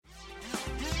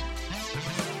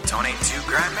Donate to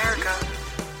Grimerica.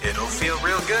 It'll feel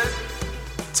real good.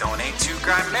 Donate to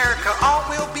Grimerica. All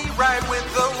will be right with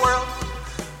the world.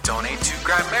 Donate to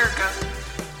Grimerica.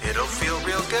 It'll feel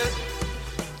real good.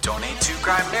 Donate to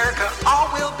Grimerica.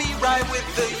 All will be right with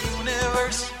the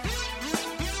universe.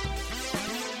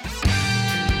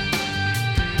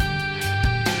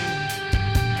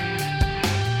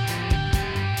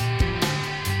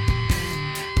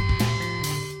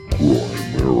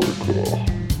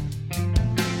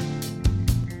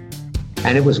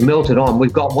 And it was melted on.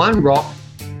 We've got one rock,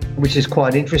 which is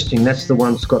quite interesting. That's the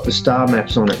one that's got the star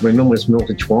maps on it. Remember, it's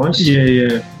melted twice?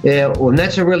 Yeah. Well, and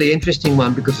that's a really interesting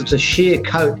one because it's a sheer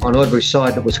coat on every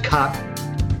side that was cut.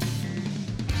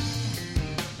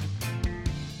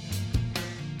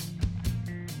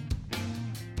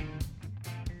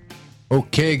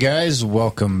 Okay, guys,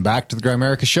 welcome back to the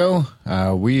Grimerica Show.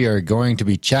 We are going to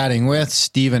be chatting with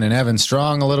Stephen and Evan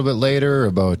Strong a little bit later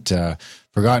about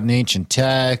forgotten ancient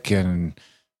tech and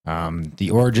the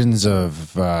origins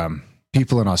of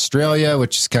people in Australia,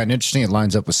 which is kind of interesting. It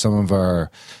lines up with some of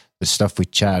the stuff we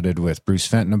chatted with Bruce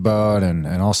Fenton about and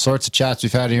all sorts of chats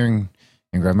we've had here in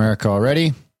Grimerica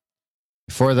already.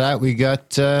 Before that, we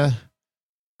got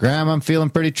Graham. I'm feeling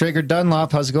pretty triggered.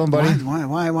 Dunlop, how's it going, buddy?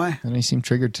 Why? And you seem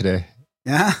triggered today.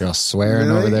 Yeah. You're all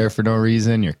swearing over there for no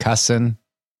reason. You're cussing.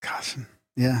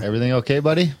 Yeah. Everything okay,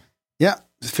 buddy? Yeah.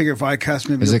 Just figure if I cuss,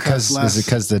 maybe Is you'll it cuss less.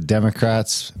 because the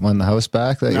Democrats won the House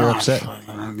back that you're upset? I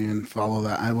don't even follow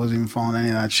that. I wasn't even following any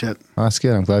of that shit. Oh, that's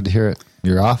good. I'm glad to hear it.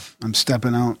 You're off? I'm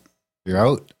stepping out. You're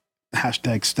out?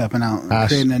 Hashtag stepping out.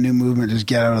 Creating a new movement. Just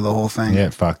get out of the whole thing.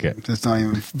 Yeah, fuck it. Just don't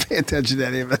even pay attention to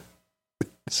any of it.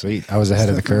 Sweet. I was ahead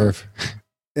of the curve.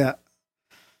 Yeah.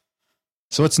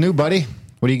 So what's new, buddy?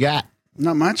 What do you got?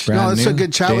 Not much. Brand No, it's new? a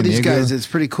good chat with these Diego? guys. It's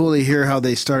pretty cool to hear how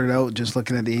they started out just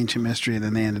looking at the ancient mystery, and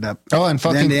then they ended up. Oh, and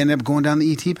Then fucking they ended up going down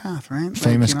the ET path, right?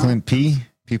 famous Like, Clint P.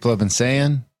 People have been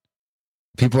saying.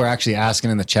 People are actually asking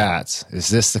in the chats, is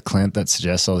this the Clint that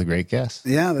suggests all the great guests?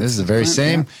 Yeah. This is the very Clint,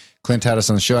 same. yeah. Clint had us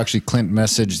on the show. Actually, Clint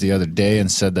messaged the other day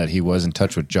and said that he was in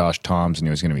touch with Josh Toms and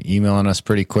he was going to be emailing us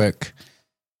pretty quick.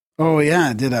 Oh, yeah.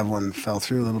 I did have one fell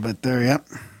through a little bit there. Yep.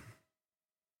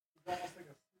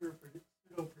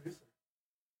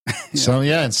 So,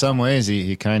 yeah, in some ways,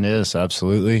 he kind of is.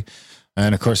 Absolutely.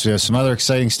 And, of course, we have some other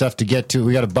exciting stuff to get to.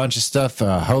 We got a bunch of stuff,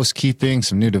 housekeeping,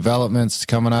 some new developments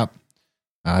coming up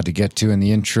to get to in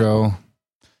the intro.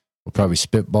 We'll probably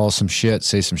spitball some shit,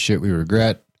 say some shit we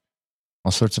regret.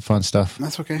 All sorts of fun stuff.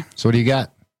 That's okay. So what do you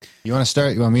got? You want to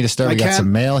start? You want me to start? We got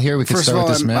some mail here. We can First start of all,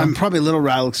 with this mail. I'm probably a little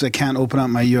rattled because I can't open up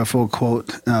my UFO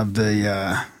quote of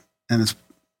the and it's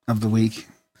of the week.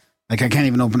 Like I can't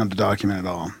even open up the document at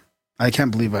all. I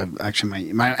can't believe I've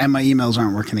actually my emails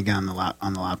aren't working again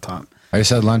on the laptop. I just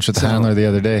had lunch with the handler the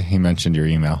other day. He mentioned your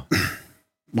email.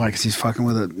 Why? Because he's fucking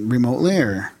with it remotely,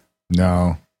 or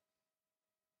no?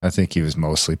 I think he was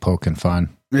mostly poking fun.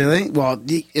 Really? Well,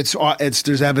 it's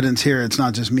there's evidence here. It's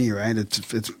not just me, right?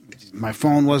 It's my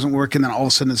phone wasn't working, then all of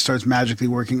a sudden it starts magically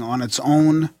working on its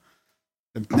own.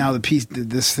 Now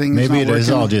this thing. Maybe is it not is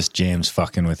working. all just James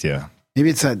fucking with you. Maybe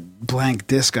it's that blank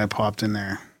disc I popped in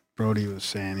there. Brody was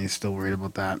saying he's still worried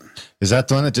about that. Is that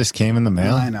the one that just came in the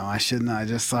mail? I know. I shouldn't. I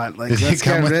just thought, like, Did let's it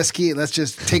come get with- risky. Let's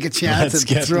just take a chance Let's and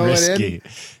get throw it risky. in.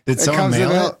 Did someone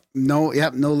mail it? No.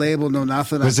 Yep. No label. No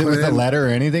nothing. Was I it put with a in. letter or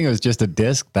anything? It was just a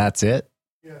disc. That's it.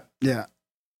 Yeah.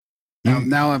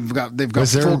 Now they've got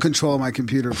full control of my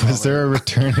computer. Was there a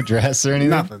return address or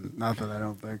anything? Nothing. I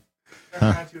don't think.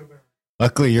 Huh.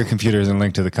 Luckily, your computer isn't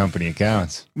linked to the company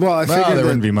accounts. Well, I figured there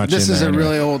wouldn't be much. This in is there a anyway.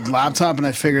 really old laptop, and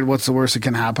I figured, what's the worst that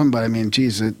can happen? But I mean,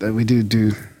 geez, we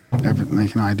do everything.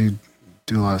 Like, I do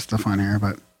a lot of stuff on here.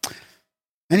 But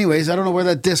anyways, I don't know where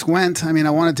that disc went. I mean, I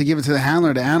wanted to give it to the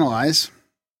handler to analyze.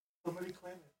 Somebody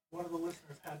claimed it. One of the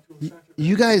listeners had to have sent it.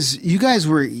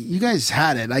 You guys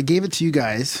had it. I gave it to you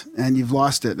guys, and you've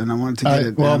lost it. And I wanted to get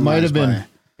it. Well, it might have analyzed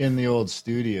been in the old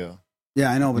studio.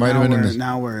 Yeah, I know. But Might have been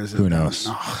now where is it? Who knows?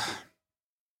 Oh.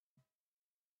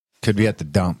 Could be at the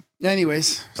dump.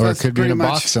 Anyways, Or it that's could be in pretty a much-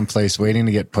 box someplace waiting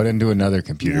to get put into another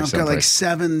computer I've got like someplace.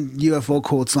 7 UFO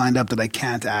quotes lined up that I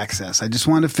can't access. I just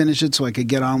wanted to finish it so I could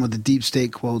get on with the deep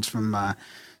state quotes from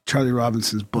Charlie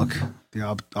Robinson's book, The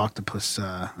Octopus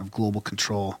of Global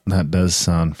Control. That does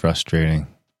sound frustrating.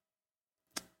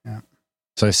 Yeah.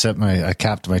 So I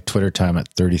capped my Twitter time at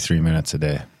 33 minutes a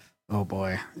day. Oh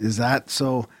boy, is that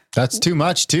so? That's too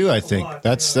much too, I think.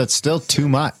 That's still too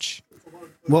much.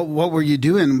 What were you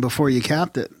doing before you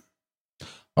capped it?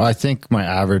 Well, I think my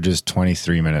average is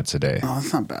 23 minutes a day. Oh,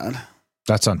 that's not bad.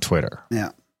 That's on Twitter. Yeah.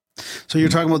 So you're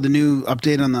talking about the new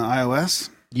update on the iOS?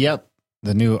 Yep.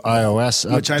 the new iOS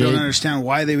update. Which I don't understand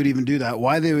why they would even do that.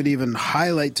 Why they would even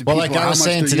highlight to people like I how was much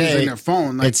saying they're today, using their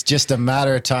phone. Like, it's just a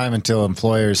matter of time until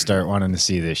employers start wanting to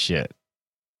see this shit.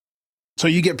 so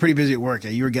you get pretty busy at work.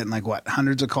 You were getting like what,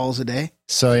 hundreds of calls a day?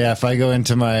 So yeah, if I go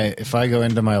into my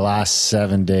last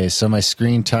 7 days, so my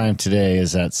screen time today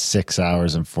is at 6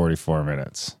 hours and 44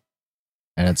 minutes.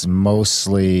 And it's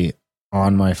mostly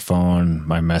on my phone,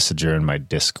 my Messenger, and my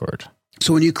Discord.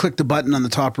 So when you click the button on the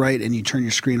top right and you turn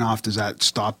your screen off, does that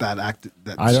stop that act?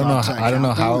 I don't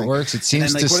know how it works. It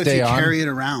seems to stay on. Carry it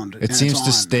around. It seems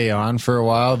to stay on for a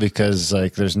while because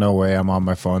like there's no way I'm on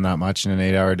my phone that much in an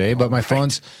 8-hour day. But my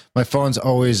phone's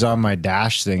always on my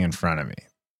dash thing in front of me.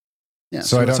 Yeah,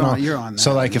 so I don't know. You're on that.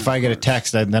 So like if I get a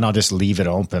text, then I'll just leave it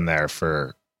open there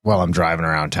while I'm driving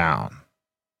around town.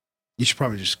 You should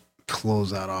probably just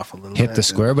close that off a little bit. Hit the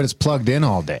square, but it's plugged in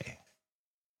all day.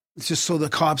 It's just so the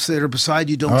cops that are beside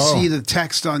you don't see the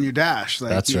text on your dash. Like,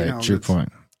 that's right. True point.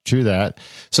 True that.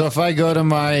 So if I go to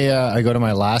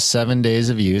my last 7 days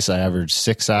of use, I average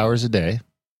 6 hours a day.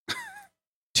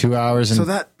 2 hours. So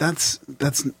that's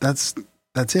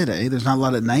it, eh? There's not a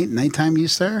lot of nighttime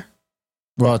use there.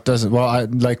 Well, it doesn't. Well, I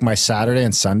like my Saturday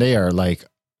and Sunday are like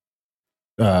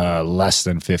less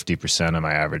than 50% of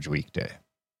my average weekday.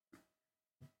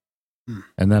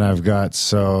 And then I've got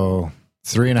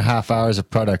 3.5 hours of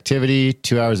productivity,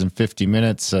 2 hours and 50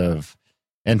 minutes of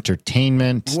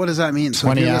entertainment. What does that mean?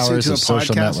 20 hours of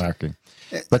social networking.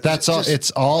 But that's all.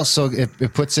 It's also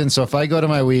it puts in. So if I go to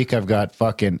my week, I've got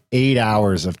fucking 8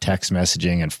 hours of text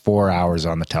messaging and 4 hours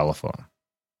on the telephone.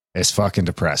 It's fucking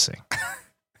depressing.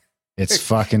 It's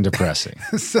fucking depressing.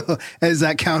 So does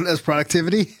that count as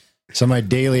productivity? So my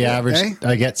daily average,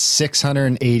 I get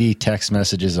 680 text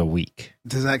messages a week.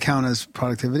 Does that count as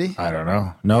productivity? I don't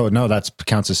know. No, that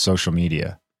counts as social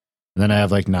media. And then I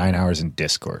have like 9 hours in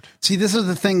Discord. See, this is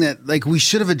the thing that like we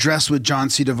should have addressed with John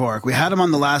C. Dvorak. We had him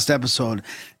on the last episode,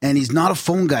 and he's not a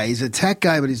phone guy. He's a tech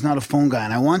guy, but he's not a phone guy.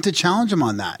 And I want to challenge him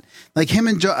on that. Like him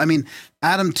and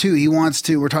Adam too. He wants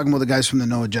to. We're talking about the guys from the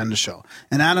No Agenda show,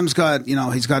 and Adam's got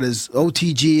he's got his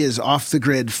OTG, his off the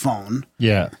grid phone.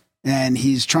 Yeah. And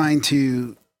he's trying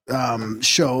to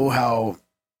show how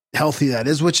healthy that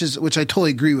is, which I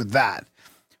totally agree with that.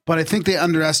 But I think they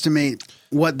underestimate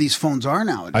what these phones are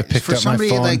nowadays. I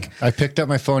picked up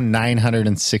my phone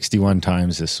 961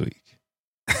 times this week.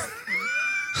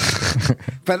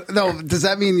 But no, does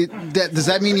that mean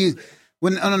you?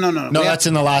 When no. No, that's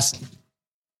in the last.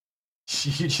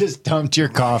 You just dumped your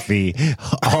coffee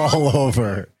all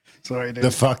over. Sorry, dude. The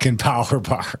fucking power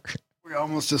bar. We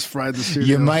almost just fried the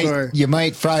studio. You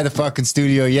might fry the fucking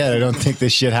studio yet. I don't think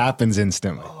this shit happens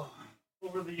instantly.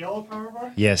 Over the yellow power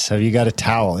bar? Yes. Have you got a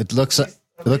towel? It looks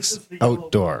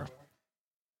outdoor.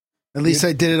 At least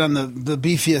I did it on the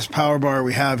beefiest power bar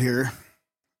we have here.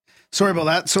 Sorry about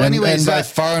that. So anyways, and by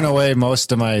far and away,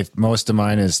 most of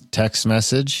mine is text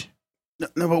message.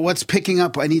 No, but what's picking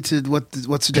up? I need to.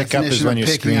 What's the pick up is when your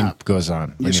screen goes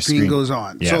on. Your screen goes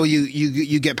on. Yeah. So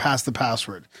you get past the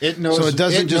password. It knows. So it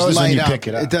doesn't just light up. Pick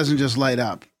it up. It doesn't just light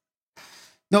up.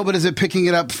 No, but is it picking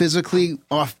it up physically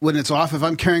off when it's off? If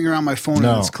I'm carrying around my phone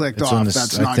and it's clicked off,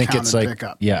 that's not counted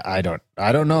pickup. Yeah, I don't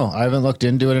know. I haven't looked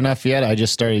into it enough yet. I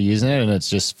just started using it, and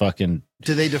it's just fucking.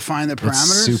 Do they define the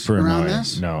parameters super around annoying.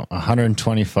 this? No,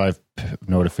 125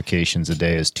 notifications a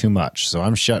day is too much. So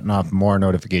I'm shutting off more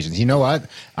notifications. You know what?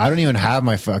 I don't even have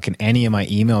any of my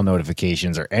email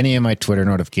notifications or any of my Twitter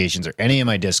notifications or any of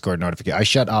my Discord notifications. I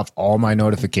shut off all my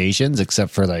notifications except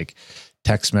for like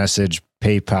text message,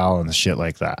 PayPal, and shit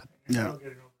like that. Yeah.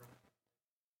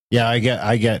 Yeah,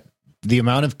 I get the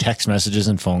amount of text messages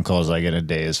and phone calls I get a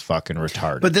day is fucking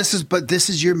retarded. But this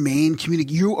is your main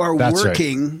communication. You are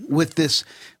working with this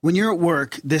when you're at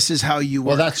work. This is how you work.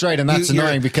 Well, that's right, and that's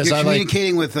annoying because you're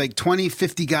communicating with like 20,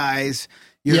 50 guys.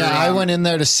 I went in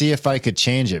there to see if I could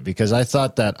change it because I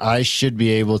thought that I should be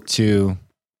able to.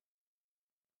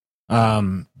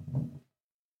 Because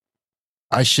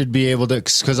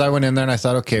I went in there and I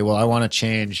thought, okay, well, I want to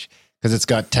change because it's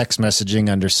got text messaging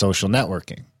under social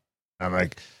networking. I'm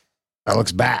like, that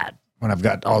looks bad when I've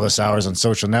got all this hours on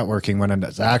social networking when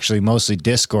it's actually mostly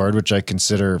Discord, which I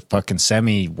consider fucking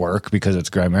semi-work because it's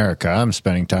Grimerica. I'm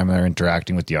spending time there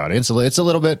interacting with the audience. It's a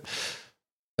little bit,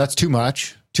 that's too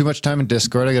much. Too much time in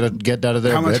Discord. I got to get out of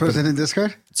there. How much was it in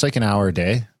Discord? It's like an hour a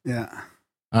day. Yeah.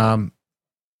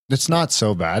 It's not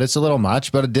so bad. It's a little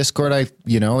much, but a Discord,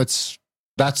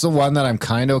 that's the one that I'm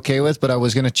kind of okay with, but I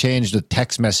was going to change the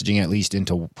text messaging at least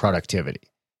into productivity.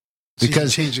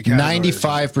 Because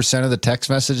 95% of the text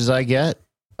messages I get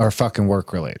are fucking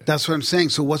work related. That's what I'm saying.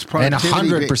 So what's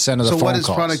productivity? 100% of the So phone what is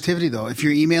calls. productivity though? If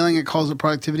you're emailing, it calls it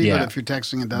productivity, Yeah. but if you're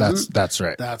texting, it doesn't. That's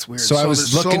right. That's weird. So I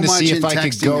was there's looking to much see if in I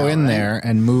could texting go now, in right? there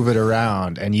and move it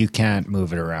around, and you can't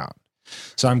move it around.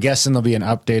 So I'm guessing there'll be an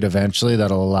update eventually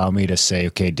that'll allow me to say,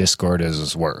 okay, Discord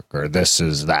is work or this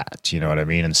is that. You know what I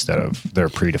mean? Instead of they're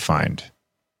predefined.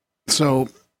 So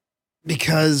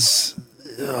because,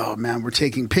 oh man, we're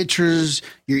taking pictures,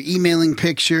 you're emailing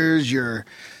pictures,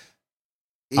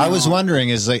 I was wondering,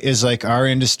 is like our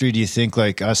industry, do you think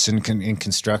like us in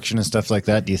construction and stuff like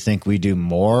that, do you think we do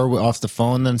more off the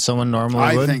phone than someone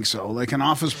normally would? I think so. Like an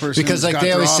office person. Because like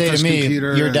they always say to me,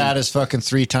 your dad is fucking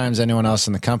 3 times anyone else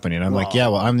in the company. And I'm like, yeah,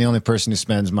 well, I'm the only person who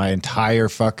spends my entire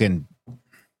fucking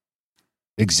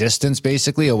existence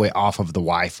basically away off of the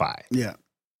Wi-Fi. Yeah.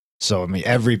 So I mean,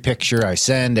 every picture I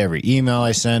send, every email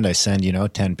I send,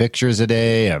 10 pictures a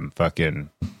day. I go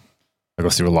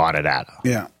through a lot of data.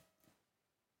 Yeah.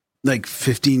 Like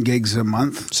 15 gigs a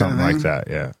month. Something like that,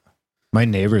 yeah. My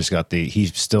neighbor's got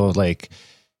he's still like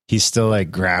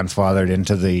grandfathered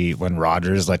into when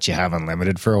Rogers let you have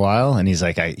unlimited for a while. And he's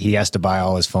like, he has to buy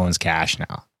all his phones cash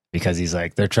now because he's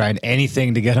like, they're trying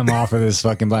anything to get him off of this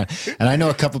fucking plan. And I know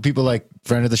a couple people like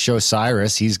friend of the show,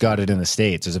 Cyrus, he's got it in the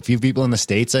States. There's a few people in the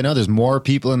States. I know there's more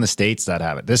people in the States that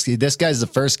have it. This guy's the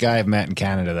first guy I've met in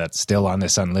Canada that's still on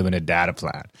this unlimited data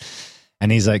plan.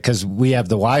 And he's like, because we have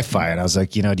the Wi-Fi. And I was like,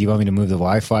 do you want me to move the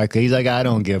Wi-Fi? He's like, I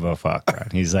don't give a fuck, man.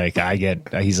 He's like, I did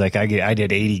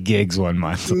 80 gigs one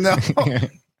month. No.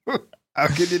 How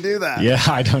could you do that? Yeah,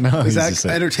 I don't know. Is He's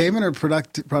that entertainment or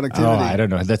productivity? Oh, I don't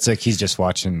know. That's like, he's just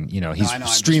watching, he's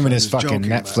streaming his fucking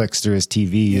Netflix through his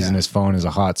TV, using his phone as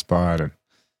a hotspot. And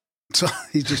so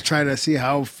he's just trying to see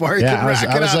how far he can rack it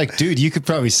up. I was like, dude, you could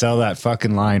probably sell that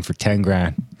fucking line for 10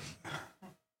 grand.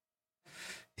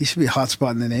 He should be a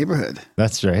hotspot in the neighborhood.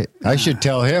 That's right. I should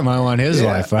tell him I want his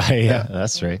Wi-Fi. Yeah,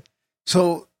 that's right.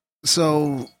 So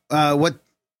listening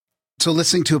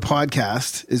to a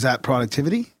podcast, is that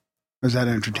productivity or is that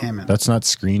entertainment? That's not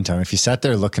screen time. If you sat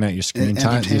there looking at your screen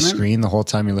time, your screen the whole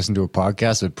time you listen to a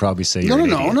podcast, it'd probably say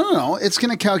No. It's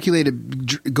going to calculate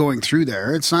it going through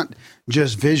there. It's not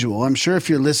just visual. I'm sure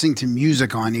if you're listening to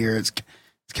music on here, it's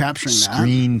capturing that.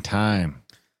 Screen time.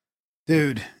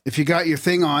 Dude, if you got your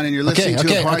thing on and you're listening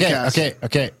to a podcast.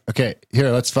 Okay. Here,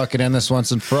 let's fucking end this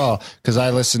once and for all. Because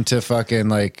I listen to fucking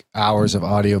like hours of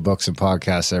audiobooks and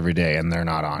podcasts every day and they're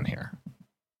not on here.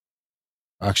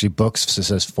 Actually, books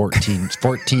says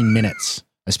 14 minutes.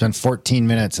 I spent 14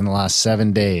 minutes in the last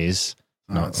 7 days.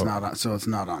 No, it's not on. So it's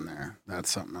not on there. That's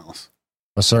something else.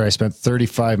 Oh, sorry. I spent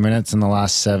 35 minutes in the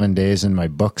last 7 days in my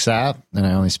books app. And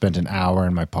I only spent an hour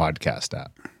in my podcast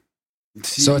app.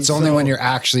 So it's only when you're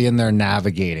actually in there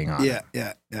navigating on it.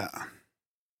 Yeah.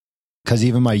 Because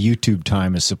even my YouTube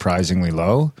time is surprisingly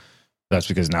low. That's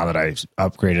because now that I've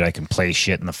upgraded, I can play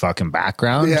shit in the fucking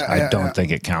background. I don't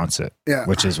think it counts it. Yeah.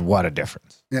 Which is what a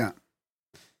difference. Yeah.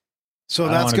 So I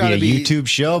that's got to be a YouTube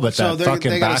show, but that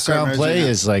fucking background play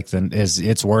is like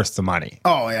it's worth the money.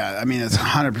 Oh yeah, I mean it's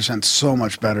 100% so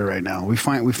much better right now. We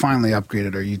finally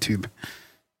upgraded our YouTube.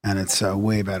 And it's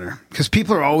way better because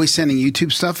people are always sending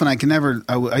YouTube stuff, and I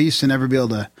used to never be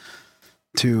able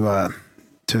to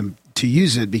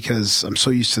use it because I'm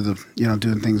so used to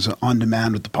doing things on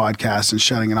demand with the podcast and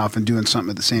shutting it off and doing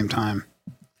something at the same time.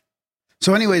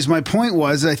 So, anyways, my point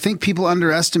was I think people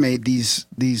underestimate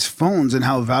these phones and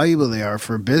how valuable they are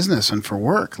for business and for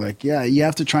work. Like, yeah, you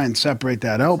have to try and separate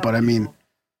that out, but I mean,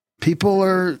 people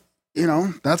are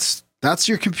that's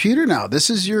your computer now. This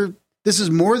is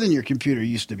more than your computer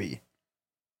used to be,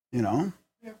 Yeah.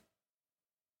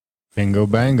 Bingo,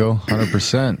 bango,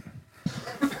 100%.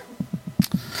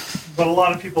 But a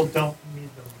lot of people don't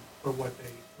need them for what they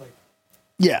like.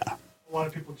 Yeah. A lot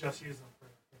of people just use them for.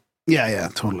 Yeah,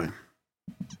 totally.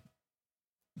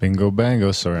 Bingo,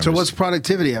 bango. Sorry. So what's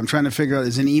productivity? I'm trying to figure out.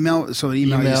 Is an email? So an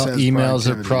emails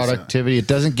are productivity. It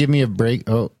doesn't give me a break.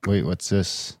 Oh, wait, what's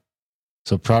this?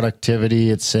 So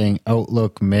productivity, it's saying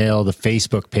Outlook, mail, the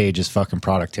Facebook page is fucking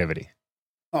productivity.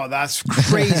 Oh, that's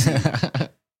crazy.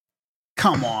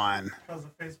 Come on. Because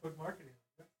of Facebook marketing.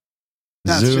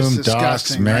 That's Zoom, just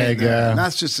Docs, Mega. Right,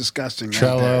 that's just disgusting.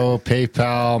 Trello, right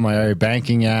PayPal, my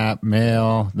banking app,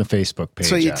 mail, the Facebook page.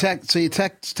 So you text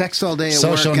all day at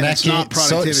social work and it's not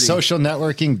productivity. Social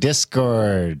networking,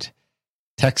 Discord.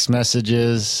 Text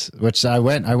messages, which I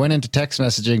went into text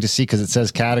messaging to see because it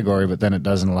says category, but then it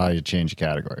doesn't allow you to change a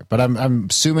category. But I'm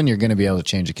assuming you're going to be able to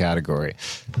change a category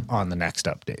on the next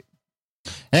update.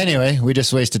 Anyway, we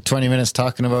just wasted 20 minutes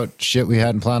talking about shit we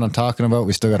hadn't planned on talking about.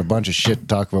 We still got a bunch of shit to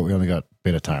talk about. We only got a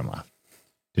bit of time left.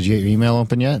 Did you get your email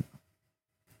open yet?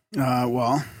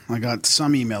 Well, I got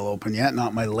some email open yet,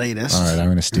 not my latest. All right, I'm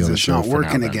going to steal the show. It's not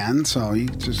working again, so you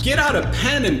just Get out a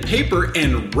pen and paper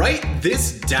and write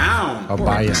this down. I'll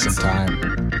buy you some time.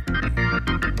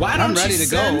 Why don't I'm ready you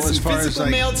to go send as some far as, physical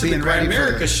like, mail to the being ready for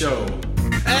Grimerica this. Show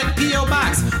at P.O.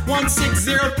 Box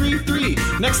 16033.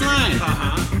 Next line.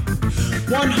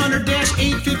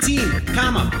 100-815,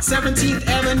 comma 17th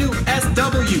Avenue,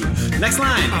 SW. Next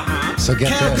line. So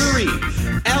get Calgary,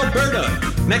 this. Alberta.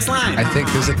 Next line. I think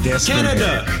there's a disc in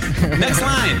Canada. Next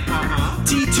line.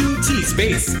 T2T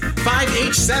space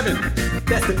 5H7.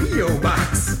 That's the P.O.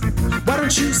 Box. Why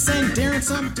don't you send Darren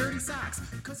some dirty socks?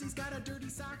 Because he's got a dirty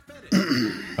sock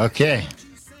fetish. Okay.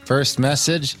 First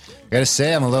message. Gotta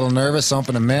say, I'm a little nervous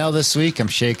opening mail this week. I'm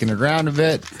shaking it around a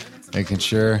bit, making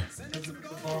sure.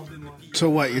 So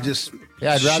what? You're just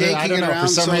Yeah, I'd rather, I don't know, for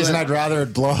some reason I'd rather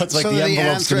it blow. It's like the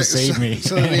envelope's going to save me.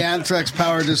 So that the anthrax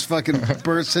power just fucking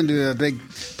bursts into a big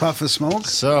puff of smoke?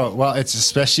 So, well, it's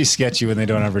especially sketchy when they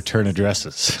don't have return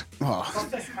addresses. Oh,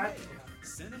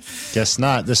 Guess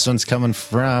not. This one's coming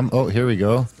from, oh, here we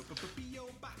go.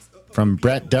 From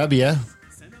Brett W.,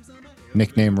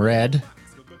 nickname Red,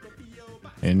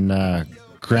 in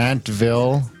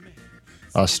Grantville,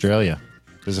 Australia.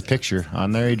 There's a picture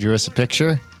on there. He drew us a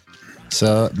picture.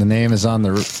 So the name is on the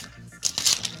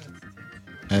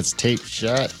and it's taped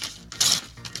shut.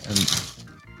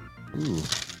 And ooh,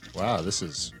 wow, this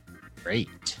is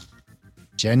great.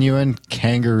 Genuine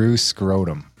kangaroo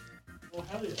scrotum. Well,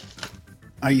 hell yeah.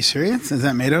 are you serious? Is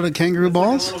that made out of kangaroo It's like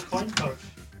balls? a little coin pouch.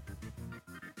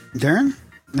 Darren,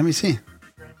 let me see.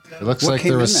 It looks What like came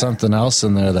there in was there? something else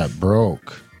in there that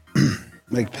broke.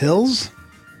 Like pills?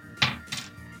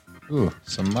 Ooh,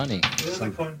 some money. It is a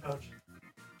coin pouch.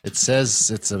 It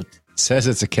says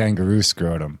it's a kangaroo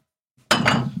scrotum.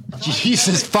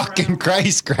 Jesus fucking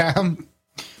Christ, Graham.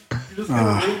 You just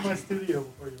gotta wait in my studio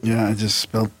before you. Yeah, I just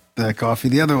spilled that coffee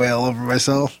the other way all over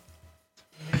myself.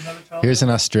 You need another towel? Here's an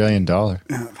Australian dollar.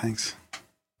 Yeah, thanks.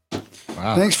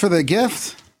 Wow. Thanks for the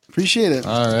gift. Appreciate it.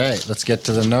 All right, let's get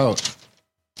to the note.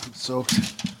 I'm soaked.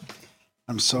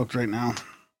 I'm soaked right now.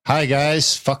 Hi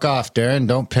guys, fuck off, Darren.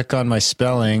 Don't pick on my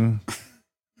spelling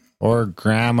or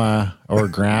grandma.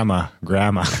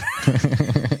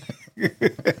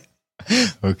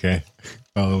 Okay,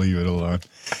 I'll leave it alone.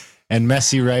 And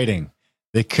messy writing.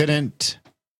 They couldn't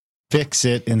fix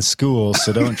it in school,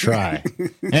 so don't try.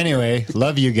 Anyway,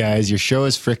 love you guys. Your show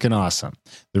is freaking awesome.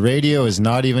 The radio is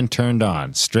not even turned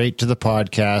on. Straight to the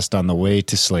podcast on the way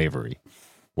to slavery.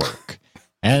 Work.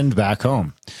 And back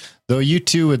home. Though you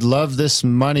two would love this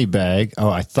money bag. Oh,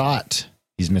 I thought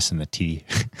he's missing the T.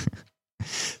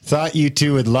 Thought you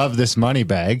two would love this money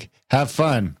bag. Have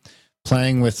fun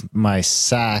playing with my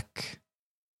sack.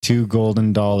 $2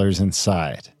 golden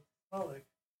inside. Oh, like,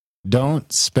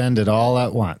 Don't spend it all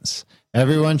at once.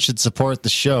 Everyone should support the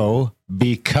show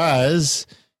because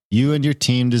you and your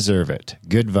team deserve it.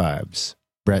 Good vibes.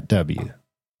 Brett W.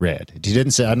 Red. He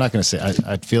didn't say, I'm not going to say,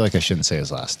 I feel like I shouldn't say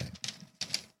his last name.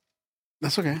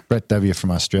 That's okay. Brett W.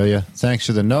 from Australia. Thanks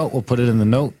for the note. We'll put it in the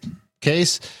note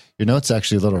case. Your note's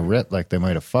actually a little ripped, like they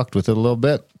might have fucked with it a little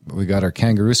bit. We got our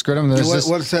kangaroo scrotum.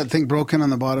 What's that thing broken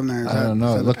on the bottom there? I don't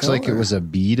know. It looks like it was a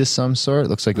bead of some sort. It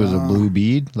looks like it was a blue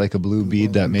bead, like a blue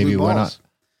bead that maybe blue went on, balls.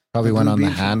 probably The went blue on the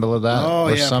bead. handle of that Oh,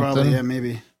 or yeah, something. probably. Yeah,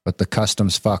 maybe. But the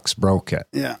customs fucks broke it.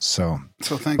 Yeah. So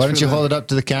So thanks why don't for you the- hold it up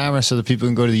to the camera so that people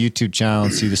can go to the YouTube channel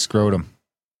and see the scrotum?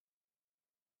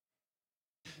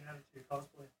 you can add it to your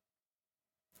cosplay.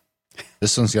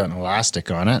 This one's got an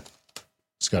elastic on it.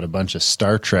 It's got a bunch of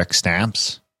Star Trek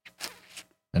stamps.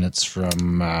 And it's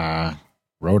from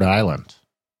Rhode Island.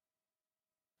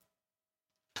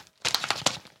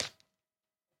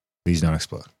 Please don't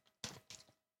explode.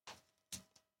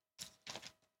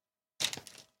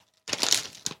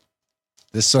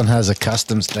 This one has a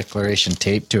customs declaration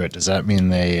taped to it. Does that mean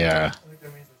they I think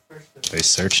that means it's first. they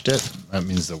searched it? That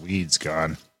means the weed's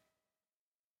gone.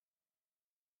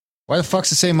 Why the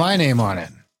fuck's it say my name on it?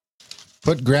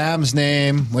 Put Graham's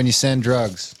name when you send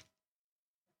drugs.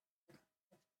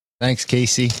 Thanks,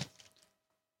 Casey.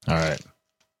 All right.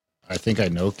 I think I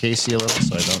know Casey a little,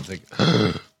 so I don't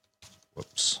think.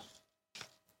 Whoops.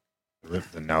 Rip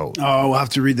the note. Oh, we'll have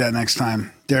to read that next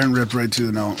time. Darren ripped right through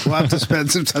the note. We'll have to spend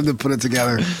some time to put it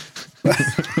together.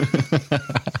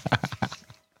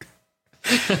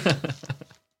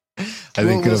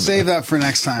 We'll save that for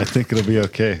next I time. think it'll be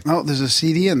okay. Oh, there's a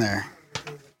CD in there.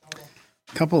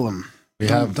 A couple of them. We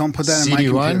Don't- have don't put that in my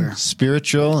CD1, computer.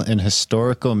 Spiritual and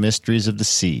Historical Mysteries of the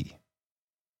Sea,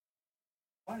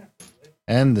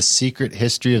 and The Secret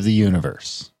History of the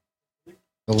Universe.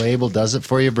 The label does it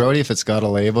for you, Brody. If it's got a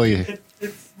label, you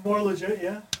It's more legit,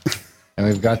 yeah. And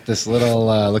we've got this little,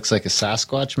 looks like a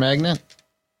Sasquatch magnet.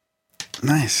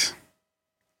 Nice.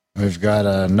 We've got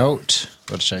a note,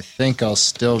 which I think I'll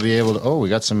still be able to. Oh, we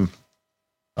got some.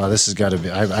 Oh, this has got to be.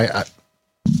 Oh,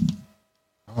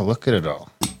 look at it all.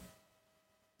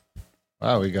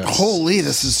 Wow, we got. Holy,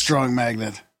 this is a strong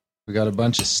magnet. We got a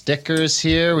bunch of stickers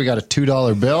here. We got a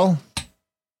 $2 bill.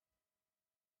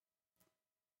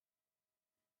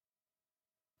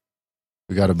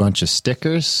 We got a bunch of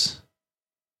stickers.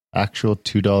 Actual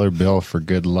 $2 bill for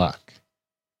good luck.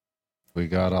 We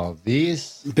got all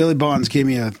these. Billy Bonds gave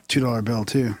me a $2 bill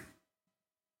too.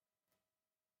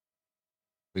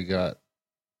 We got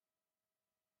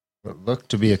what looked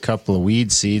to be a couple of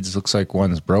weed seeds. Looks like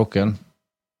one's broken.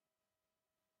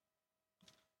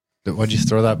 Why'd you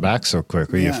throw that back so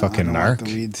quick? Were you a fucking narc? The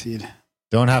weed seed.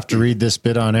 Don't have to read this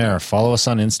bit on air. Follow us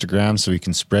on Instagram so we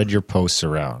can spread your posts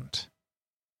around.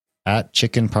 At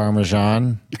Chicken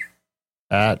Parmesan.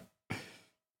 At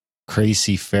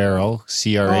Crazy Farrell,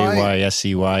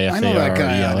 CRAYSEYFARELL, I know that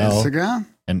guy on Instagram.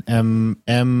 And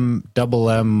M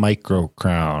Micro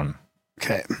Crown.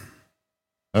 Okay.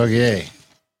 Okay.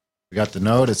 We got the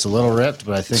note. It's a little ripped,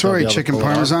 but I think. Sorry, Chicken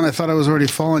Parmesan. I thought I was already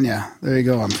following you. There you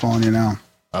go. I'm following you now.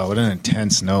 Oh, what an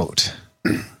intense note.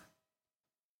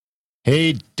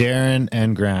 Hey, Darren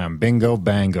and Graham. Bingo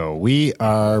bango. We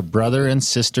are brother and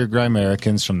sister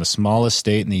Grimericans from the smallest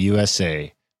state in the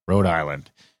USA, Rhode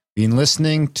Island. Been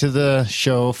listening to the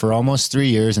show for almost 3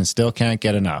 years and still can't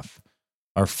get enough.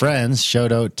 Our friends,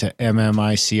 shout out to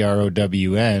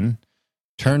MMICROWN,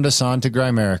 turned us on to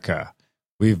Grimerica.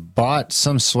 We've bought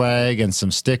some swag and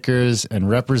some stickers and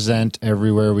represent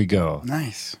everywhere we go.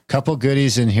 Nice. Couple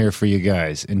goodies in here for you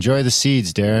guys. Enjoy the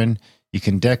seeds, Darren. You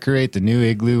can decorate the new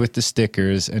igloo with the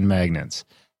stickers and magnets.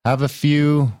 Made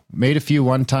a few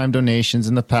one-time donations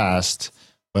in the past,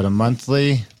 but a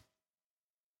monthly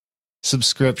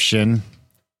subscription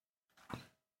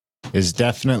is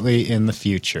definitely in the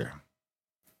future.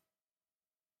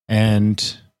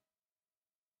 And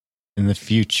in the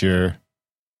future,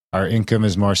 our income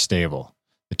is more stable.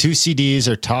 The 2 CDs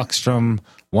are talks from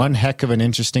one heck of an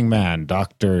interesting man,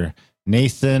 Dr.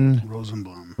 Nathan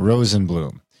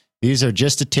Rosenblum. These are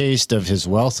just a taste of his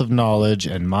wealth of knowledge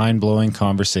and mind-blowing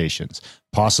conversations.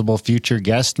 Possible future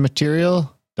guest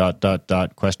material? ...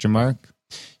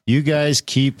 You guys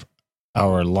keep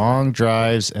our long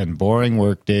drives and boring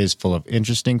work days full of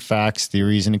interesting facts,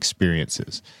 theories, and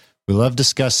experiences. We love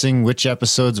discussing which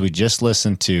episodes we just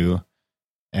listened to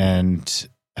and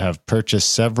have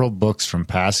purchased several books from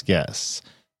past guests.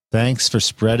 Thanks for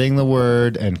spreading the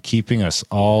word and keeping us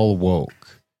all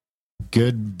woke.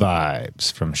 Good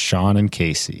vibes from Sean and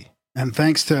Casey. And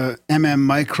thanks to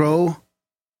Micro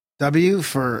W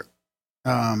for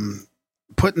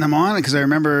putting them on, because I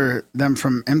remember them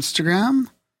from Instagram.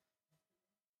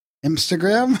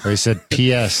 Or he said,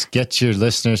 P.S. Get your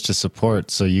listeners to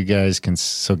support so you guys can,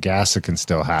 so GASA can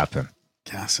still happen.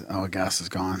 Gas is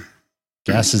gone.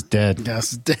 Gas is dead.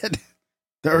 Gas is dead.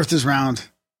 The earth is round.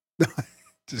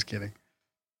 Just kidding.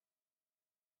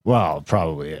 Well, it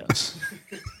probably is.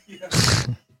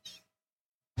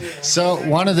 So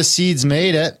one of the seeds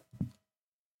made it.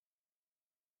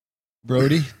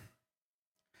 Brody.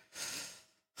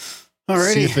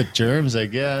 Alrighty. See if it germs, I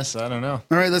guess. I don't know.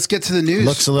 All right, let's get to the news.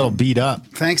 Looks a little beat up.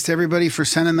 Thanks to everybody for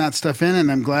sending that stuff in,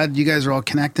 and I'm glad you guys are all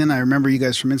connecting. I remember you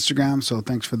guys from Instagram, so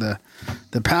thanks for the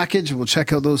package. We'll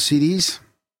check out those CDs.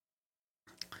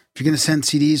 If you're going to send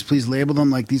CDs, please label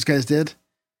them like these guys did.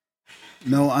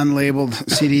 No unlabeled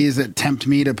CDs that tempt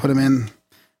me to put them in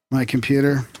my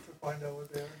computer.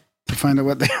 To find out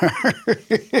what they are.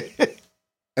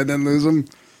 And then lose them.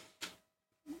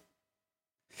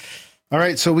 All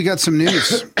right, so we got some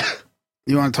news.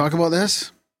 You want to talk about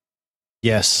this?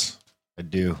 Yes, I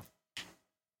do.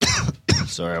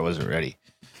 Sorry, I wasn't ready.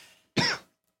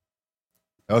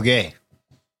 Okay. You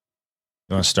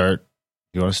want to start?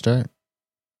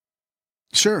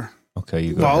 Sure. Okay,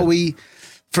 you go. Well, ahead.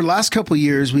 For the last couple of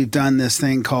years, we've done this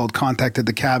thing called Contact at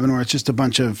the Cabin, where it's just a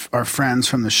bunch of our friends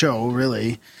from the show,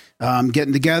 really,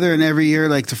 getting together. And every year,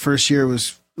 like the first year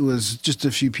was just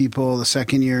a few people. The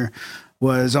second year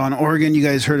was on Oregon. You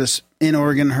guys heard us in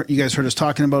Oregon. You guys heard us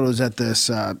talking about it. It was at this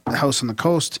house on the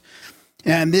coast.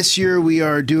 And this year we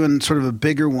are doing sort of a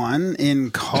bigger one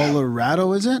in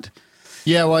Colorado, is it?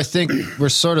 Yeah, well, I think we're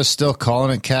sort of still calling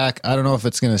it CAC. I don't know if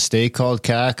it's going to stay called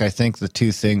CAC. I think the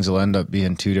two things will end up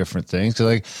being two different things.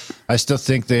 Cause I still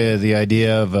think the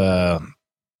idea of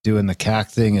doing the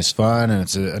CAC thing is fun, and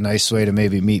it's a nice way to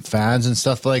maybe meet fans and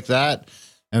stuff like that,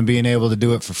 and being able to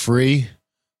do it for free.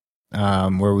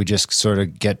 Where we just sort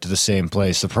of get to the same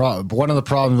place. One of the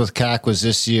problems with CAC was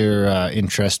this year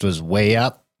interest was way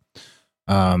up,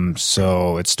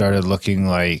 So it started looking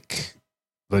like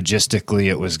logistically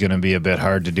it was going to be a bit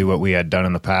hard to do what we had done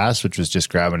in the past, which was just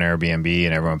grab an Airbnb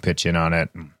and everyone pitch in on it.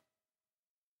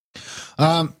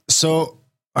 So,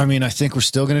 I mean, I think we're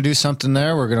still going to do something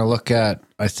there. We're going to look at,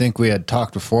 I think we had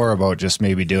talked before about just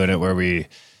maybe doing it where we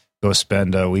go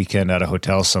spend a weekend at a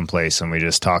hotel someplace and we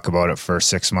just talk about it for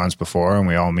 6 months before and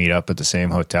we all meet up at the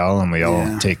same hotel and we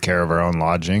all take care of our own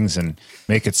lodgings and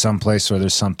make it someplace where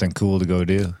there's something cool to go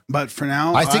do. But for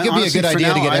now, I think it'd be a good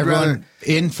idea to get everyone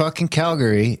in fucking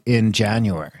Calgary in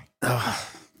January.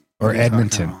 Or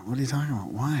Edmonton. What are you talking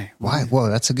about? Why? Why? Whoa,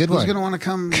 that's a good one. Who's going to want to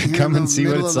come here come in and the see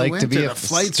what middle it's of the like to be winter? a The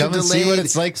flights come are and delayed. see what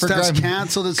it's like for Stuff's Grime.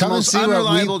 canceled. It's the Come and most see what we-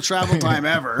 unreliable travel time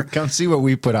ever. Come see what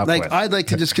we put up Like, with. I'd like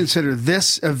to just consider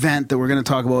this event that we're going to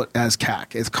talk about as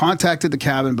CAC. It's contacted the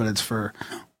cabin, but it's for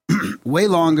way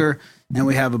longer. And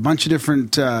we have a bunch of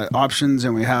different options,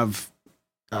 and we have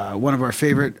one of our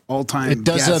favorite all-time It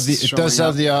does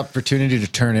have the opportunity to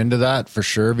turn into that for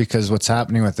sure, because what's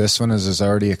happening with this one is there's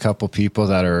already a couple people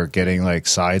that are getting like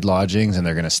side lodgings and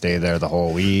they're going to stay there the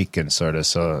whole week and sort of,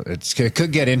 so it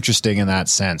could get interesting in that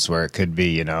sense where it could be,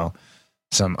 you know,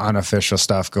 some unofficial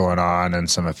stuff going on and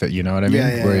some of it, you know what I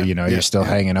mean? Where, you know, you're still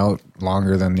hanging out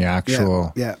longer than the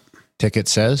actual ticket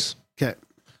says. Okay.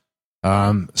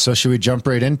 So should we jump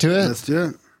right into it? Let's do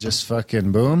it. Just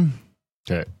fucking boom.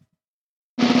 Okay.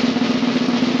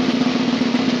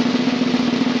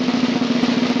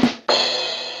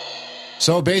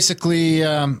 So basically,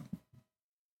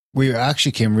 we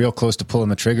actually came real close to pulling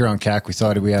the trigger on CAC. We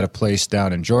thought we had a place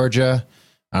down in Georgia.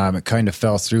 It kind of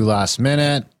fell through last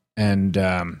minute, and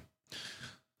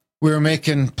we were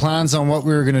making plans on what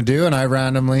we were going to do. And I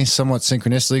randomly, somewhat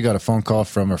synchronistically, got a phone call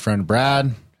from our friend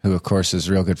Brad, who of course is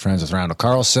real good friends with Randall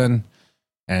Carlson.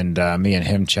 And me and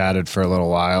him chatted for a little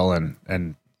while,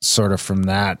 and sort of from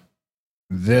that,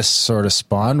 this sort of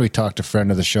spawned. We talked to a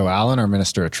friend of the show, Alan, our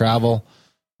Minister of Travel.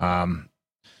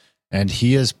 And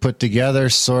he has put together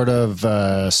sort of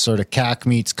CAC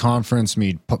meets conference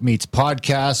meets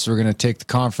podcast. We're going to take the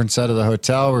conference out of the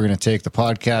hotel. We're going to take the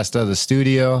podcast out of the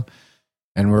studio,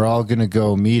 and we're all going to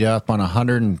go meet up on a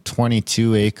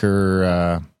 122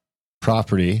 acre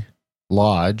property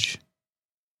lodge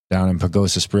down in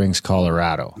Pagosa Springs,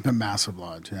 Colorado. A massive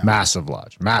lodge. Yeah. Massive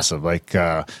lodge. Massive, like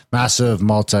massive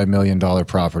multi-million-dollar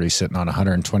property sitting on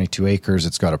 122 acres.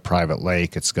 It's got a private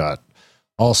lake. It's got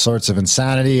all sorts of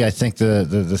insanity. I think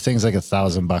the thing's like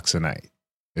 $1,000 a night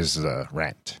is the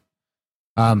rent.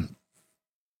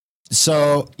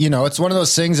 So, you know, it's one of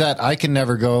those things that I can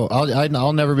never go.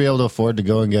 I'll never be able to afford to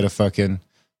go and get a fucking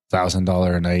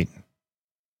 $1,000 a night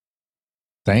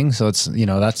thing. So it's, you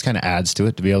know, that's kind of adds to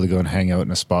it to be able to go and hang out in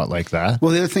a spot like that.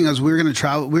 Well, the other thing is we were going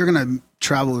to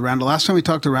travel with Randall. Last time we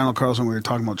talked to Randall Carlson, we were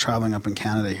talking about traveling up in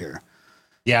Canada here.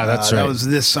 Yeah, that's right. That was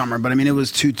this summer, but I mean, it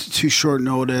was too short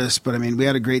notice. But I mean, we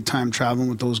had a great time traveling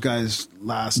with those guys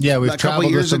we've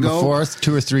traveled with them before,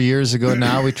 2 or 3 years ago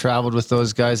now. We traveled with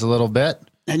those guys a little bit.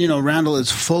 And, you know, Randall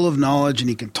is full of knowledge and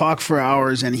he can talk for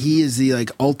hours, and he is the like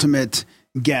ultimate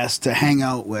guest to hang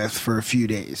out with for a few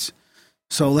days.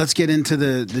 So let's get into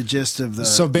the gist of the.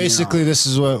 So basically, this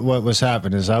is what was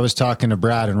happening is I was talking to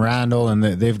Brad and Randall, and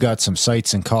they've got some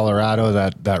sites in Colorado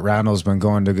that Randall's been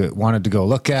wanted to go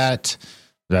look at.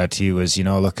 That he was, you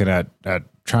know, looking at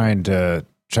trying to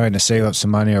save up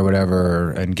some money or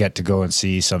whatever and get to go and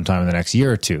see sometime in the next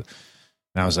year or two.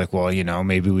 And I was like, well, you know,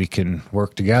 maybe we can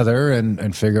work together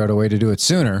and figure out a way to do it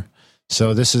sooner.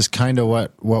 So this is kind of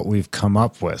what we've come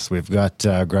up with. We've got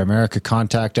Grimerica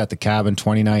Contact at the Cabin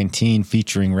 2019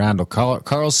 featuring Randall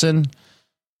Carlson.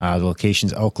 The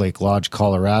location's Elk Lake Lodge,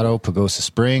 Colorado, Pagosa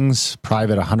Springs,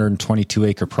 private 122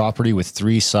 acre property with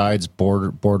 3 sides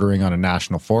bordering on a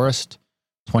national forest.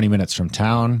 20 minutes from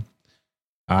town.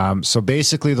 So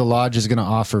basically the lodge is going to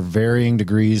offer varying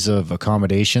degrees of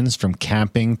accommodations from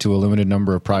camping to a limited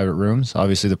number of private rooms.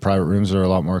 Obviously the private rooms are a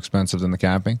lot more expensive than the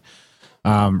camping.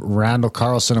 Randall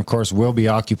Carlson, of course, will be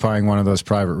occupying one of those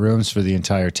private rooms for the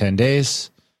entire 10 days.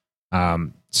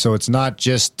 So it's not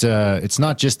just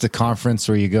the conference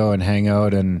where you go and hang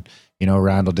out and, you know,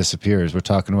 Randall disappears. We're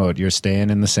talking about you're staying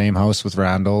in the same house with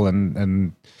Randall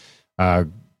and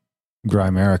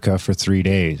Grimerica for 3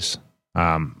 days.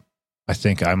 I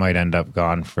think I might end up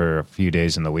gone for a few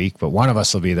days in the week, but one of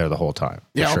us will be there the whole time.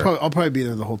 Yeah, I'll probably be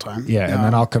there the whole time. Yeah, and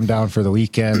then I'll come down for the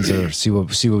weekends or see what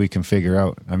we can figure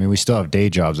out. I mean, we still have day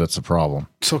jobs. That's the problem.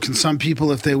 So can some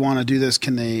people, if they want to do this,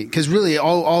 can they? Because really,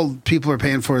 all people are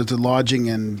paying for is the lodging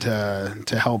and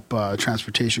to help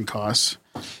transportation costs.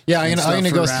 Yeah, I'm going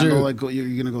to go through. Like, you're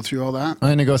going to go through all that? I'm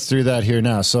going to go through that here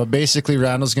now. So basically,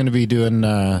 Randall's going to be doing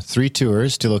 3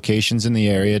 tours to locations in the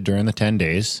area during the 10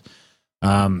 days.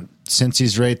 since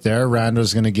he's right there,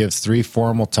 Rando's going to give 3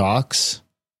 formal talks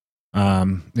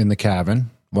in the cabin,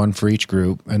 one for each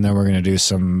group, and then we're going to do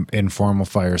some informal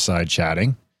fireside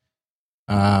chatting.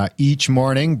 Each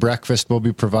morning, breakfast will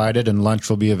be provided and lunch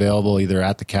will be available either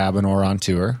at the cabin or on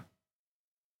tour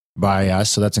by us.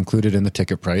 So that's included in the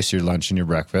ticket price, your lunch and your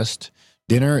breakfast.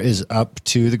 Dinner is up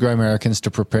to the Grimericans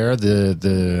to prepare.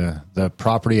 The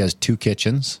property has 2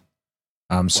 kitchens.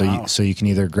 So you can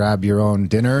either grab your own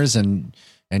dinners and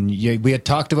we had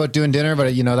talked about doing dinner,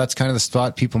 but that's kind of the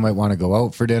spot people might want to go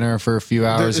out for dinner for a few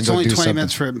hours. It's and go only do 20 something.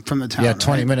 minutes from the town. Yeah,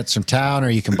 20 right? minutes from town, or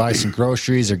you can buy some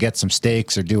groceries or get some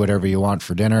steaks or do whatever you want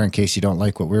for dinner in case you don't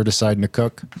like what we're deciding to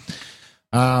cook.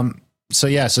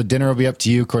 So dinner will be up to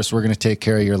you. Of course, we're going to take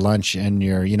care of your lunch and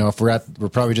your, if we're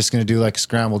probably just going to do like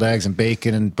scrambled eggs and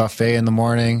bacon and buffet in the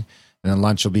morning. And then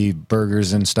lunch will be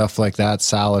burgers and stuff like that,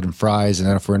 salad and fries. And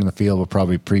then if we're in the field, we'll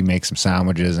probably pre-make some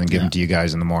sandwiches and give them to you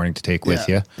guys in the morning to take with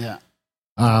you. Yeah.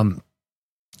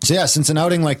 Since an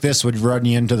outing like this would run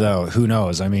you into who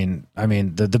knows? I mean,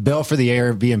 the bill for the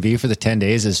Airbnb for the 10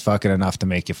 days is fucking enough to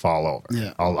make you fall over.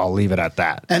 Yeah. I'll leave it at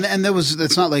that. And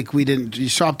it's not like you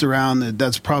shopped around.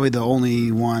 That's probably the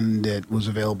only one that was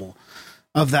available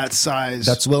of that size.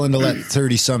 That's willing to let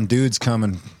 30 some dudes come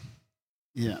and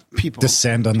people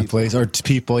descend on the place, or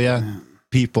people.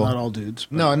 People, not all dudes.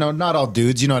 No, not all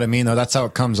dudes. You know what I mean, though. That's how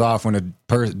it comes off when a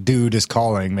dude is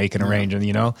calling, making arrangements.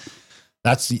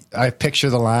 I picture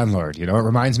the landlord. It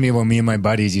reminds me of when me and my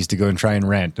buddies used to go and try and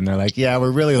rent, and they're like, "Yeah,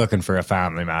 we're really looking for a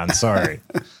family, man. Sorry."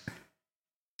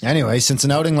 Anyway, since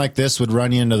an outing like this would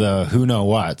run you into the who know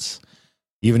what's,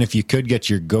 even if you could get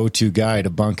your go-to guy to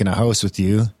bunk in a house with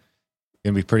you, it's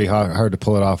gonna be pretty hard to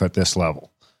pull it off at this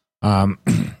level.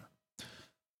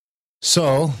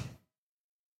 So,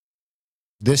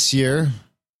 this year,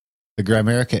 the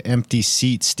Grimerica Empty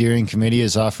Seat Steering Committee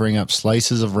is offering up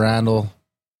slices of Randall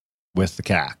with the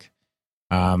CAC.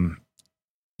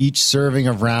 Each serving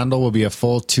of Randall will be a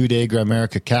full 2-day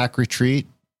Grimerica CAC retreat.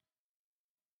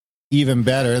 Even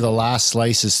better, the last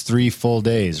slice is 3 full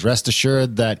days. Rest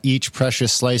assured that each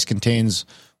precious slice contains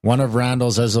one of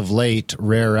Randall's as of late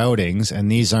rare outings,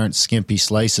 and these aren't skimpy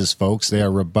slices, folks. They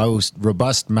are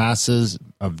robust masses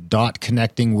of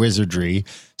dot-connecting wizardry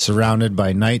surrounded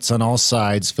by nights on all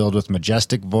sides filled with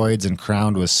majestic voids and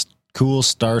crowned with cool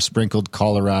star-sprinkled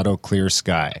Colorado clear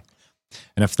sky.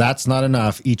 And if that's not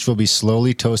enough, each will be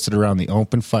slowly toasted around the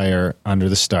open fire under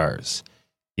the stars.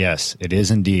 Yes, it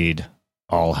is indeed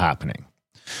all happening.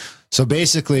 So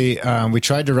basically, we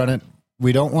tried to run it.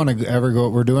 We don't want to ever go.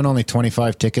 We're doing only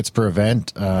 25 tickets per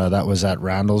event. That was at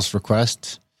Randall's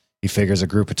request. He figures a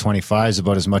group of 25 is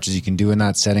about as much as you can do in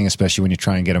that setting, especially when you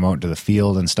try and get them out into the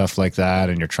field and stuff like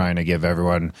that. And you're trying to give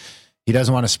everyone, he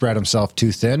doesn't want to spread himself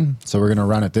too thin. So we're going to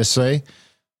run it this way.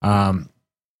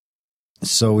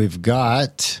 So we've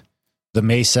got the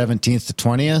May 17th to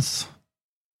 20th,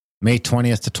 May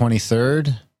 20th to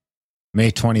 23rd,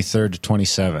 May 23rd to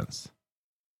 27th.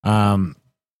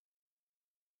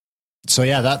 So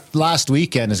yeah, that last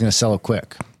weekend is going to sell it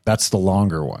quick. That's the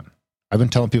longer one. I've been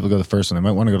telling people to go to the first one. They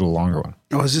might want to go to the longer one.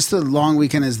 Oh, is this the long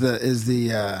weekend?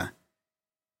 The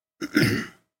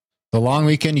long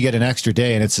weekend, you get an extra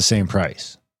day and it's the same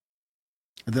price.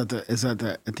 Is that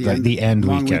at the Like end? the end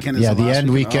Long weekend. is Yeah, the last end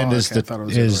weekend Oh, is okay. I thought it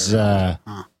was the other way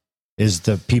around. is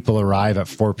the people arrive at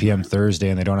 4 p.m. Thursday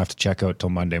and they don't have to check out till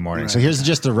Monday morning. So Right, here's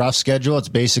just the rough schedule. It's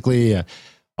basically,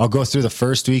 I'll go through the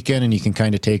first weekend and you can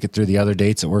kind of take it through the other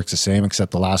dates. It works the same,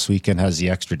 except the last weekend has the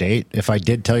extra date. If I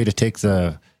did tell you to take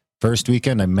the first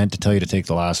weekend, I meant to tell you to take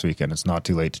the last weekend. It's not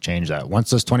too late to change that. Once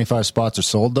those 25 spots are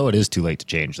sold, though, it is too late to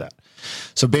change that.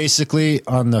 So basically,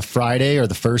 on the Friday or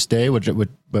the first day,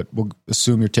 but we'll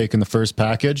assume you're taking the first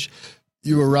package,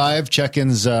 you arrive,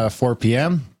 check-in's 4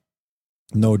 p.m.,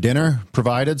 no dinner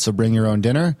provided, so bring your own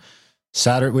dinner.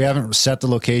 Saturday, we haven't set the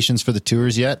locations for the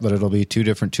tours yet, but it'll be 2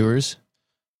 different tours.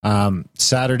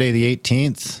 Saturday the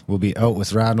 18th, we'll be out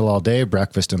with Randall all day,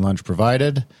 breakfast and lunch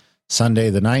provided. Sunday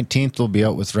the 19th, we'll be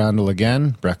out with Randall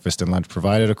again, breakfast and lunch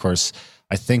provided. Of course,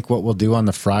 I think what we'll do on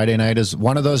the Friday night is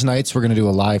one of those nights we're going to do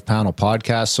a live panel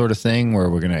podcast sort of thing where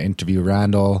we're going to interview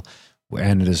Randall.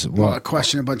 And it is a bunch of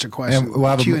questions. And we'll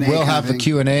have the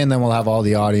Q&A, and then we'll have all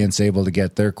the audience able to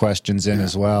get their questions in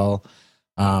as well.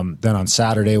 Then on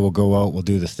Saturday, we'll go out, we'll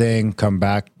do the thing, come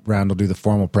back, Randall do the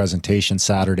formal presentation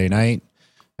Saturday night.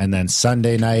 And then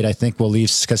Sunday night, I think we'll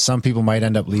leave, because some people might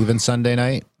end up leaving Sunday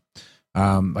night.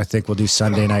 I think we'll do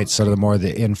Sunday night, sort of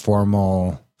the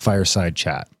informal fireside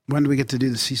chat. When do we get to do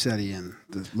the CSETI and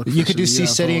you could do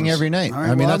CSETIing every night. Right,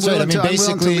 I mean, that's right. I mean,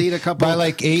 basically, by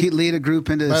like 8, lead a group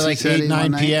into by like 8,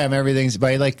 9 p.m., everything's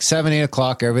by like 7, 8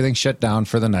 o'clock, everything's shut down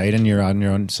for the night, and you're on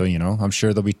your own. So I'm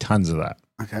sure there'll be tons of that.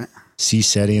 Okay,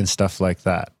 CSETI and stuff like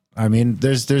that. I mean,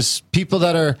 there's people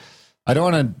that are. I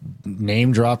don't want to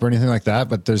name drop or anything like that,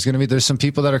 but there's some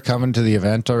people that are coming to the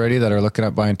event already that are looking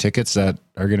at buying tickets that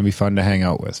are going to be fun to hang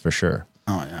out with for sure.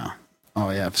 Oh yeah.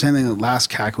 Same thing. The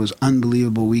last CAC was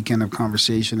unbelievable weekend of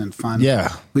conversation and fun.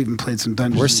 Yeah, we even played some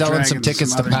Dungeons. We're selling some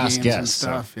tickets to past guests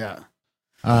stuff. So.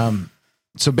 Yeah.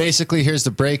 So basically, here's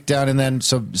the breakdown, and then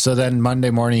so then Monday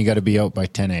morning you got to be out by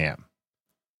 10 a.m.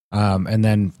 And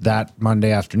then that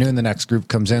Monday afternoon, the next group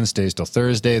comes in, stays till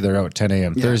Thursday. They're out 10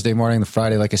 a.m. Thursday morning. The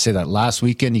Friday, like I say, that last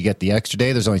weekend you get the extra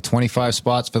day. There's only 25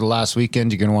 spots for the last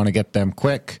weekend. You're going to want to get them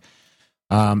quick.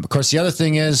 Of course, the other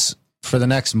thing is for the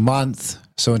next month.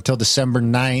 So until December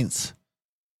 9th,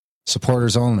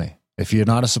 supporters only. If you're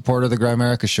not a supporter of the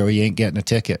Grimerica show, you ain't getting a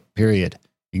ticket, period.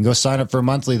 You can go sign up for a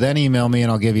monthly, then email me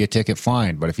and I'll give you a ticket,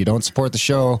 fine. But if you don't support the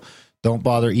show, don't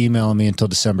bother emailing me until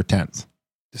December 10th.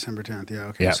 December 10th, yeah,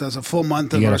 okay. Yeah. So it's a full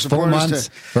month of our supporters. Full month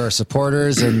for our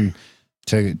supporters and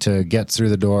to get through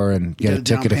the door and get a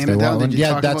ticket if they want one.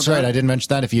 Yeah, that's right. I didn't mention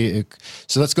that.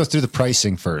 So let's go through the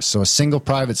pricing first. So a single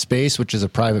private space, which is a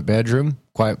private bedroom,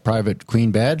 private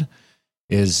queen bed,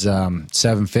 is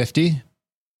 $750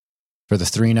 for the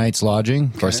 3 nights lodging.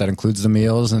 Of course, that includes the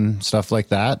meals and stuff like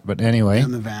that. But anyway,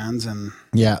 and the vans and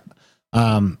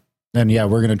and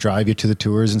we're going to drive you to the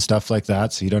tours and stuff like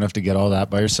that, so you don't have to get all that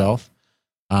by yourself.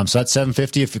 So that's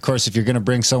 $750. If you're going to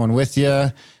bring someone with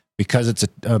you, because it's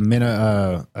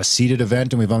a seated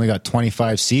event and we've only got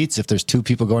 25 seats. If there's 2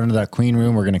 people going into that queen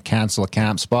room, we're going to cancel a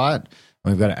camp spot.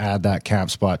 We've got to add that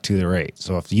camp spot to the rate.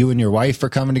 So if you and your wife are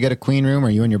coming to get a queen room, or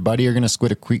you and your buddy are going to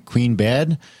split a queen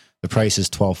bed, the price is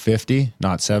 $1,250,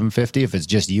 not $750. If it's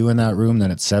just you in that room,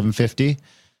 then it's $750.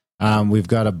 We've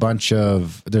got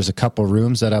there's a couple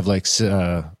rooms that have like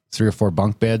 3 or 4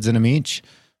 bunk beds in them each.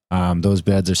 Those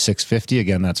beds are $650.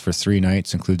 Again, that's for 3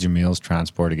 nights, includes your meals,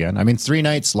 transport again. I mean, 3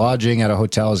 nights lodging at a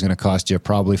hotel is going to cost you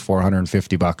probably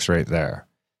 $450 right there.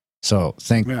 So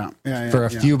think for a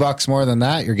few bucks more than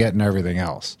that, you're getting everything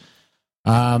else.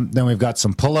 Then we've got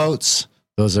some pullouts.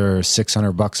 Those are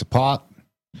 $600 a pop.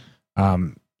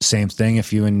 Same thing.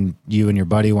 If you and your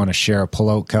buddy want to share a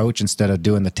pullout couch instead of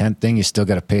doing the tent thing, you still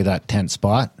got to pay that tent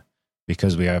spot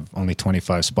because we have only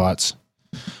 25 spots.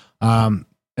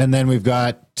 And then we've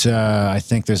got, I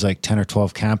think there's like 10 or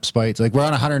 12 camp spots. Like we're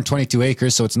on 122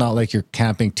 acres, so it's not like you're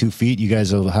camping 2 feet. You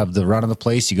guys will have the run of the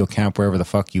place. You go camp wherever the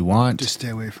fuck you want. Just stay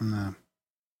away from the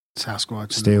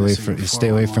Sasquatch. Stay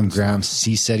away from Graham's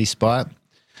CSETI spot.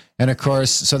 And of course,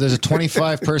 so there's a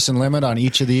 25 person limit on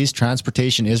each of these.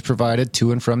 Transportation is provided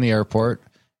to and from the airport,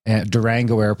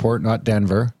 Durango Airport, not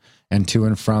Denver, and to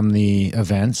and from the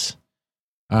events.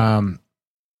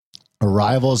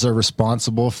 Arrivals are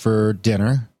responsible for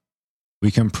dinner. We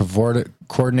can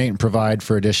coordinate and provide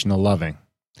for additional loving.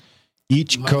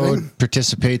 Each code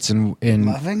participates in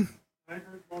loving.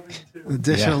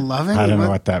 Additional loving. I don't know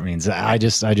what that means. I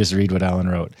just read what Alan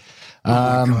wrote.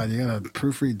 Oh my God, you gotta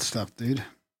proofread stuff, dude.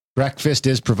 Breakfast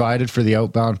is provided for the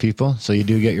outbound people, so you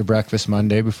do get your breakfast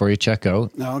Monday before you check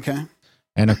out. Oh, okay.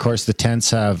 And of course, the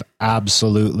tents have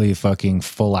absolutely fucking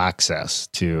full access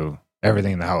to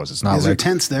everything in the house. It's not. Is there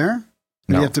tents there?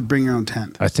 No. You have to bring your own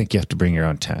tent. I think you have to bring your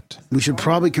own tent. We should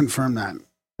probably confirm that.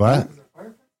 What?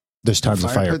 There's tons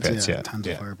of fire pits. Tons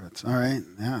of fire pits. All right.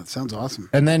 Yeah, it sounds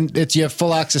awesome. And then you have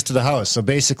full access to the house. So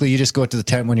basically, you just go to the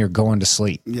tent when you're going to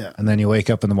sleep. Yeah. And then you wake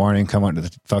up in the morning, come out to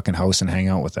the fucking house, and hang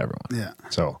out with everyone. Yeah.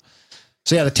 So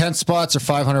yeah, the tent spots are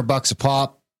 $500 a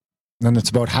pop. Then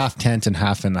it's about half tent and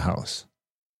half in the house.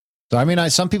 So I mean,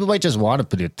 some people might just want to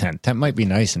put a tent. Tent might be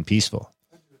nice and peaceful.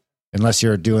 Unless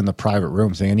you're doing the private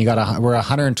room thing. And we're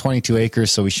 122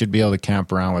 acres, so we should be able to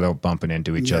camp around without bumping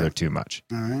into each other too much.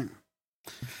 All right.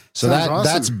 So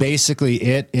that's basically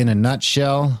it in a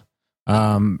nutshell.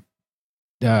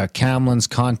 Camlin's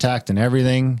contact and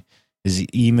everything. His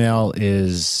email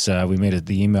is, we made it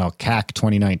the email CAC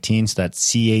 2019. So that's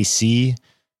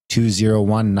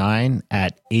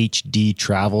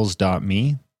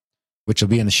CAC2019@hdtravels.me, which will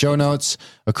be in the show notes.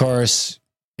 Of course,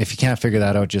 if you can't figure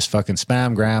that out, just fucking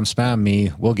spam Graham, spam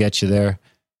me. We'll get you there.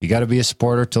 You got to be a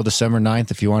supporter till December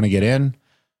 9th if you want to get in.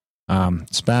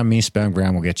 Spam me, spam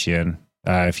Graham, we'll get you in.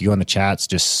 If you go in the chats,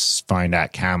 just find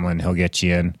at Camlin. He'll get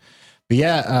you in. But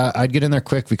yeah, I'd get in there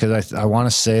quick because I want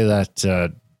to say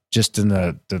that just in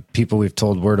the people we've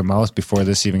told word of mouth before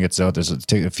this even gets out, there's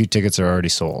a few tickets are already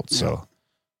sold. So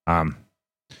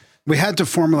We had to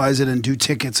formalize it and do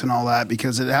tickets and all that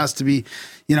because it has to be,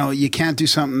 you can't do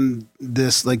something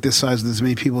this size with this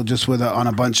many people just on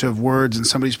a bunch of words and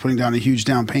somebody's putting down a huge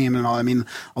down payment and all. I mean,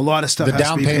 a lot of stuff The has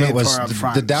down to be payment paid was for up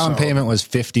front. the down payment was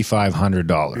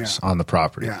 $5,500 on the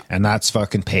property, and that's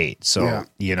fucking paid. So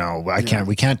we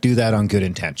can't do that on good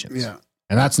intentions. Yeah,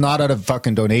 and that's not out of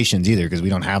fucking donations either because we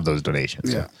don't have those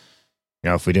donations. Yeah,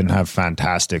 so, if we didn't have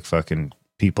fantastic fucking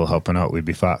people helping out, we'd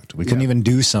be fucked. We couldn't even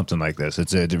do something like this.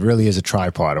 It really is a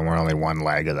tripod, and we're only one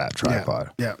leg of that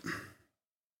tripod. Yeah.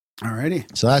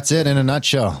 Alrighty. So that's it in a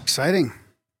nutshell. Exciting.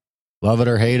 Love it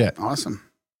or hate it. Awesome.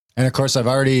 And of course, I've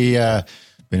already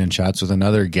been in chats with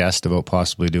another guest about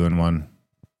possibly doing one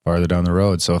farther down the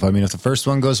road. So if the first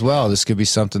one goes well, this could be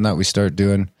something that we start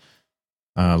doing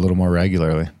a little more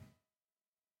regularly.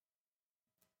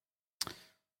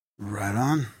 Right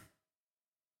on.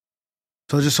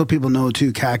 So just so people know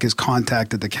too, CAC is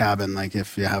contact at the cabin, like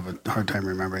if you have a hard time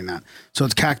remembering that. So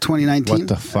it's CAC 2019. What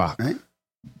the fuck? Right?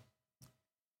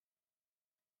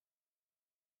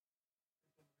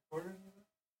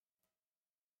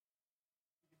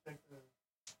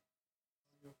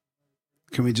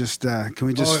 Can we just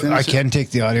finish I it? can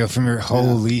take the audio from your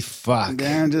holy fuck.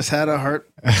 Dan just had a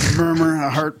heart murmur, a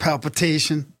heart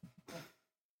palpitation.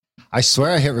 I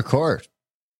swear I hit record.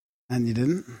 And you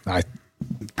didn't? I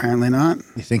Apparently not.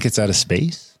 You think it's out of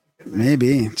space?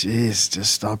 Maybe. Jeez,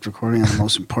 just stopped recording on the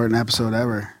most important episode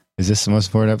ever. Is this the most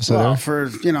important episode Well, ever? for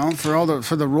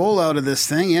the rollout of this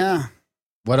thing, yeah.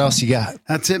 What else you got?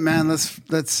 That's it, man. Let's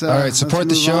all right. Support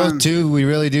the show on. too. We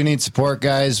really do need support,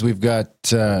 guys. We've got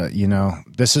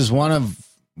this is one of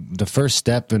the first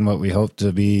step in what we hope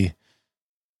to be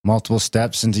multiple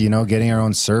steps into getting our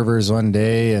own servers one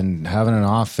day and having an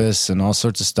office and all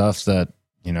sorts of stuff that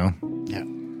we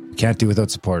can't do without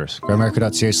supporters.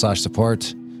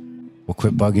 GrabAmerica.ca/support. We'll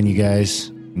quit bugging you guys.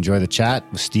 Enjoy the chat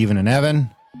with Stephen and Evan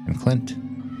and Clint.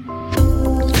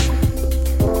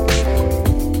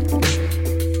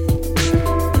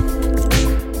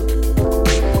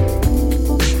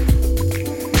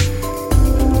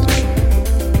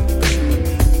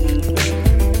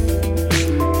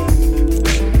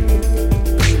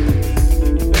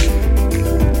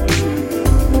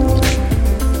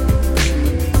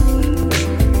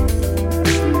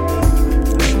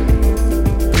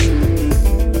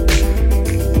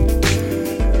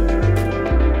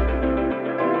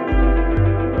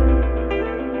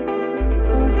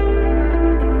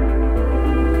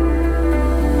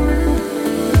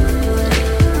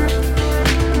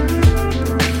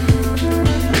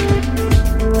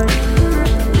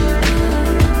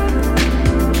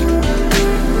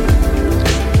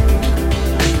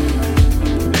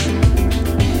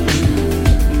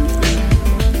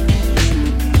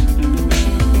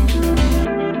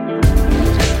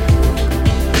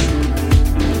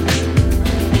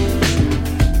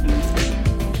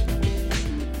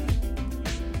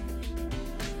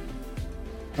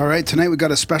 All right, tonight we've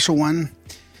got a special one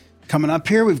coming up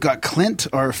here. We've got Clint,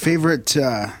 our favorite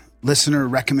listener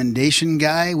recommendation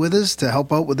guy, with us to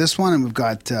help out with this one. And we've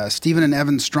got Stephen and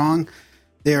Evan Strong.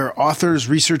 They are authors,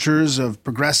 researchers of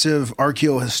progressive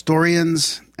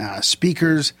archaeohistorians,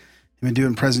 speakers. They've been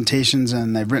doing presentations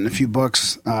and they've written a few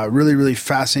books. Really, really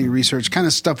fascinating research, kind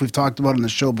of stuff we've talked about on the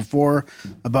show before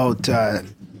about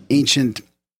ancient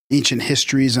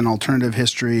histories and alternative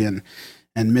history and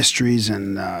mysteries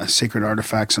and sacred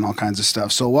artifacts and all kinds of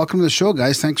stuff. So welcome to the show,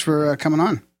 guys. Thanks for coming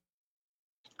on.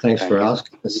 Thanks for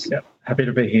asking us. Yep, happy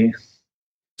to be here.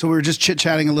 So we were just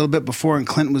chit-chatting a little bit before, and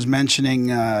Clint was mentioning,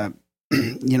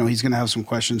 he's going to have some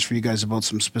questions for you guys about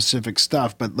some specific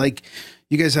stuff. But like,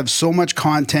 you guys have so much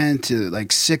content,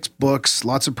 like 6 books,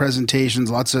 lots of presentations,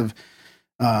 lots of,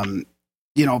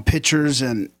 pictures,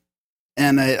 and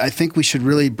I think we should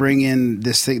really bring in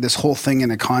this whole thing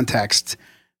into context.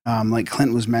 Like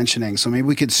Clint was mentioning. So maybe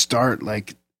we could start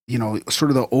sort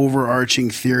of the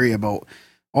overarching theory about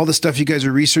all the stuff you guys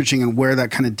are researching and where that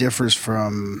kind of differs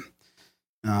from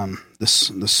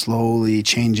the slowly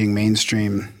changing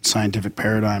mainstream scientific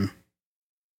paradigm.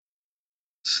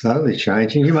 Slowly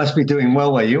changing. You must be doing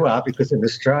well where you are, because in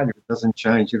Australia it doesn't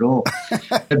change at all.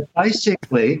 But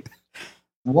basically,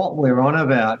 what we're on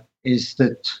about is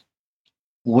that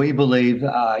we believe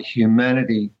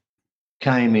humanity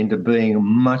came into being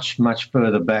much, much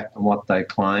further back than what they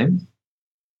claim.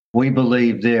 We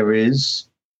believe there is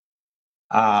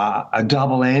a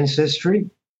double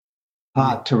ancestry,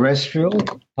 part terrestrial,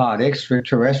 part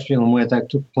extraterrestrial, and where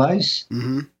that took place.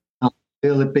 Mm-hmm. I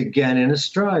feel it began in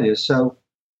Australia. So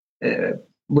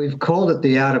we've called it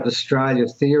the Out of Australia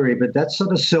theory, but that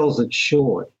sort of sells it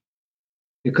short,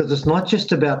 because it's not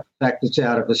just about the fact it's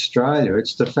out of Australia.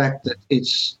 It's the fact that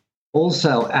it's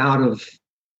also out of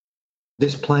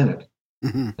this planet.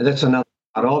 And that's another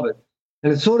part of it.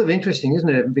 And it's sort of interesting, isn't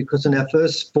it? Because in our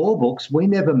first 4 books, we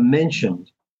never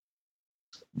mentioned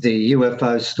the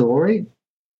UFO story,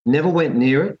 never went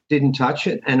near it, didn't touch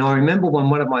it. And I remember when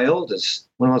one of my elders,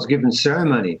 when I was given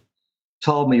ceremony,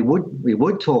 told me we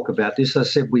would talk about this, I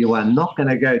said, we are not going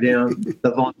to go down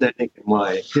the Von Daniken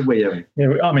way, did we, Evan?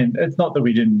 Yeah, I mean, it's not that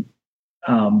we didn't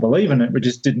believe in it. We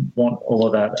just didn't want all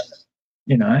of that,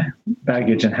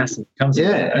 baggage and hassle that comes with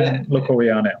it. And look where we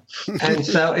are now. And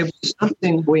so it was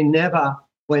something we're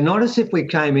not as if we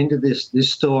came into this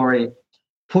story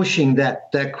pushing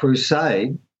that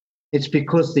crusade. It's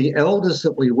because the elders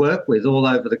that we work with all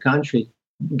over the country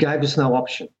gave us no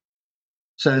option.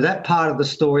 So that part of the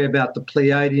story about the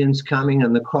Pleiadians coming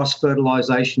and the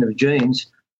cross-fertilization of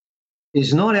genes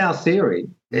is not our theory.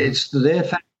 It's their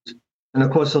fact. And,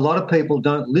 of course, a lot of people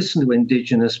don't listen to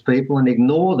Indigenous people and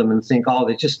ignore them and think,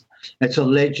 it's a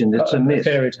legend, it's a myth.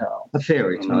 A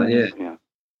fairy tale. Yeah.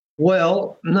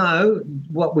 Well, no,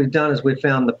 what we've done is we've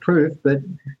found the proof, but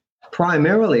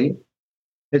primarily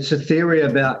it's a theory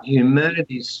about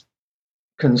humanity's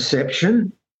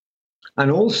conception,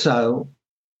 and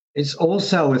it's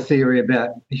also a theory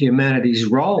about humanity's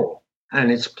role and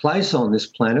its place on this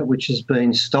planet, which has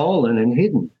been stolen and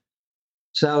hidden.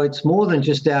 So it's more than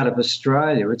just out of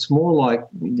Australia. It's more like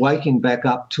waking back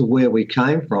up to where we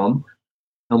came from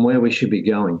and where we should be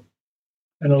going.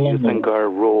 Do you think our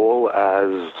role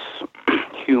as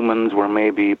humans were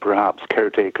maybe perhaps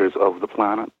caretakers of the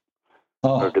planet?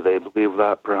 Or do they believe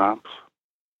that perhaps?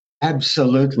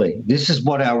 Absolutely. This is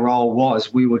what our role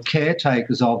was. We were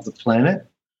caretakers of the planet,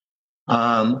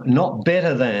 not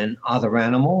better than other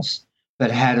animals,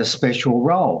 but had a special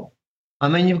role. I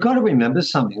mean, you've got to remember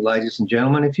something, ladies and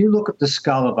gentlemen. If you look at the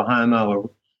skull of a Homo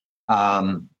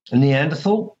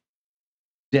Neanderthal,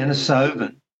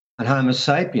 Denisovan, and Homo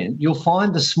sapien, you'll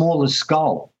find the smallest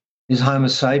skull is Homo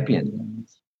sapien.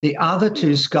 The other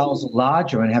 2 skulls are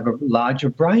larger and have a larger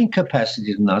brain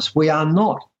capacity than us. We are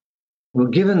not. We're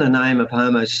given the name of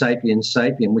Homo sapiens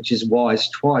sapien, which is wise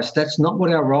twice. That's not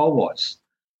what our role was.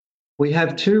 We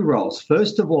have 2 roles.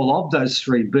 First of all, of those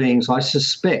 3 beings, I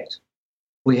suspect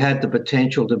we had the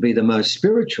potential to be the most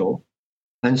spiritual.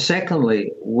 And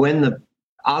secondly, when the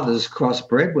others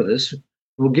crossbred with us,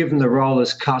 we're given the role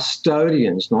as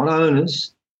custodians, not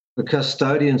owners, but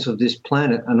custodians of this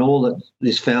planet and all that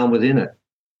is found within it.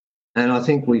 And I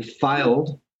think we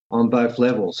failed on both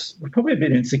levels. We're probably a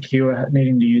bit insecure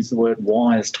needing to use the word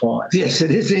wise twice. Yes, it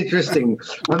is interesting.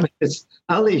 I mean,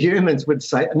 only humans would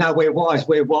say, no, we're wise,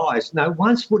 we're wise. No,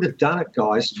 once would have done it,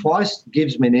 guys. Twice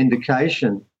gives me an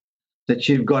indication that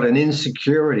you've got an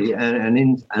insecurity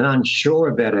and unsure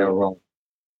about our role.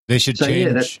 They should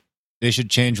change. They should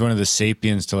change one of the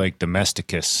sapiens to like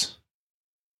Domesticus.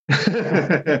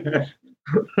 Sapien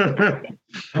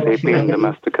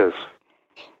Domesticus.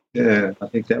 Yeah, I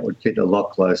think that would fit a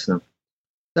lot closer.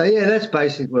 So, yeah, that's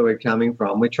basically where we're coming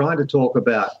from. We're trying to talk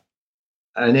about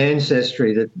an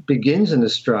ancestry that begins in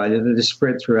Australia that is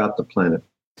spread throughout the planet.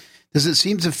 Does it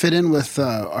seem to fit in with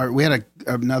we had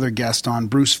another guest on,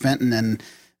 Bruce Fenton, and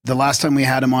the last time we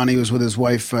had him on, he was with his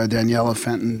wife, Daniela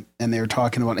Fenton, and they were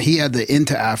talking about, he had the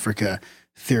Into Africa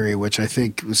theory, which I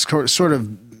think was sort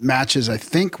of matches, I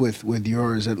think, with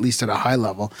yours, at least at a high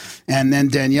level. And then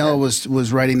Daniela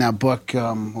was writing that book,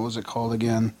 what was it called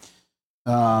again?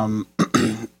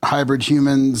 Hybrid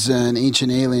Humans and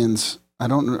Ancient Aliens. I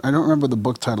don't remember what the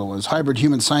book title was. Hybrid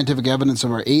Humans, Scientific Evidence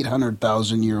of Our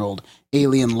 800,000-Year-Old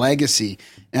Alien Legacy.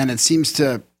 And it seems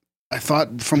to, I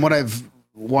thought, from what I've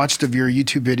watched of your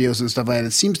YouTube videos and stuff like that,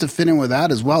 it seems to fit in with that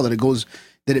as well, that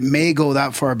it may go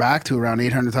that far back to around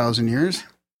 800,000 years.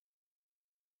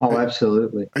 Oh,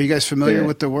 absolutely. Are you guys familiar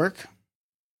with the work?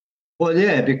 Well,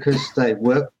 yeah, because they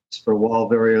worked for a while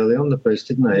very early on the piece,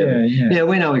 didn't they? Yeah,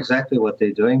 we know exactly what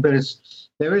they're doing, but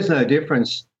there is no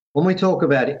difference. When we talk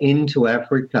about Into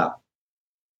Africa,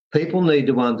 people need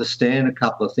to understand a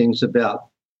couple of things about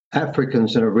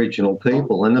Africans and Aboriginal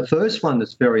people. And the first one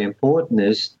that's very important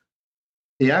is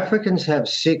the Africans have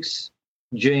 6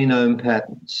 genome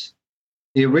patterns.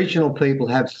 The original people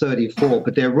have 34,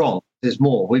 but they're wrong. There's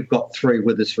more. We've got 3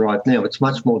 with us right now. It's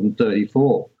much more than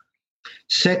 34.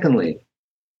 Secondly,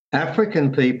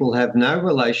 African people have no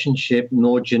relationship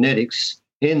nor genetics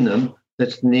in them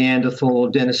that's Neanderthal or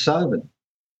Denisovan.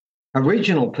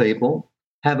 Original people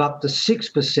have up to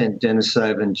 6%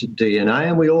 Denisovan DNA,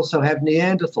 and we also have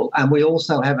Neanderthal, and we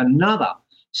also have another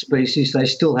species they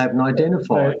still haven't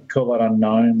identified. They call it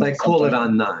unknown. They call it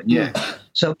unknown, yeah.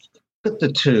 So look at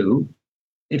the 2.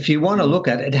 If you want to look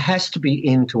at it, it has to be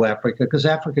into Africa because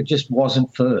Africa just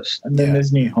wasn't first. And then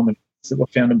there's New Hominins that were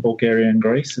found in Bulgaria and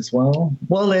Greece as well.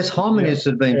 Well, there's hominids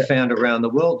that have been found around the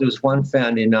world. There's one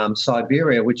found in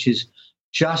Siberia, which is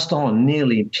just on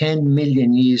nearly 10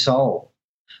 million years old.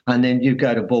 And then you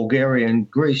go to Bulgaria and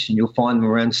Greece and you'll find them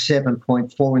around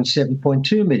 7.4 and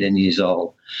 7.2 million years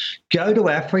old. Go to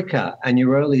Africa and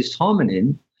your earliest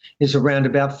hominin is around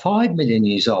about 5 million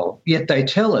years old. Yet they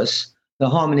tell us the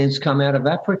hominids come out of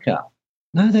Africa.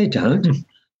 No, they don't.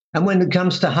 And when it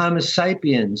comes to Homo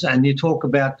sapiens and you talk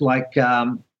about like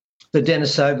the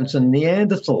Denisovans and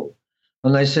Neanderthal,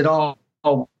 and they said, oh,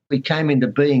 we came into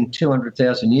being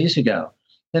 200,000 years ago.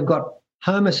 They've got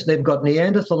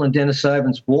Neanderthal and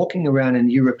Denisovans walking around in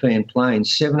the European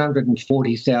plains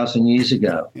 740,000 years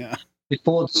ago,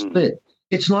 before the split.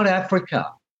 It's not Africa.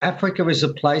 Africa is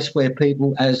a place where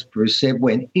people, as Bruce said,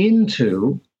 went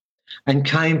into and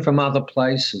came from other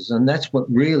places, and that's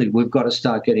what really we've got to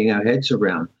start getting our heads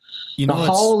around. The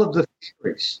whole of the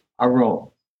theories are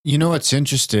wrong. You know what's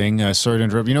interesting? Sorry to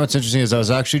interrupt. You know what's interesting is I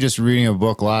was actually just reading a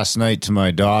book last night to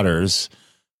my daughters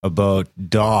about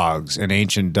dogs and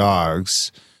ancient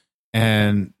dogs,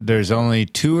 and there's only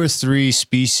 2 or 3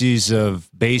 species of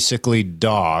basically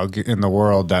dog in the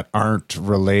world that aren't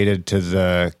related to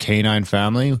the canine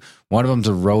family. One of them's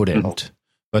a rodent,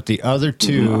 but the other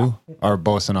 2 are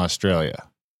both in Australia.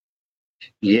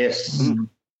 Yes,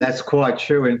 that's quite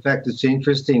true. In fact, it's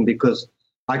interesting because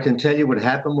I can tell you what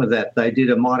happened with that. They did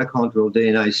a mitochondrial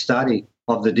DNA study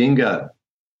of the dingo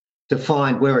to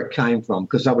find where it came from,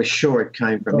 because I was sure it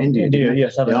came from India.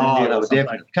 Yes, India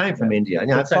definitely came from India.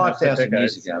 5,000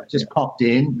 years ago, it just popped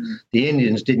in. The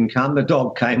Indians didn't come. The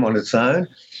dog came on its own.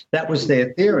 That was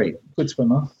their theory. Good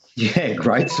swimmer. Yeah,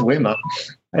 great swimmer.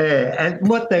 And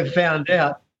what they found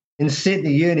out in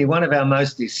Sydney Uni, one of our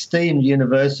most esteemed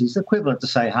universities, equivalent to,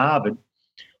 say, Harvard,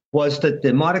 was that the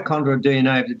mitochondrial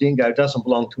DNA of the dingo doesn't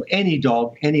belong to any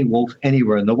dog, any wolf,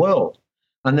 anywhere in the world.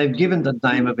 And they've given the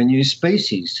name of a new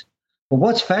species. Well,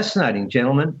 what's fascinating,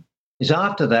 gentlemen, is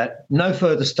after that, no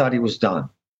further study was done.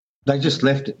 They just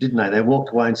left it, didn't they? They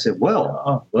walked away and said,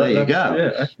 well, there you go.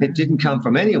 Yeah. It didn't come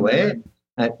from anywhere.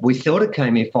 We thought it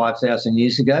came here 5,000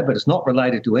 years ago, but it's not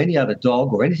related to any other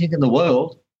dog or anything in the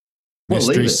world.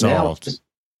 Mystery solved.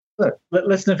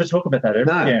 Let's never talk about that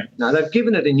ever again. No, they've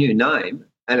given it a new name,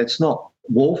 and it's not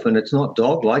wolf and it's not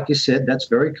dog. Like you said, that's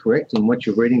very correct in what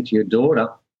you're reading to your daughter.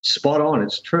 Spot on,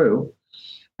 it's true.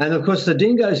 And, of course, the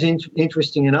dingo is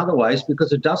interesting in other ways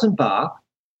because it doesn't bark.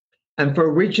 And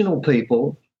for original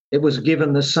people, it was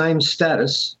given the same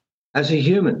status as a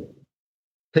human.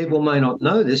 People may not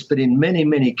know this, but in many,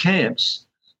 many camps,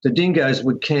 the dingoes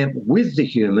would camp with the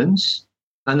humans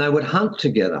and they would hunt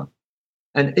together.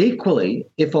 And equally,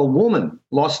 if a woman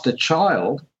lost a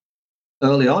child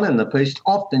early on in the piece,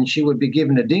 often she would be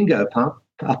given a dingo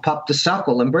pup to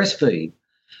suckle and breastfeed.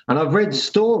 And I've read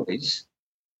stories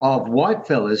of white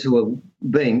fellas who were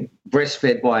being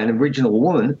breastfed by an original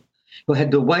woman who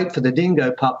had to wait for the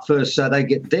dingo pup first so they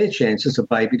get their chance as a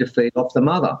baby to feed off the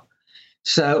mother.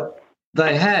 So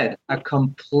they had a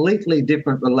completely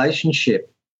different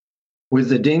relationship with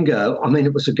the dingo. I mean,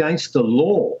 it was against the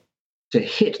law to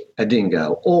hit a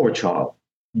dingo or a child.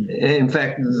 In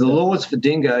fact, the laws for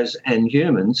dingoes and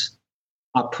humans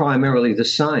are primarily the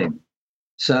same.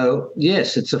 So,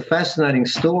 yes, it's a fascinating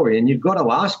story, and you've got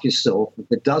to ask yourself if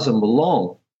it doesn't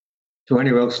belong to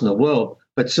anywhere else in the world,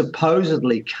 but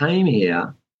supposedly came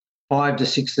here 5,000 to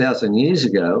 6,000 years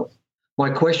ago.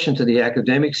 My question to the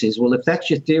academics is, well, if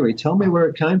that's your theory, tell me where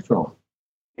it came from.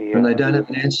 Yeah. And they don't have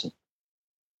an answer.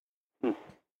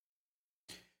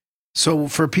 So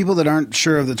for people that aren't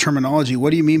sure of the terminology, what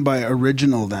do you mean by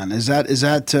original then? Is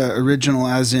that original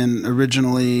as in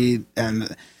originally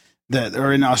and that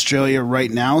are in Australia right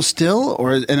now still,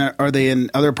 or are they in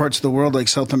other parts of the world like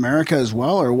South America as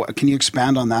well? Or what, can you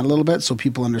expand on that a little bit so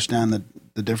people understand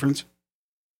the difference?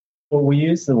 Well, we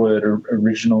use the word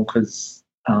original because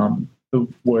the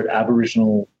word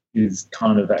Aboriginal is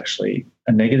kind of actually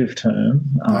a negative term.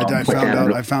 I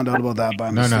found out about that by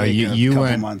mistake. No,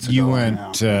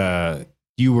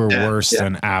 you were worse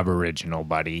than Aboriginal,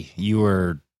 buddy.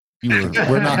 We're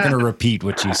not going to repeat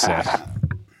what you said.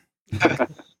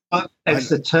 It's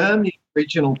the term. The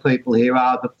original people here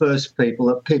are the first people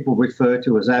that people refer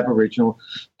to as Aboriginal.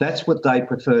 That's what they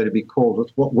prefer to be called.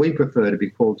 It's what we prefer to be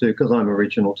called too, because I'm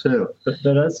original too.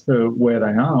 But as for where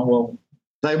they are, well,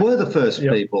 they were the first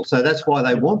people, so that's why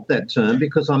they want that term,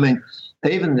 because, I mean,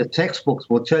 even the textbooks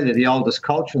will tell you the oldest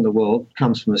culture in the world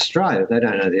comes from Australia. They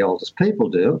don't know the oldest people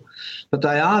do, but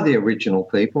they are the original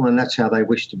people, and that's how they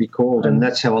wish to be called, and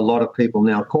that's how a lot of people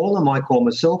now call them. I call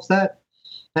myself that,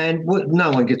 and no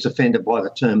one gets offended by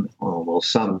the term,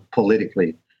 some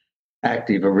politically.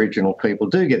 active Aboriginal people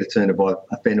do get offended by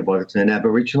the term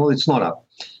Aboriginal.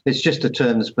 It's just a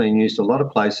term that's been used a lot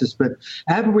of places. But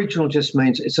Aboriginal just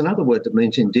means, it's another word that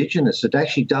means Indigenous. It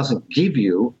actually doesn't give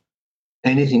you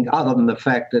anything other than the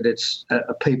fact that it's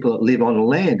people that live on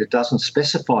land. It doesn't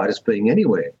specify it as being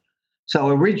anywhere. So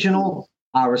original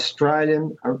are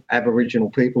Australian, Aboriginal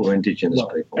people or Indigenous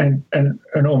people. And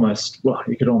almost, well,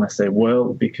 you could almost say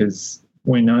world, because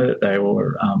we know that they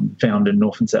were found in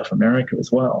North and South America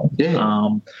as well. Yeah.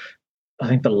 I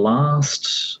think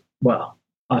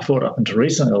I thought up until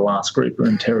recently the last group were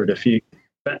in Terra de Fuego.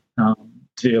 But to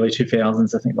the early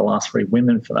 2000s, I think the last 3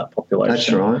 women for that population.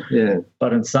 That's right, yeah.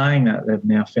 But in saying that, they've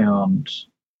now found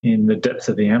in the depths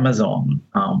of the Amazon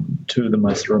 2 of the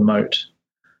most remote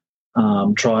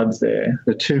tribes there.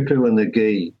 The Tupu and the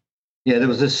Gi. Yeah, there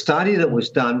was a study that was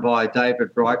done by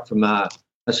David Wright from a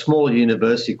small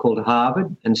university called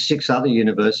Harvard and 6 other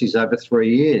universities over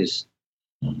 3 years.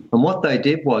 And what they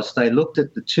did was they looked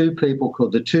at the 2 people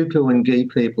called the Tupu and Gi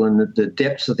people in the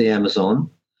depths of the Amazon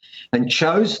and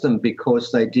chose them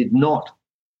because they did not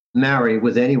marry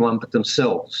with anyone but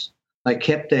themselves. They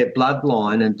kept their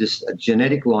bloodline and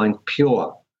genetic line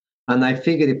pure. And they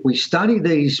figured if we study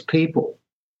these people,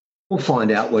 we'll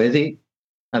find out where the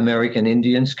American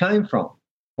Indians came from.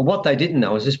 Well, what they didn't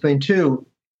know is there's been 2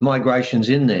 migrations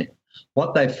in there.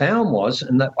 What they found was,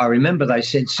 and I remember they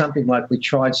said something like, we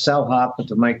tried so hard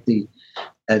to make the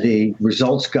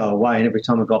results go away, and every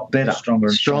time it got better, stronger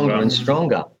and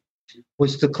stronger,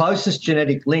 was the closest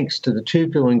genetic links to the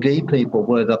Tupu and Gi people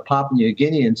were the Papua New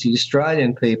Guineans, the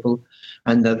Australian people,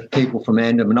 and the people from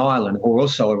Andaman Island, who are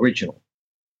also original.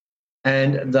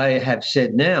 And they have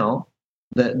said now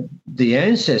that the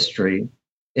ancestry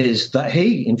is that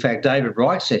in fact, David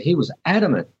Wright said he was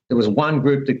adamant. There was one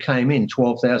group that came in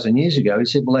 12,000 years ago. He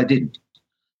said, well, they didn't.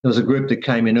 There was a group that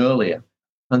came in earlier,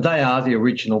 and they are the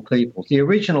original people. The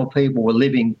original people were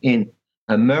living in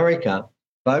America,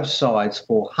 both sides,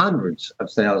 for hundreds of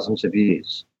thousands of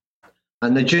years.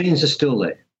 And the genes are still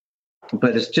there.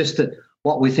 But it's just that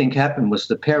what we think happened was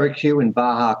the Parakew in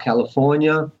Baja,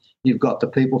 California. You've got the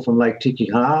people from Lake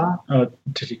Titicaca.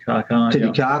 Titicaca.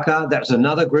 Yeah. That's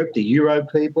another group, the Euro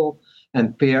people,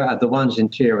 and the ones in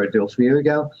Tierra del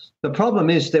Fuego. The problem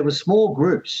is there were small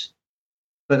groups,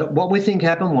 but what we think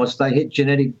happened was they hit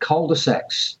genetic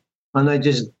cul-de-sacs and they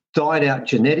just died out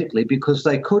genetically because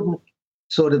they couldn't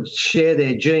sort of share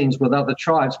their genes with other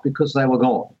tribes because they were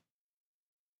gone.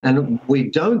 And we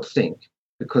don't think,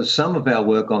 because some of our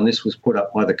work on this was put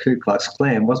up by the Ku Klux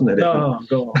Klan, wasn't it? Oh,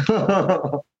 go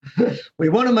on. We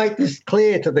want to make this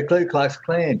clear to the Ku Klux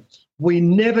Klan. We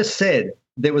never said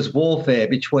there was warfare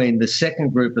between the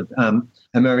second group of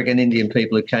American Indian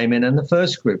people who came in and the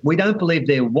first group. We don't believe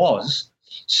there was,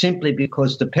 simply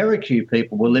because the Parakew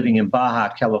people were living in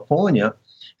Baja, California,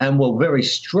 and were very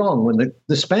strong when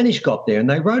the Spanish got there, and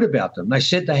they wrote about them. They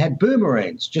said they had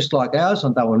boomerangs, just like ours,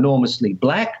 and they were enormously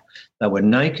black, they were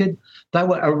naked, they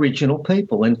were original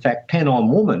people. In fact, Pen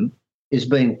on Woman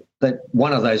that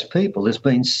one of those people has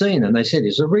been seen, and they said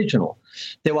is original.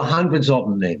 There were hundreds of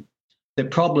them then. The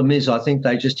problem is, I think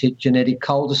they just hit genetic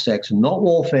cul-de-sacs, not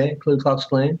warfare, Ku Klux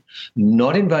Klan,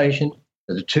 not invasion.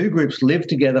 The 2 groups lived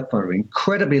together for an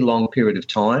incredibly long period of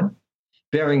time,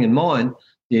 bearing in mind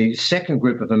the second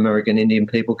group of American Indian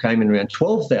people came in around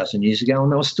 12,000 years ago,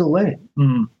 and they were still there.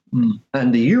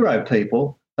 And the Euro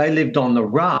people, they lived on the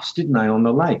rafts, didn't they, on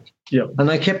the lake? Yep. And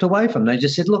they kept away from them. They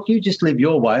just said, look, you just live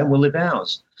your way and we'll live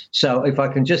ours. So if I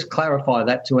can just clarify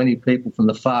that to any people from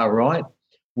the far right,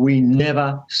 we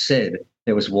never said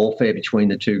there was warfare between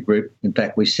the 2 groups. In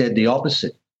fact, we said the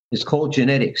opposite. It's called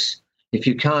genetics. If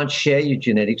you can't share your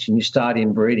genetics and you start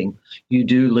inbreeding, you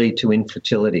do lead to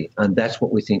infertility. And that's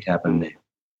what we think happened there.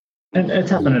 And it's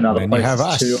happened in other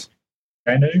places too.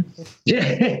 Anu?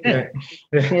 Yeah.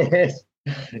 Yes.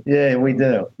 Yeah, we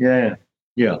do. Yeah.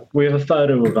 Yeah. We have a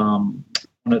photo of one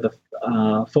of the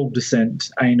full descent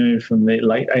Anu from the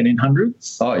late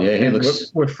 1800s. Oh, yeah. He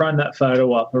looks... We've thrown that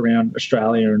photo up around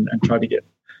Australia and tried to get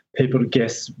people to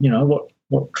guess,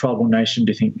 what tribal nation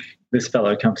do you think this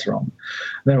fellow comes from?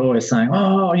 They're always saying,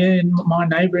 oh, yeah, my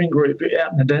neighbouring group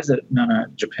out in the desert. No,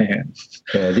 Japan.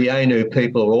 Yeah, the Ainu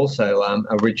people are also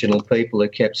original people are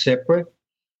kept separate.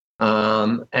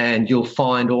 And you'll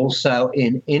find also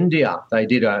in India, they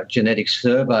did a genetic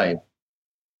survey,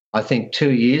 I think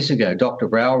 2 years ago. Dr.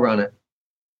 Rao ran it.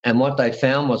 And what they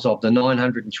found was of the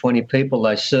 920 people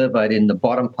they surveyed in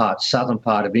the southern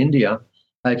part of India,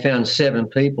 they found 7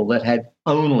 people that had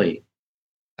only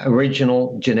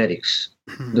original genetics.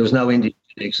 There was no Indian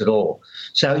genetics at all.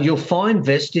 So you'll find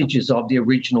vestiges of the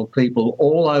original people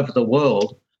all over the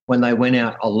world when they went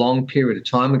out a long period of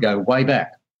time ago, way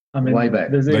back. I mean, way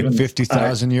back. There's Like even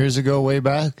 50,000 years ago, way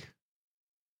back?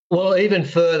 Well, even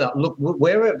further, look,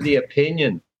 we're of the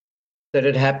opinion that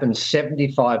it happened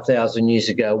 75,000 years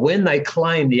ago when they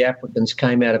claim the Africans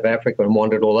came out of Africa and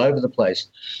wandered all over the place.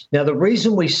 Now, the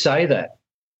reason we say that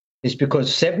is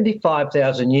because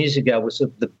 75,000 years ago was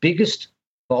the biggest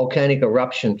volcanic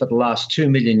eruption for the last 2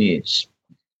 million years.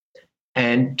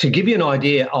 And to give you an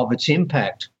idea of its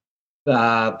impact,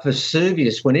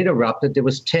 Vesuvius, when it erupted, there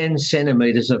was 10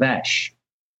 centimetres of ash.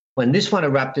 When this one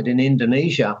erupted in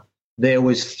Indonesia, there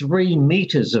was 3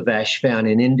 meters of ash found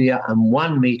in India and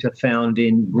 1 meter found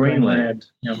in Greenland.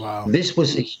 Yeah. Wow. This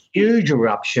was a huge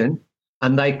eruption,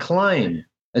 and they claim,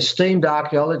 esteemed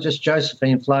archaeologist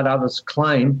Josephine Flood, others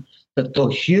claim that the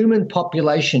human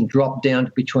population dropped down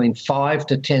to between 5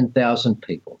 to 10,000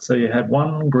 people. So you had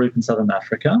one group in Southern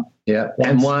Africa. Yeah,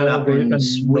 and one up in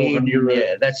Sweden, Europe,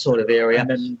 yeah, that sort of area,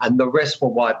 and the rest were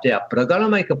wiped out. But I've got to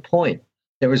make a point.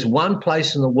 There is one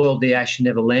place in the world the ash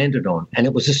never landed on, and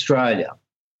it was Australia,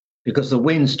 because the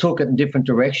winds took it in different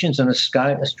directions and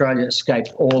Australia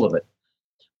escaped all of it.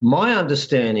 My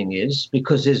understanding is,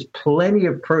 because there's plenty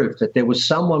of proof that there was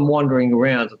someone wandering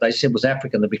around that they said was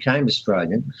African that became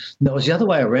Australian, and it was the other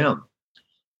way around.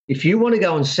 If you want to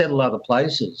go and settle other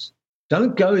places,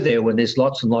 don't go there when there's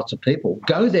lots and lots of people.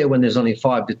 Go there when there's only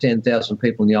 5 to 10,000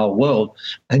 people in the old world,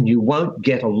 and you won't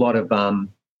get a lot of,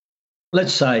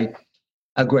 let's say,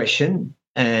 aggression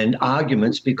and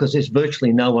arguments, because there's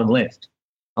virtually no one left.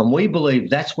 And we believe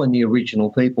that's when the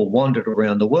original people wandered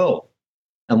around the world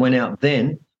and went out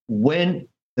then when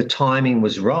the timing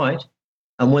was right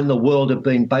and when the world had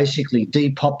been basically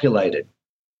depopulated.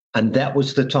 And that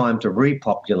was the time to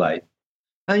repopulate.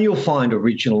 And you'll find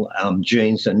original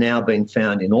genes are now being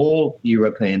found in all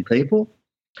European people.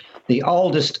 The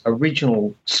oldest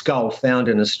original skull found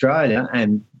in Australia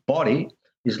and body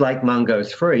is Lake Mungo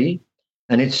 3,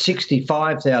 and it's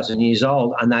 65,000 years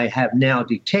old, and they have now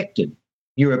detected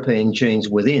European genes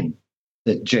within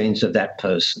the genes of that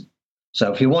person.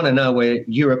 So if you want to know where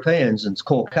Europeans and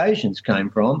Caucasians came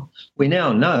from, we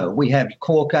now know we have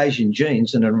Caucasian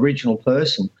genes in an original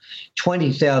person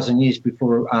 20,000 years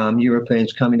before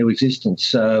Europeans come into existence.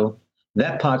 So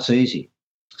that part's easy.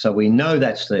 So we know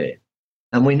that's there.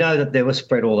 And we know that they were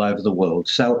spread all over the world.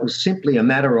 So it was simply a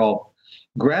matter of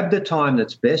grab the time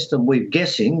that's best, and we're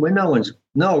guessing, when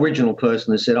no original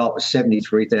person has said, oh, it was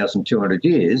 73,200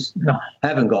 years. No.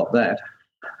 Haven't got that.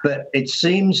 But it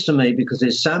seems to me, because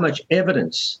there's so much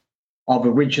evidence of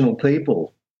original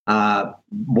people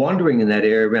wandering in that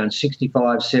area around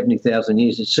 65, 70,000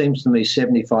 years, it seems to me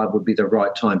 75 would be the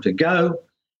right time to go,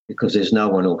 because there's no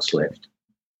one else left.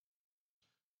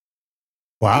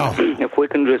 Wow. If we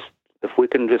can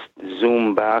just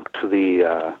zoom back to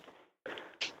the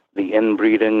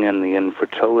inbreeding and the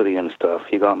infertility and stuff,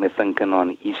 you got me thinking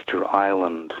on Easter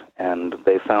Island, and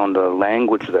they found a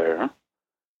language there.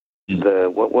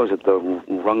 What was it? The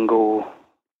Rungo.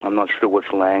 I'm not sure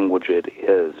which language it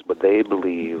is, but they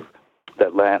believe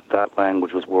that that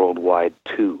language was worldwide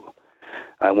too.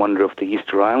 I wonder if the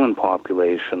Easter Island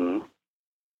population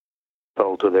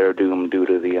fell to their doom due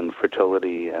to the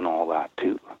infertility and all that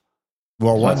too.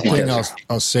 Well, one thing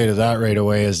I'll say to that right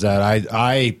away is that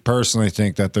I personally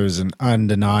think that there's an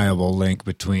undeniable link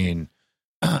between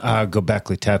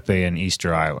Göbekli Tepe and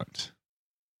Easter Island.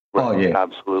 Oh, yeah.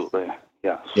 Absolutely.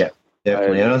 Yes. Yeah,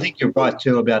 definitely. And I think you're right,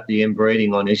 too, about the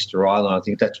inbreeding on Easter Island. I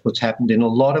think that's what's happened in a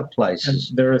lot of places.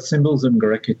 And there are symbols in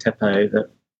Göbekli Tepe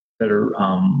that are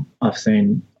I've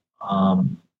seen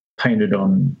painted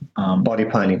on... body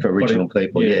painting for original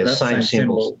people, same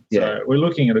symbols. So we're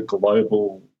looking at a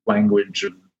global language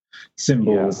of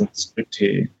symbols and script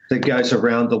here that goes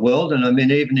around the world. And I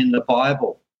mean, even in the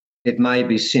Bible, it may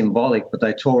be symbolic, but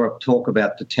they talk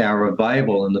about the Tower of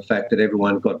Babel and the fact that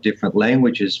everyone got different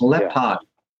languages. Well, that part,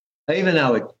 even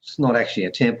though it's not actually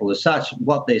a temple as such,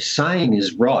 what they're saying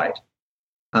is right.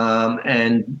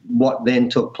 And what then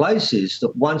took place is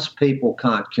that once people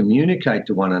can't communicate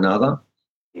to one another,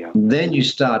 then you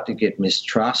start to get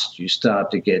mistrust, you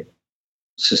start to get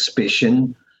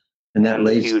suspicion. And that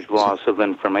leads to huge loss of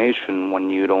information when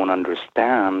you don't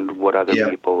understand what other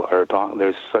people are talking.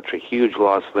 There's such a huge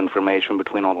loss of information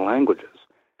between all the languages.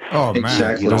 Oh, man.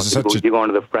 Exactly. You go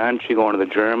into the French, you go into the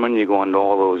German, you go into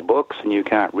all those books, and you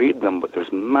can't read them, but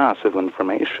there's massive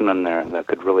information in there that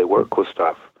could really work with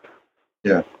stuff.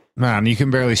 Yeah. Man, you can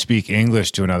barely speak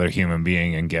English to another human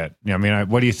being and get, I mean,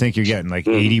 what do you think you're getting? Like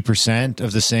 80%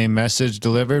 of the same message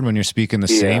delivered when you're speaking the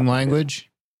same language?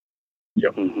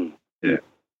 Yep. Mm-hmm. Yeah.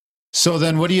 So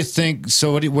then what do you think?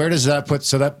 So where does that put?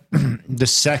 So that the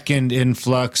second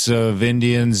influx of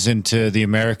Indians into the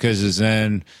Americas is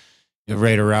then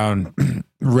right around,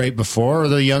 right before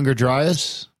the Younger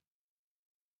Dryas?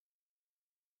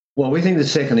 Well, we think the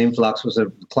second influx was at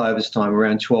Clovis time,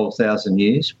 around 12,000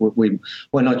 years. We're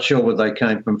not sure whether they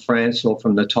came from France or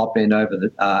from the top end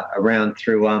over around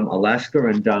through Alaska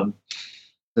and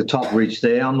the top ridge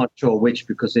there. I'm not sure which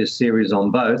because there's theories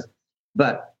on both.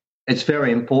 But it's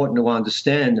very important to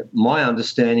understand. My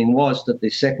understanding was that the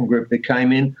second group that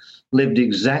came in lived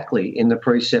exactly in the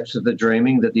precepts of the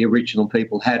dreaming that the original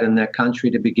people had in that country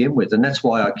to begin with. And that's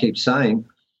why I keep saying,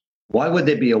 why would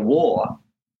there be a war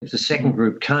if the second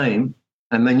group came?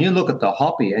 And when you look at the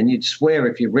Hopi, and you'd swear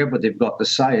if you read what they've got to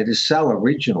say, it is so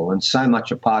original and so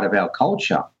much a part of our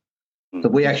culture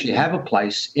that we actually have a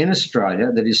place in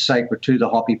Australia that is sacred to the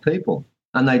Hopi people,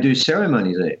 and they do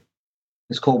ceremony there.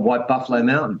 It's called White Buffalo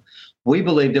Mountain. We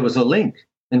believe there was a link.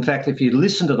 In fact, if you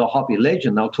listen to the Hopi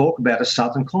legend, they'll talk about a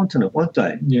southern continent, won't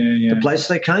they? Yeah. The place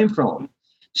they came from.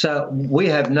 So we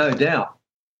have no doubt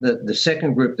that the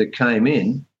second group that came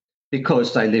in,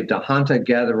 because they lived a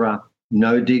hunter-gatherer,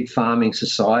 no-dig farming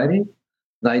society,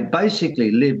 they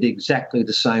basically lived exactly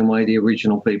the same way the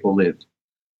original people lived.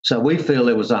 So we feel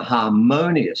there was a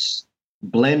harmonious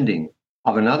blending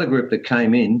of another group that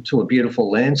came in to a beautiful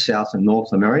land, South and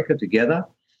North America, together,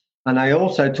 and they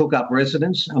also took up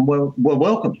residence and were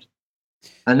welcomed.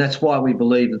 And that's why we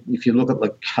believe that if you look at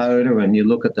Lakota and you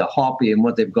look at the Hopi and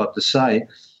what they've got to say,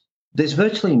 there's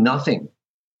virtually nothing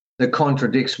that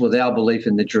contradicts with our belief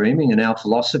in the dreaming and our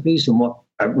philosophies and what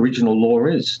original law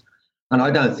is. And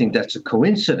I don't think that's a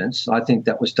coincidence. I think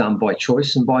that was done by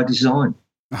choice and by design.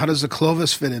 How does the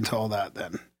Clovis fit into all that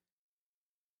then?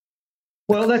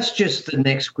 Well, that's just the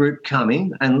next group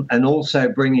coming and also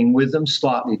bringing with them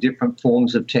slightly different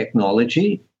forms of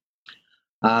technology,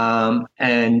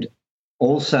 and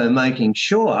also making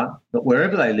sure that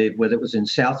wherever they live, whether it was in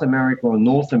South America or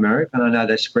North America, and I know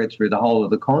they spread through the whole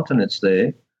of the continents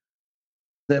there,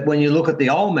 that when you look at the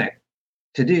Olmec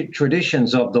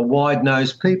traditions of the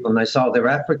wide-nosed people, and they say, oh, they're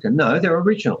African. No, they're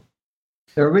original.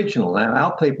 They're original.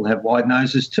 Our people have wide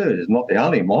noses too. There's not the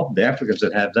only mob, the Africans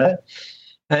that have that.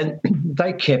 And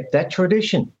they kept that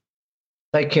tradition.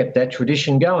 They kept that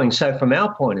tradition going. So from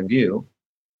our point of view,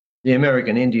 the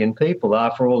American Indian people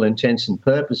are, for all intents and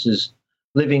purposes,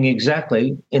 living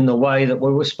exactly in the way that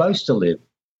we were supposed to live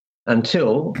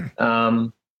until,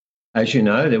 as you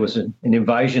know, there was an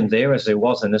invasion there, as there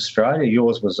was in Australia.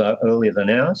 Yours was earlier than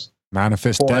ours.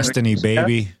 Manifest destiny,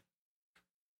 baby.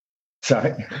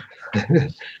 Sorry.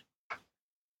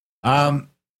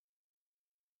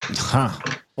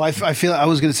 Well, I feel I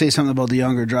was going to say something about the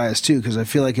Younger Dryas too, because I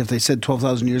feel like if they said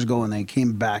 12,000 years ago and they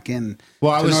came back in to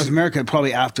North America,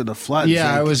 probably after the flood.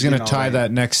 Yeah, I was going to tie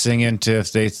that next thing into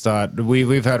if they thought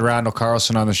we've had Randall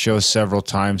Carlson on the show several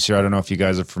times here. I don't know if you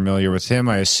guys are familiar with him.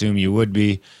 I assume you would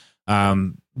be.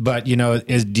 But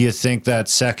do you think that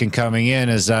second coming in,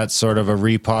 is that sort of a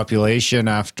repopulation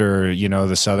after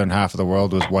the southern half of the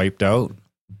world was wiped out?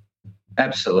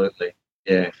 Absolutely.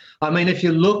 Yeah. I mean, if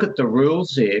you look at the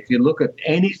rules here, if you look at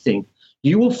anything,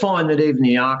 you will find that even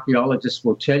the archaeologists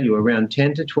will tell you around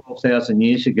 10 to 12,000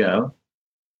 years ago,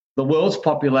 the world's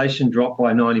population dropped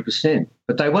by 90%,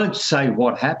 but they won't say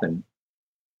what happened.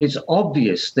 It's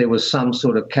obvious there was some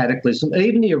sort of cataclysm.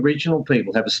 Even the original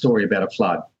people have a story about a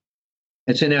flood.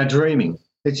 It's in our dreaming.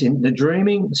 It's in the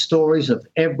dreaming stories of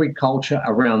every culture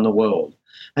around the world.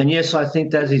 And yes, I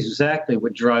think that is exactly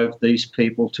what drove these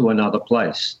people to another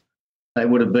place. They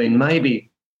would have been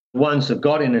maybe ones that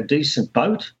got in a decent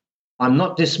boat. I'm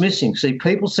not dismissing. See,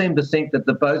 people seem to think that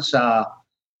the boats are,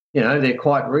 they're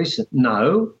quite recent.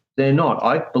 No, they're not.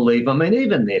 I believe,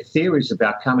 even their theories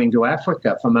about coming to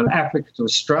Africa, from Africa to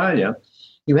Australia,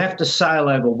 you have to sail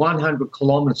over 100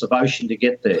 kilometres of ocean to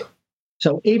get there.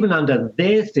 So even under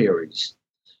their theories,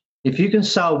 if you can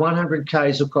sail 100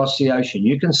 k's across the ocean,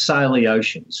 you can sail the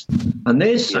oceans. And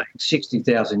they're saying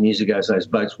 60,000 years ago those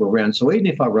boats were around. So even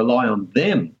if I rely on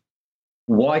them,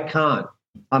 why can't?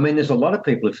 There's a lot of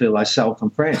people who feel they sailed from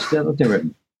France. I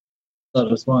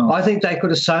think they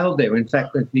could have sailed there. In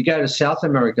fact, if you go to South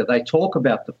America, they talk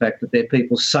about the fact that their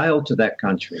people sailed to that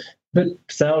country. But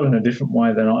sailed in a different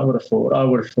way than I would have thought. I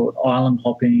would have thought island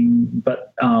hopping,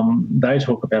 but they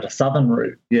talk about a southern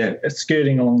route. Yeah.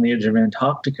 Skirting along the edge of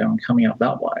Antarctica and coming up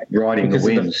that way. Riding the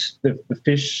winds. The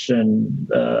fish and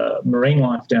marine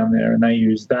life down there, and they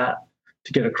use that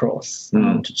to get across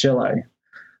to Chile.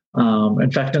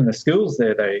 In fact, in the schools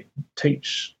there, they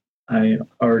teach an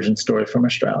origin story from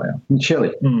Australia. In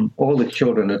Chile, all the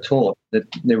children are taught that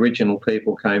the original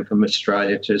people came from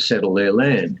Australia to settle their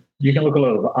land. You can look at a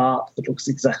lot of art that looks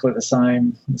exactly the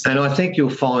same. And I think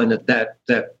you'll find that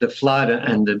the flood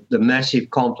and the massive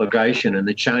conflagration and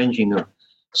the changing of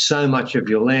so much of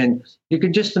your land. You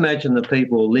can just imagine the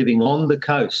people living on the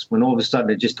coast when all of a sudden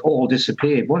it just all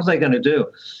disappeared. What are they going to do?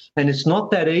 And it's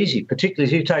not that easy,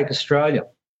 particularly if you take Australia.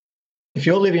 If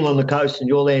you're living on the coast and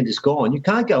your land is gone, you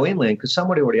can't go inland because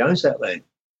somebody already owns that land.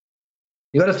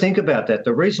 You've got to think about that.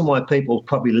 The reason why people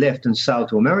probably left and sailed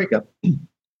to America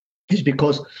is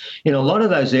because in a lot of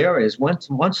those areas, once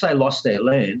they lost their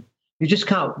land,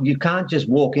 you can't just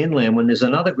walk inland when there's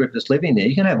another group that's living there.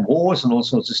 You can have wars and all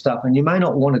sorts of stuff, and you may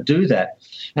not want to do that.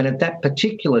 And at that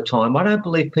particular time, I don't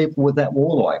believe people were that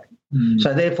warlike.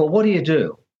 So therefore, what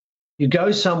do? You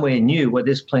go somewhere new where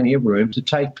there's plenty of room to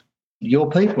take your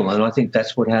people, and I think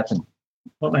that's what happened.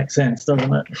 That makes sense,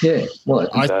 doesn't it? Yeah, well,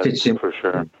 it fits in for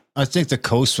sure. I think the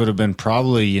coast would have been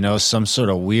probably, some sort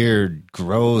of weird,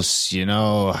 gross,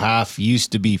 half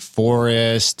used to be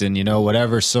forest and,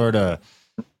 whatever sort of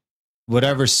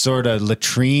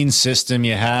latrine system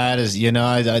you had is,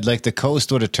 I'd like the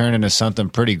coast would have turned into something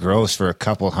pretty gross for a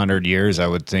couple hundred years. I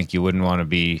would think you wouldn't want to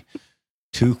be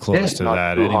too close to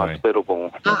that anyway.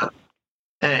 Hospitable.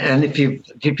 And if you've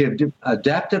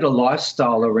adapted a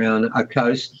lifestyle around a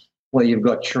coast where you've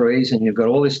got trees and you've got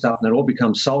all this stuff and it all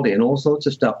becomes salty and all sorts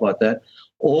of stuff like that,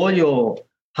 all your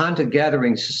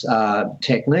hunter-gathering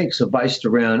techniques are based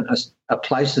around a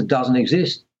place that doesn't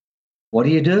exist. What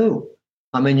do?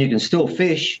 I mean, you can still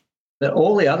fish, but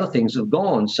all the other things have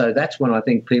gone. So that's when I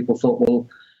think people thought, well,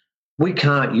 we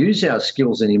can't use our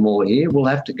skills anymore here. We'll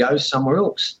have to go somewhere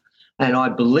else. And I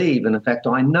believe, and in fact,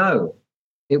 I know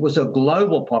it was a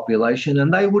global population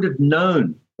and they would have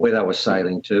known where they were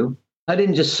sailing to. They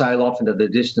didn't just sail off into the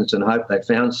distance and hope they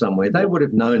found somewhere. They would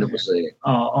have known it was there.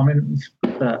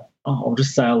 I'll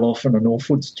just sail off in a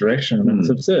northwards direction. I mean, it's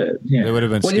absurd. Yeah. They would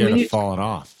have been scared of falling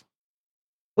off.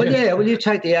 Well, you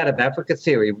take the out of Africa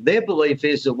theory. Their belief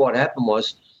is that what happened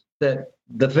was that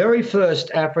the very first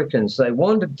Africans, they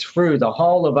wandered through the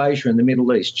whole of Asia and the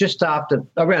Middle East just after,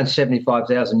 around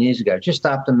 75,000 years ago, just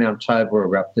after Mount Toba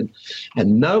erupted,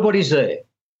 and nobody's there.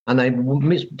 And they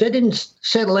didn't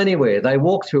settle anywhere. They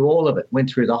walked through all of it, went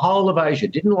through the whole of Asia,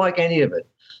 didn't like any of it,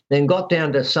 then got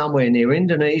down to somewhere near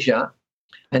Indonesia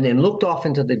and then looked off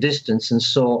into the distance and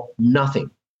saw nothing.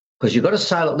 Because you've got to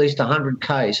sail at least 100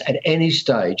 Ks at any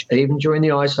stage, even during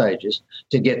the ice ages,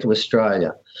 to get to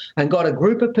Australia. And got a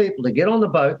group of people to get on the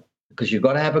boat, because you've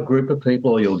got to have a group of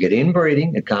people or you'll get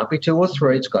inbreeding. It can't be 2 or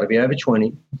 3. It's got to be over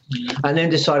 20. And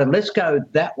then decided, let's go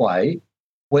that way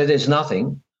where there's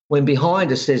nothing, when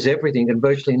behind us there's everything and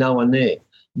virtually no one there.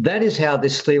 That is how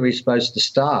this theory is supposed to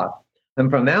start. And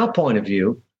from our point of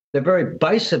view, the very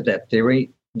base of that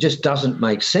theory just doesn't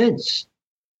make sense.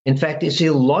 In fact, it's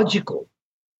illogical.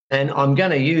 And I'm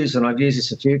going to use, and I've used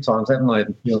this a few times, haven't I?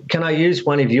 Can I use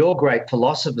one of your great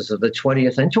philosophers of the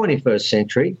 20th and 21st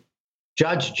century,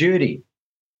 Judge Judy?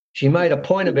 She made a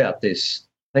point about this,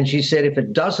 and she said, if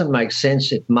it doesn't make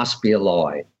sense, it must be a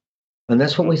lie. And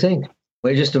that's what we think.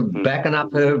 We're just backing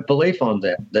up her belief on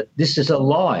that this is a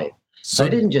lie. So they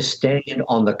didn't just stand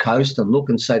on the coast and look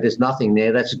and say, there's nothing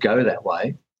there, let's go that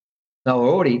way. They were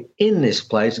already in this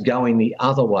place going the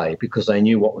other way because they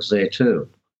knew what was there too.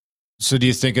 So do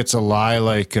you think it's a lie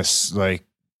like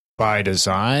by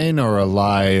design, or a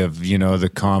lie of,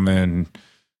 the common,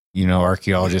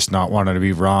 archaeologists not wanting to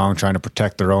be wrong, trying to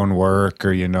protect their own work,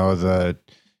 or, is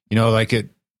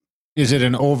it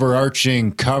an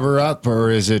overarching cover up, or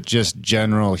is it just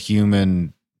general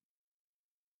human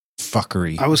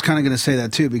fuckery? I was kind of going to say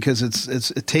that too, because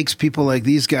it takes people like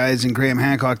these guys and Graham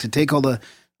Hancock to take all the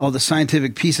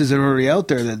scientific pieces that are already out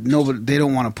there that they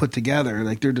don't want to put together.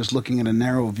 Like, they're just looking at a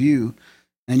narrow view,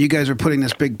 and you guys are putting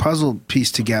this big puzzle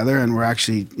piece together, and we're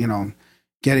actually,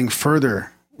 getting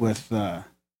further with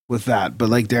that. But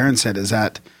like Darren said, is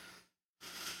that,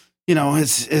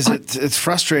 it's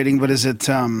frustrating, but is it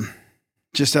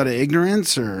just out of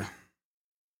ignorance, or?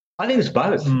 I think it's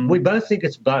both. We both think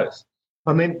it's both.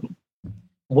 I mean,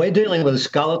 we're dealing with a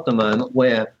skull at the moment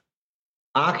where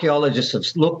archaeologists have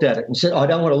looked at it and said, I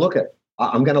don't want to look at it.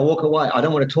 I'm going to walk away. I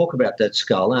don't want to talk about that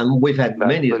skull. And we've had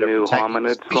many the new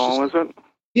hominid skull, is it?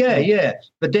 Yeah.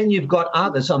 But then you've got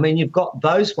others. I mean, you've got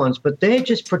those ones, but they're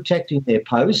just protecting their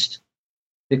post,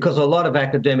 because a lot of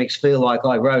academics feel like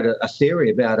I wrote a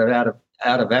theory about it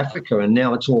out of Africa and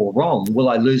now it's all wrong. Will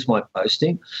I lose my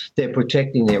posting? They're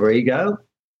protecting their ego.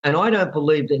 And I don't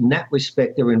believe that in that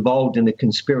respect they're involved in the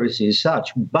conspiracy as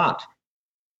such. But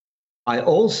I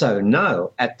also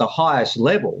know at the highest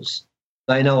levels,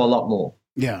 they know a lot more.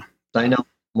 Yeah. They know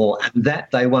more, and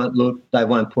that they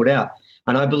won't put out.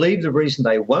 And I believe the reason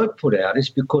they won't put out is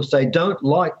because they don't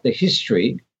like the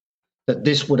history that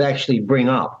this would actually bring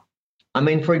up. I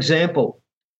mean, for example,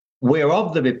 we're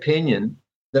of the opinion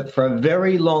that for a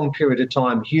very long period of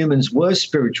time, humans were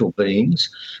spiritual beings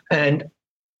and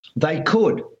they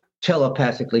could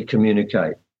telepathically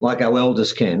communicate like our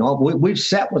elders can. We've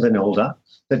sat with an elder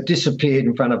that disappeared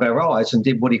in front of our eyes and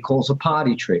did what he calls a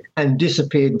party trick and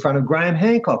disappeared in front of Graham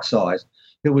Hancock's eyes,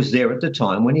 who was there at the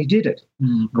time when he did it.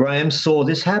 Graham saw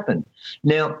this happen.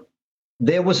 Now,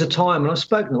 there was a time, and I've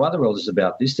spoken to other elders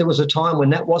about this, there was a time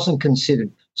when that wasn't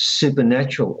considered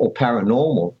supernatural or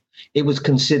paranormal. It was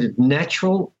considered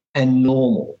natural and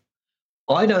normal.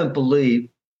 I don't believe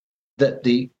that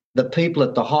the people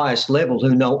at the highest level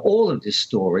who know all of this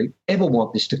story ever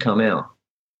want this to come out.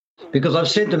 Because I've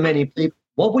said to many people,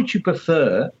 what would you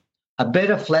prefer, a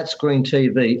better flat screen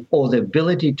TV or the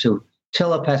ability to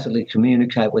telepathically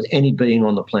communicate with any being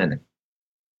on the planet?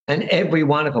 And every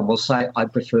one of them will say, I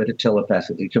prefer to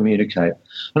telepathically communicate.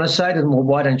 And I say to them, well,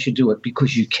 why don't you do it?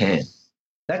 Because you can.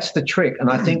 That's the trick. And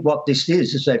I think what this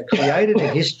is they've created a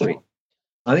history.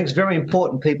 I think it's very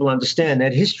important people understand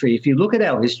that history. If you look at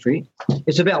our history,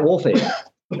 it's about warfare.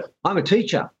 I'm a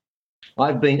teacher.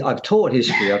 I've taught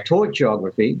history, I've taught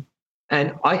geography,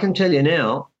 and I can tell you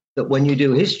now that when you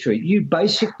do history, you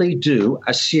basically do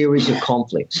a series of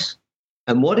conflicts.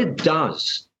 And what it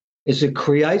does is it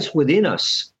creates within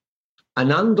us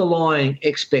an underlying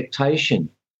expectation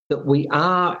that we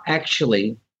are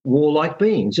actually warlike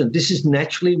beings, and this is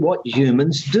naturally what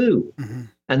humans do. Mm-hmm.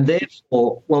 And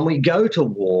therefore, when we go to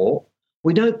war,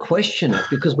 we don't question it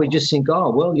because we just think,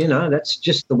 oh, well, that's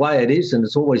just the way it is and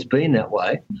it's always been that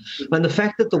way. And the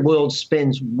fact that the world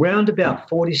spends round about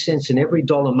 40 cents in every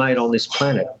dollar made on this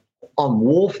planet on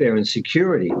warfare and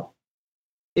security,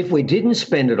 if we didn't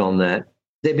spend it on that,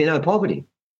 there'd be no poverty.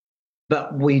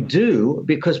 But we do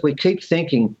because we keep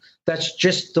thinking that's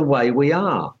just the way we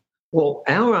are. Well,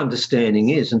 our understanding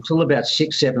is until about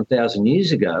 6,000, 7,000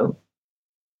 years ago,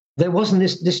 there wasn't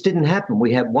this didn't happen.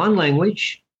 We had one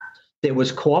language, there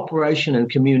was cooperation and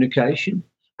communication,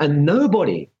 and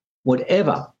nobody would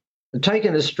ever, take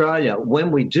in Australia,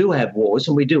 when we do have wars,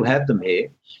 and we do have them here,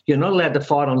 you're not allowed to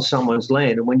fight on someone's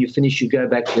land, and when you finish, you go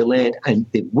back to your land, and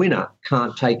the winner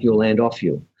can't take your land off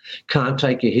you, can't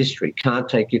take your history, can't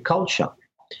take your culture.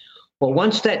 Well,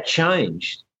 once that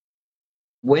changed,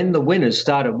 when the winners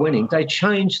started winning, they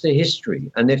changed the history,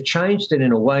 and they've changed it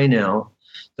in a way now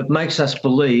that makes us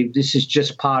believe this is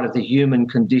just part of the human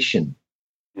condition.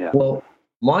 Yeah. Well,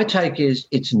 my take is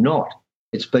it's not.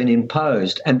 It's been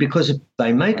imposed. And because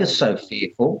they make us so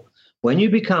fearful, when you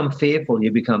become fearful,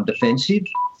 you become defensive,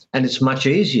 and it's much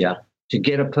easier to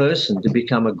get a person to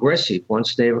become aggressive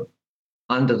once they're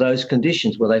under those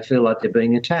conditions where they feel like they're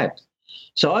being attacked.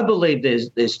 So I believe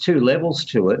there's two levels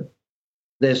to it.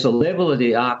 There's the level of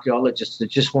the archaeologist that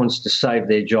just wants to save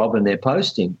their job and their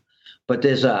posting, but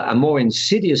there's a more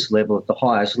insidious level at the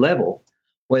highest level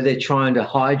where they're trying to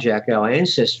hijack our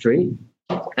ancestry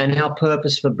and our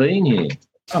purpose for being here.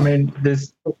 I mean,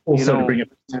 there's also to bring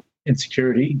up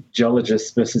insecurity,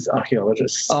 geologists versus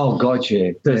archaeologists. Oh, God,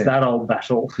 yeah. There's that old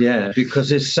battle. Yeah, because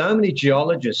there's so many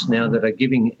geologists now that are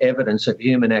giving evidence of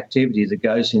human activity that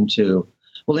goes into,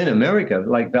 well, in America,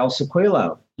 like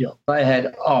Valsequillo, they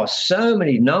had, so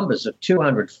many numbers of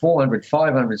 200, 400,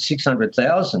 500,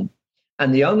 600,000.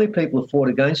 And the only people who fought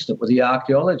against it were the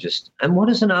archaeologists. And what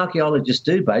does an archaeologist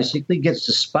do, basically? Gets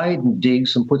a spade and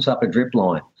digs and puts up a drip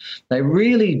line. They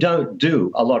really don't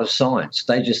do a lot of science.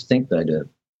 They just think they do.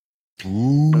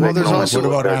 Ooh, well, there's also, what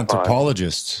about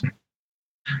anthropologists?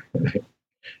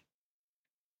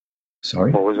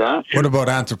 Sorry? What was that? What about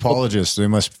anthropologists? They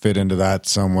must fit into that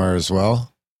somewhere as well.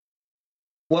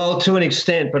 Well, to an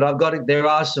extent, but there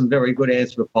are some very good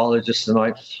anthropologists, and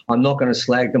I'm not going to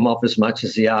slag them off as much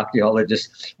as the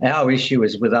archaeologists. Our issue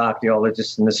is with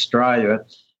archaeologists in Australia,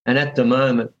 and at the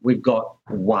moment we've got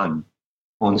one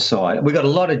on site. We've got a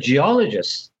lot of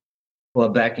geologists who are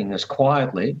backing us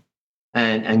quietly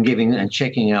and giving and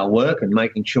checking our work and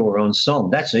making sure we're on song.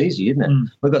 That's easy, isn't it?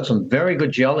 We've got some very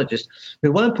good geologists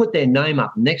who won't put their name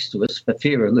up next to us for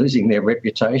fear of losing their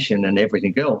reputation and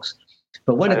everything else.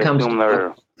 But when it comes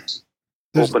to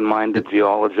they're open-minded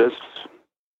geologists,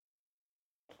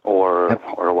 or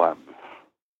what?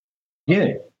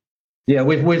 Yeah,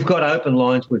 we've got open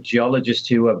lines with geologists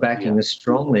who are backing us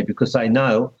strongly because they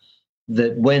know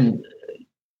that when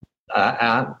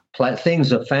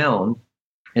things are found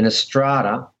in a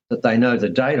strata that they know the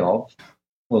date of,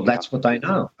 well, that's what they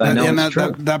know. They know it's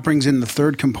true. That brings in the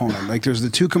third component. Like there's the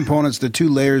two components, the two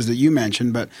layers that you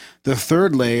mentioned, but the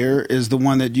third layer is the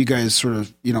one that you guys sort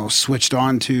of, switched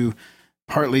on to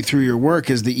partly through your work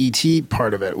is the ET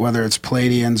part of it, whether it's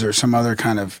Palladians or some other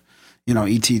kind of,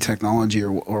 ET technology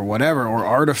or whatever, or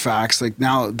artifacts. Like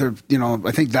now they're,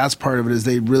 I think that's part of it is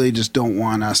they really just don't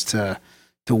want us to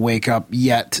to wake up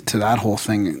yet to that whole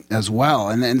thing as well.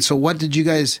 And so what did you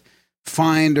guys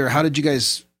find, or how did you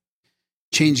guys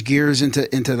change gears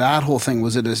into that whole thing?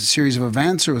 Was it a series of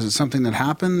events, or was it something that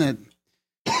happened that...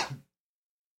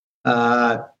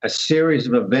 A series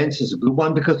of events is a good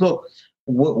one, because look,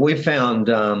 we found,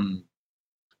 at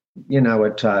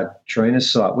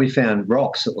Trina's site, we found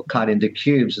rocks that were cut into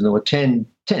cubes, and there were 10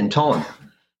 ton,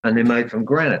 and they're made from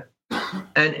granite.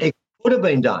 And it could have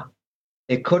been done.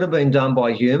 It could have been done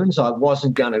by humans. I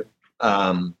wasn't going to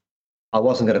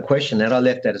question that. I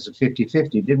left that as a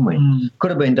 50-50, didn't we?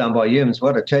 Could have been done by humans.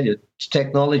 What I tell you, it's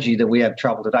technology that we have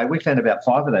trouble today. We found about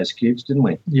 5 of those cubes, didn't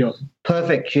we? Yeah.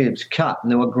 Perfect cubes cut,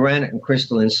 and there were granite and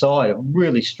crystal inside,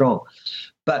 really strong.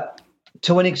 But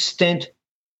to an extent,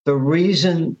 the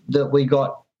reason that we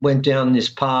went down this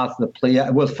path,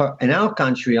 in our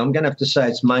country, I'm going to have to say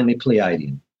it's mainly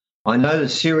Pleiadian. I know the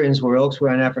Syrians were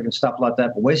elsewhere in Africa and stuff like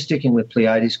that, but we're sticking with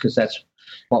Pleiades because that's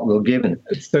what we were given.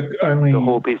 It's the only... The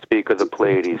Hopi speak of the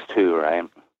Pleiades too, right?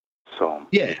 So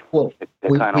yeah, well,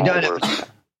 we don't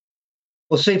have...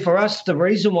 Well, see, for us, the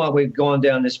reason why we've gone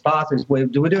down this path is we're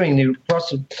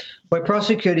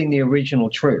prosecuting the original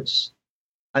truths.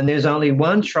 And there's only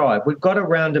one tribe. We've got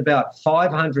around about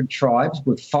 500 tribes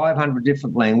with 500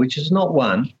 different languages, not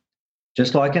one,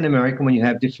 just like in America when you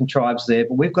have different tribes there,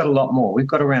 but we've got a lot more. We've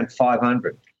got around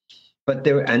 500.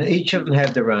 And each of them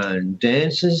have their own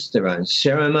dances, their own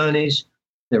ceremonies,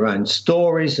 their own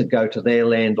stories that go to their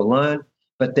land alone.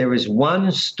 But there is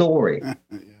one story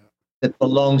that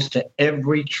belongs to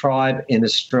every tribe in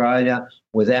Australia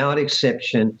without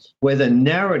exception, where the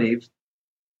narrative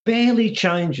barely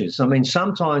changes. I mean,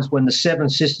 sometimes when the 7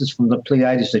 sisters from the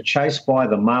Pleiades are chased by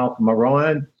the male from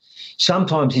Orion,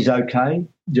 sometimes he's okay,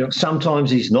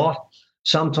 sometimes he's not,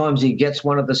 sometimes he gets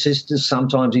one of the sisters,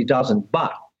 sometimes he doesn't.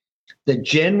 But the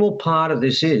general part of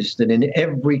this is that in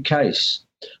every case,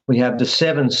 we have the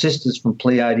 7 sisters from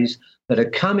Pleiades that are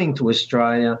coming to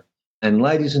Australia. And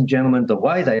ladies and gentlemen, the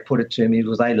way they put it to me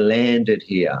was they landed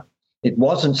here. It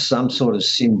wasn't some sort of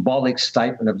symbolic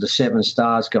statement of the 7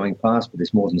 stars going past, but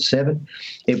there's more than 7.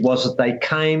 It was that they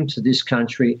came to this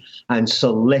country and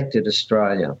selected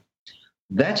Australia.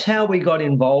 That's how we got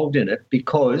involved in it,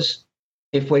 because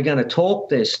if we're going to talk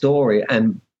their story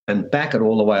and back it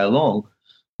all the way along,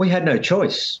 we had no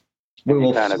choice. We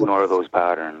can't ignore those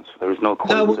patterns. There's no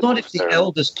clue. No, well, not if the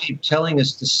elders keep telling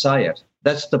us to say it.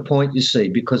 That's the point, you see,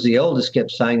 because the elders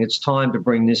kept saying it's time to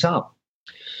bring this up.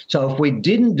 So if we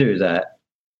didn't do that,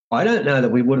 I don't know that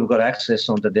we would have got access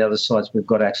onto the other sites we've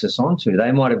got access onto.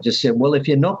 They might have just said, well, if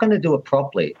you're not going to do it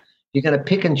properly, you're going to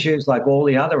pick and choose like all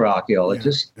the other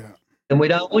archaeologists, and we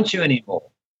don't want you anymore.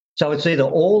 So it's either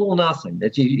all or nothing,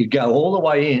 that you go all the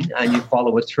way in and you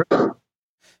follow it through.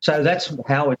 So that's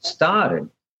how it started.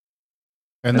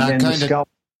 And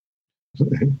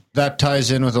that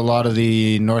ties in with a lot of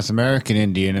the North American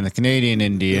Indian and the Canadian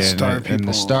Indian and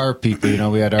the star people. You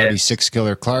know, we had already Six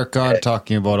Killer Clark on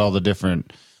talking about all the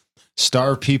different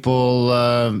star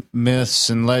people myths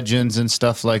and legends and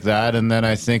stuff like that. And then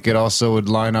I think it also would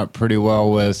line up pretty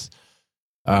well with,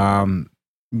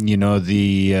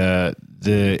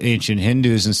 the ancient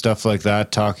Hindus and stuff like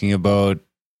that, talking about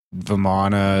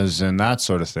Vimanas and that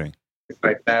sort of thing.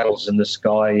 Great battles in the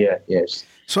sky, yes.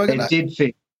 So it did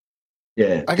fit.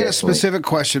 Yeah, I got a specific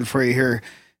question for you here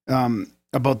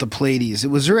about the Pleiades.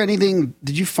 Was there anything?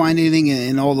 Did you find anything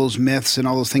in all those myths and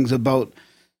all those things about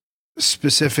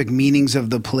specific meanings of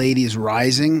the Pleiades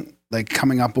rising, like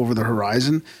coming up over the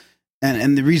horizon?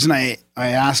 And the reason I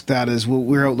asked that is we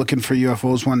were out looking for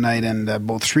UFOs one night, and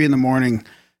about 3 a.m,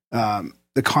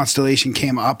 the constellation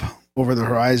came up over the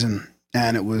horizon,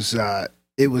 and it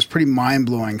was pretty mind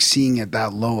blowing seeing it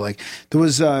that low. Like there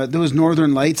was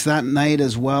northern lights that night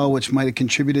as well, which might have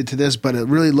contributed to this, but it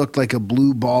really looked like a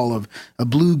blue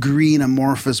green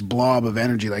amorphous blob of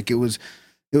energy. Like it was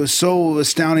so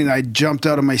astounding. I jumped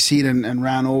out of my seat and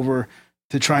ran over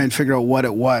to try and figure out what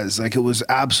it was. Like it was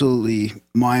absolutely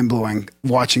mind blowing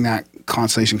watching that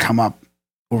constellation come up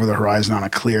over the horizon on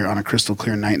a crystal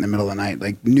clear night in the middle of the night,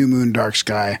 like new moon, dark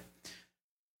sky.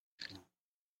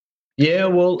 Yeah,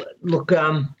 well, look,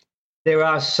 there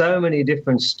are so many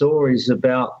different stories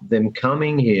about them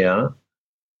coming here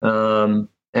and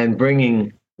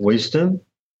bringing wisdom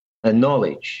and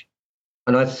knowledge.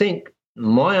 And I think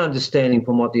my understanding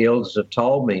from what the elders have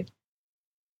told me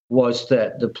was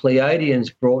that the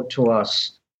Pleiadians brought to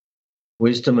us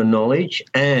wisdom and knowledge,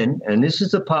 and this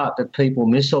is the part that people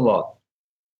miss a lot,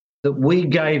 that we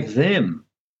gave them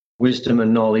wisdom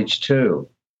and knowledge too.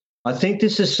 I think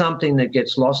this is something that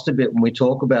gets lost a bit when we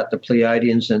talk about the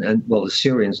Pleiadians and the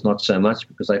Syrians, not so much,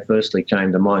 because they firstly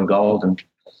came to mine gold and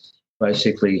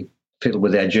basically fiddle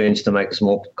with our genes to make us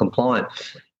more compliant.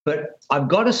 But I've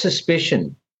got a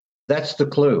suspicion that's the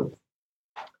clue.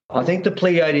 I think the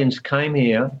Pleiadians came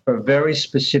here for a very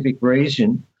specific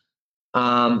reason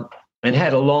and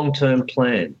had a long-term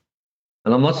plan.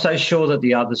 And I'm not so sure that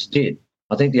the others did.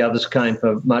 I think the others came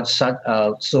for much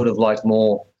sort of like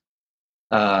more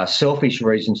selfish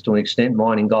reasons to an extent,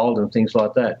 mining gold and things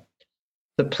like that.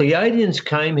 The Pleiadians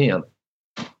came here,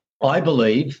 I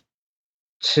believe,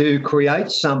 to create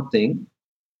something,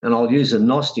 and I'll use a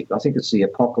Gnostic, I think it's the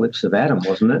apocalypse of Adam,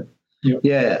 wasn't it? Yep.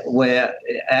 Yeah, where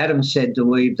Adam said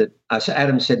to Eve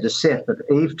Adam said to Seth that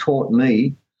Eve taught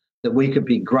me that we could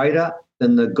be greater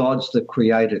than the gods that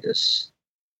created us.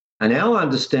 And our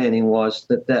understanding was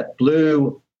that that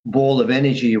blue ball of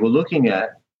energy you were looking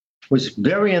at was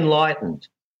very enlightened,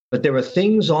 but there are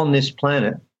things on this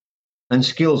planet and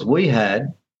skills we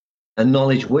had and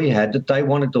knowledge we had that they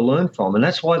wanted to learn from, and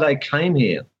that's why they came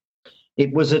here.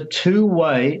 It was a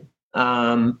two-way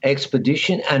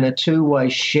expedition and a two-way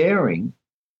sharing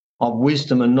of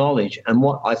wisdom and knowledge, and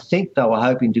what I think they were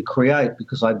hoping to create,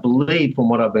 because I believe from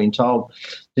what I've been told,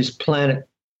 this planet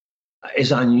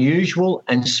is unusual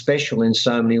and special in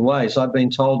so many ways. I've been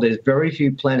told there's very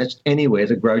few planets anywhere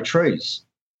that grow trees,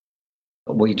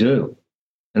 but we do.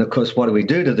 And, of course, what do we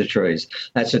do to the trees?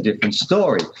 That's a different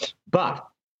story. But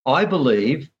I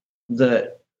believe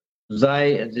that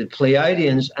the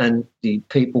Pleiadians and the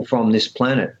people from this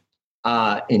planet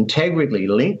are integrally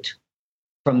linked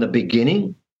from the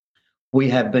beginning. We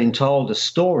have been told a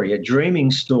story, a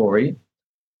dreaming story,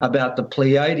 about the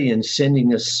Pleiadians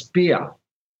sending a spear.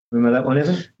 Remember that one,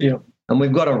 Evan? Yeah. And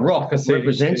we've got a rock that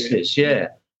represents this, yeah.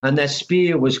 And that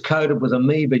spear was coated with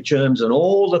amoeba germs and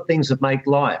all the things that make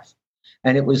life.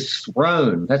 And it was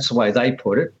thrown, that's the way they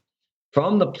put it,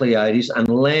 from the Pleiades and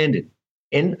landed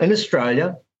in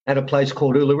Australia at a place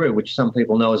called Uluru, which some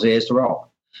people know as Ayers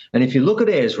Rock. And if you look at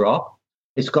Ayers Rock,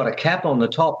 it's got a cap on the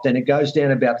top, then it goes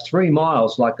down about 3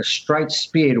 miles like a straight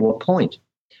spear to a point.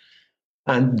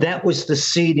 And that was the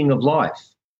seeding of life.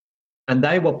 And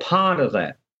they were part of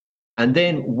that. And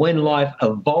then when life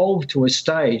evolved to a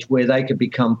stage where they could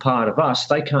become part of us,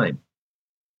 they came.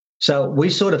 So we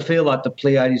sort of feel like the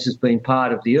Pleiades has been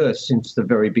part of the Earth since the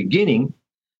very beginning,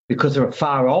 because they're a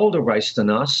far older race than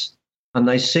us, and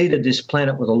they seeded this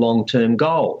planet with a long-term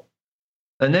goal.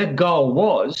 And that goal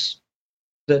was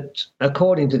that,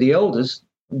 according to the elders,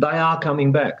 they are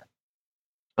coming back.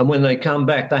 And when they come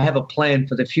back, they have a plan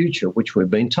for the future, which we've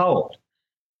been told.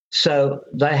 So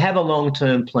they have a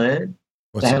long-term plan.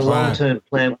 What's They the had a plan? long-term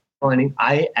plan for finding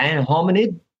a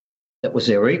hominid that was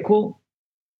their equal,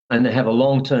 and they have a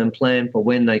long-term plan for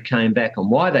when they came back and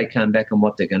why they came back and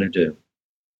what they're going to do.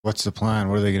 What's the plan?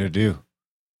 What are they going to do?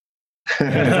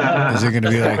 Is it going to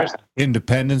be like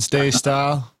Independence Day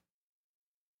style?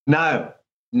 No,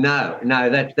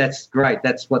 that's great.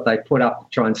 That's what they put up to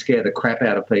try and scare the crap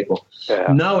out of people.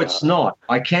 Yeah. No, it's not.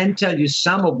 I can tell you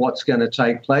some of what's going to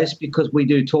take place, because we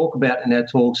do talk about in our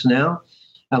talks now,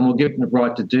 and we'll give them the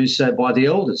right to do so by the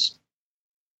elders.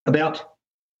 About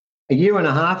a year and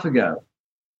a half ago,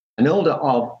 an elder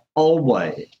of old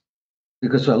way,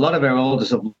 because a lot of our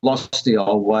elders have lost the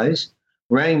old ways,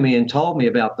 rang me and told me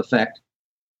about the fact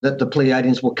that the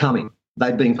Pleiadians were coming.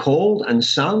 They'd been called and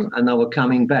sung, and they were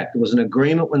coming back. There was an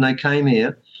agreement when they came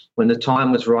here, when the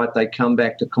time was right, they'd come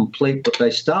back to complete what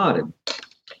they started.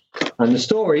 And the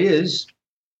story is,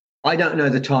 I don't know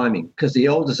the timing, because the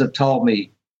elders have told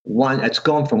me it's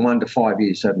gone from 1 to 5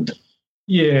 years, hasn't it?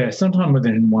 Yeah, sometime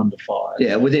within 1 to 5.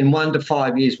 Yeah, within 1 to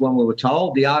 5 years when we were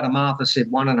told. The Art of Martha said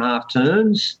 1.5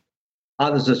 turns.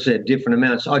 Others have said different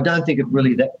amounts. I don't think it's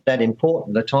really that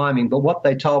important, the timing, but what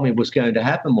they told me was going to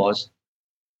happen was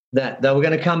that they were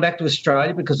going to come back to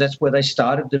Australia, because that's where they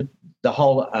started the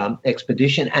whole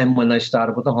expedition, and when they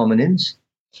started with the hominins.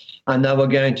 And they were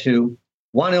going to,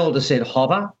 one elder said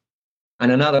hover,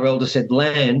 and another elder said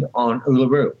land on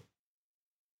Uluru.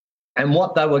 And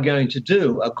what they were going to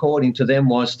do, according to them,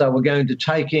 was they were going to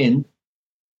take in,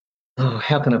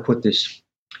 how can I put this?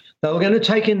 They were going to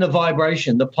take in the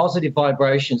vibration, the positive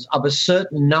vibrations of a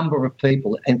certain number of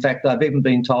people. In fact, I've even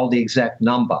been told the exact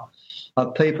number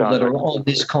of people that are on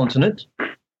this continent.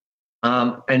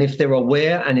 And if they're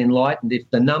aware and enlightened, if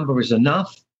the number is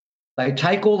enough, they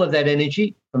take all of that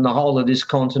energy from the whole of this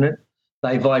continent,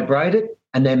 they vibrate it,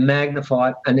 and then magnify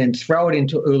it, and then throw it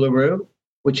into Uluru,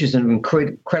 which is an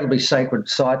incredibly sacred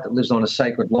site that lives on a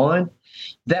sacred line.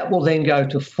 That will then go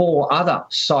to 4 other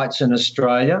sites in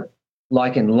Australia,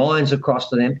 like in lines across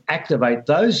to them, activate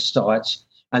those sites,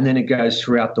 and then it goes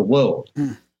throughout the world.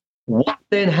 What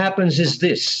then happens is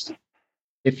this.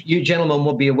 If you gentlemen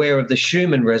will be aware of the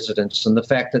Schumann resonance and the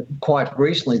fact that quite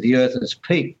recently the Earth has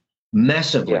peaked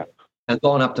massively and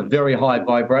gone up to very high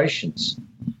vibrations.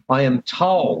 I am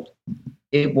told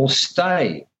it will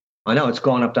stay. I know it's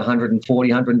gone up to 140,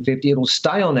 150. It'll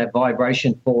stay on that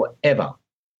vibration forever.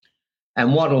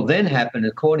 And what will then happen,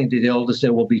 according to the elders,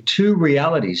 there will be two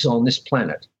realities on this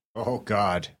planet. Oh,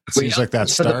 God. It seems like that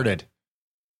started.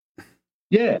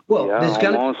 There's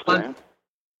going to be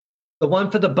the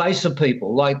one for the baser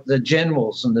people, like the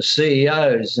generals and the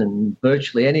CEOs and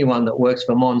virtually anyone that works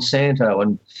for Monsanto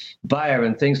and Bayer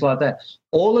and things like that.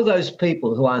 All of those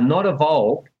people who are not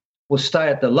evolved will stay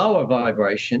at the lower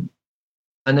vibration,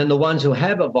 and then the ones who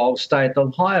have evolved stay at the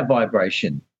higher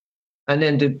vibration. And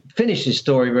then to finish this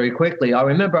story very quickly, I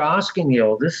remember asking the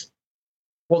elders,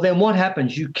 well, then what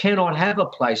happens? You cannot have a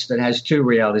place that has two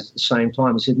realities at the same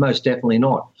time. I said, most definitely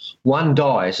not. One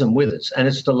dies and withers, and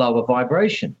it's the lower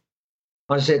vibration.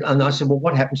 I said, well,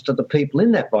 what happens to the people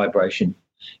in that vibration?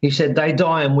 He said, they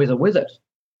die and wither with it.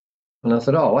 And I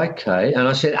thought, oh, okay. And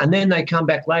I said, and then they come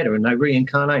back later and they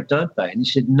reincarnate, don't they? And he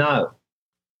said, no.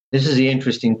 This is the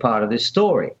interesting part of this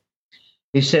story.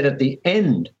 He said, at the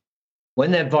end,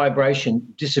 when that vibration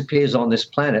disappears on this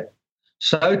planet,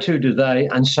 so too do they,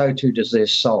 and so too does their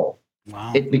soul.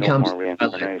 Wow. It becomes no more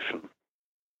reincarnation.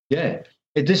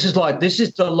 This is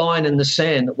the line in the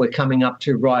sand that we're coming up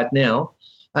to right now.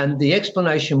 And the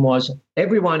explanation was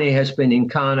everyone here has been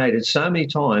incarnated so many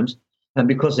times, and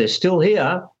because they're still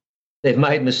here, they've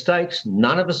made mistakes.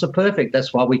 None of us are perfect.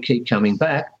 That's why we keep coming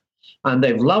back. And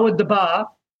they've lowered the bar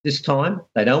this time.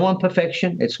 They don't want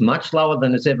perfection. It's much lower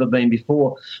than it's ever been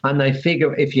before. And they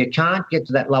figure if you can't get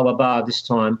to that lower bar this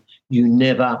time, you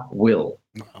never will.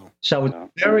 Wow. So it's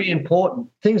very important,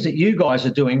 things that you guys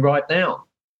are doing right now.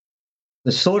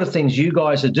 The sort of things you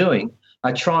guys are doing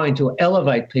are trying to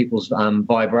elevate people's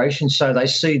vibrations so they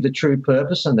see the true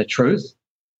purpose and the truth.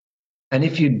 And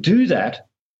if you do that,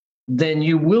 then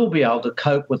you will be able to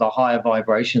cope with the higher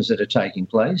vibrations that are taking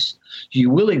place. You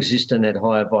will exist in that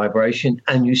higher vibration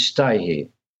and you stay here.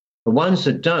 The ones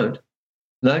that don't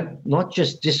not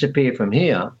just disappear from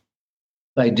here,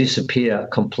 they disappear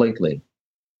completely.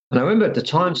 And I remember at the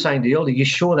time saying to the elder, you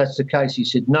sure that's the case? He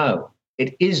said, no,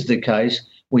 it is the case.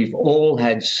 We've all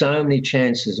had so many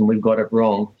chances and we've got it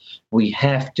wrong. We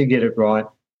have to get it right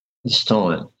this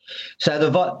time.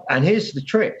 So and here's the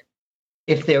trick.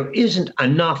 If there isn't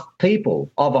enough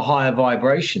people of a higher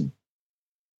vibration,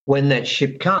 when that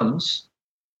ship comes,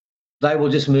 they will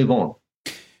just move on.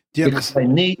 Because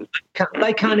they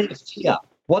can't interfere.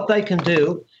 What they can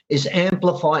do is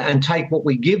amplify and take what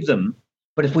we give them.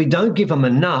 But if we don't give them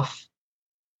enough,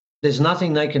 there's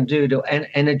nothing they can do to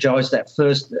energize that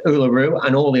first Uluru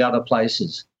and all the other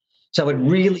places. So it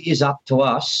really is up to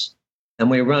us,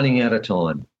 and we're running out of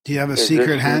time. Do you have a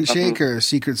secret handshake or a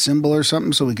secret symbol or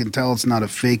something so we can tell it's not a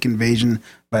fake invasion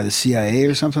by the CIA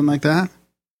or something like that?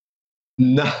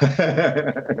 No.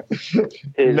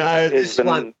 This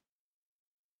one.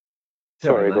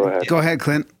 Sorry, go ahead. Go ahead,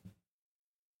 Clint.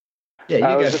 Yeah,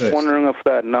 I was just wondering if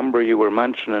that number you were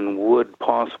mentioning would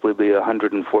possibly be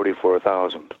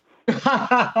 144,000.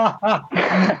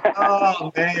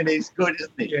 Oh, man, he's good,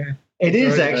 isn't he? Yeah. It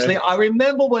is actually. I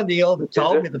remember when the elder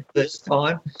told me the first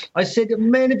time, I said,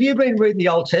 man, have you been reading the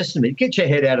Old Testament? Get your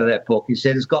head out of that book. He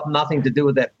said, it's got nothing to do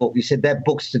with that book. He said, that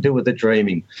book's to do with the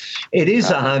dreaming. It is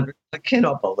 100. I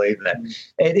cannot believe that.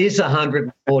 It is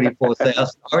 144,000.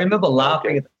 I remember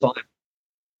laughing at the time.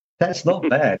 That's not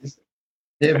bad, is it?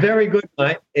 They're very good,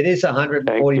 mate. It is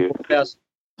 144,000.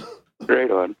 Great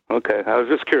on. Okay. I was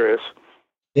just curious.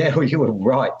 Yeah, well, you were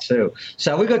right too.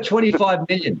 So we've got 25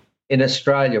 million in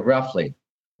Australia, roughly.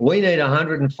 We need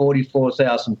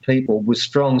 144,000 people with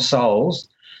strong souls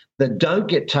that don't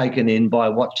get taken in by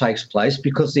what takes place,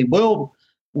 because the world,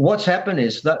 what's happened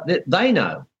is that they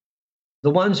know. The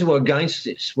ones who are against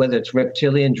this, whether it's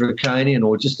reptilian, draconian,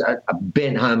 or just a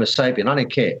bent Homo sapien, I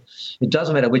don't care. It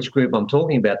doesn't matter which group I'm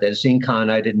talking about that is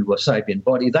incarnated into a sapient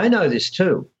body. They know this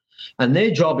too. And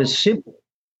their job is simple.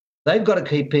 They've got to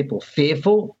keep people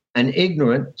fearful and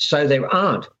ignorant so there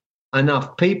aren't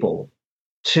enough people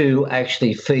to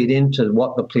actually feed into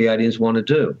what the Pleiadians want to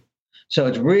do. So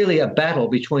it's really a battle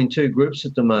between two groups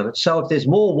at the moment. So if there's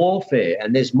more warfare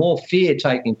and there's more fear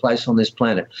taking place on this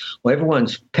planet, where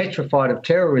everyone's petrified of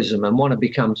terrorism and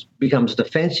becomes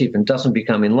defensive and doesn't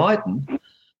become enlightened,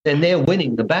 then they're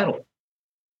winning the battle.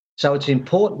 So it's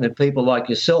important that people like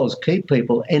yourselves keep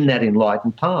people in that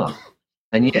enlightened path.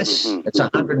 And yes, it's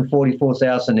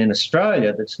 144,000 in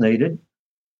Australia that's needed.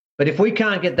 But if we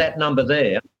can't get that number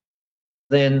there,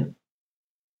 then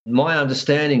my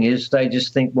understanding is they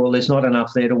just think, well, there's not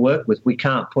enough there to work with. We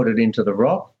can't put it into the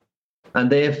rock. And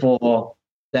therefore,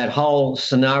 that whole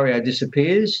scenario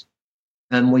disappears.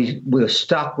 and we're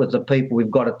stuck with the people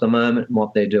we've got at the moment and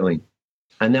what they're doing.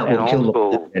 And that will kill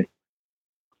them.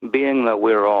 Being that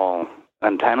we're all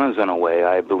antennas in a way,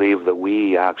 I believe that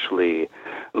we actually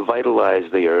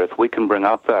vitalize the Earth. We can bring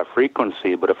up that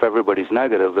frequency, but if everybody's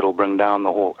negative, it'll bring down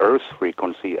the whole Earth's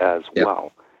frequency as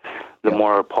well. The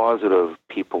more positive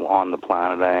people on the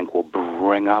planet, I think, will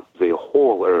bring up the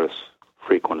whole Earth's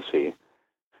frequency,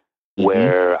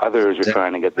 where others are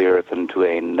trying to get the Earth into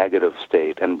a negative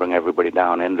state and bring everybody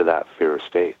down into that fear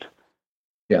state.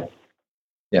 Yeah.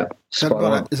 Yeah. Is that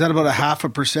about a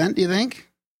 0.5%, do you think?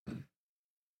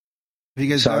 Have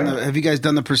you guys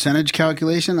done the percentage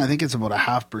calculation? I think it's about a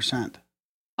 0.5%.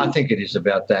 I think it is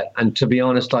about that. And to be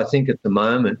honest, I think at the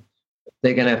moment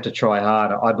they're going to have to try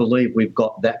harder. I believe we've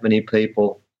got that many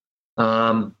people.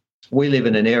 We live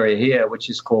in an area here which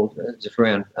is called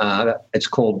it's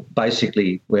called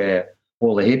basically where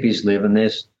all the hippies live, and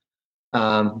there's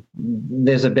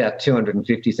about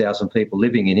 250,000 people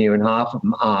living in here, and half of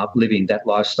them are living that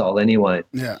lifestyle anyway.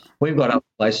 Yeah, we've got other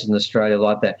places in Australia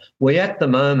like that. At the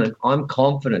moment, I'm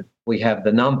confident we have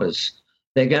the numbers.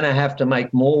 They're going to have to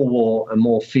make more war and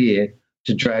more fear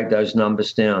to drag those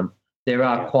numbers down. There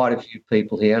are quite a few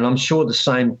people here, and I'm sure the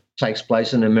same takes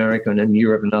place in America and in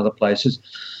Europe and other places.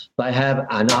 They have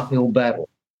an uphill battle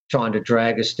trying to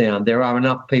drag us down. There are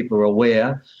enough people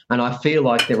aware, and I feel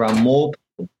like there are more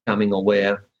people becoming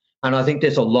aware. And I think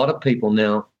there's a lot of people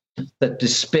now that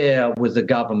despair with the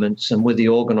governments and with the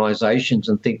organisations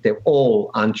and think they're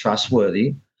all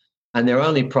untrustworthy. And their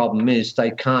only problem is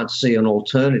they can't see an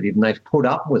alternative, and they've put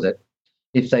up with it.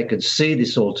 If they could see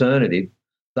this alternative,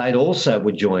 they'd also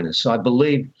would join us. So I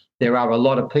believe there are a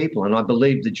lot of people, and I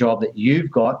believe the job that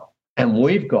you've got and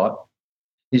we've got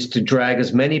is to drag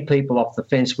as many people off the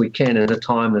fence we can in the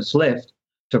time that's left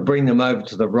to bring them over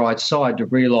to the right side, to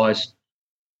realise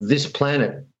this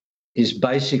planet is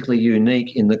basically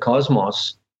unique in the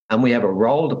cosmos, and we have a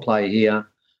role to play here,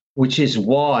 which is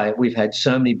why we've had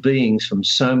so many beings from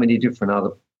so many different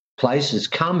other places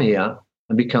come here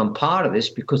and become part of this,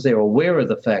 because they're aware of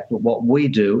the fact that what we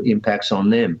do impacts on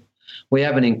them. We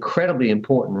have an incredibly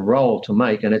important role to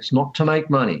make, and it's not to make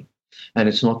money, and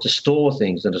it's not to store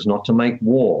things, and it's not to make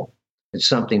war. It's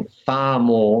something far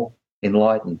more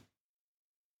enlightened.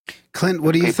 Clint,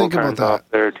 what do you think about that? Off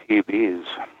their TVs.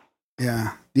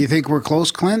 Yeah. Do you think we're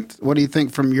close, Clint? What do you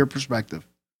think from your perspective?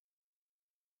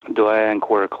 Do I think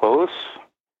we're close?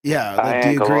 Yeah. Like,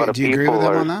 do you agree with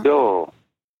them on that?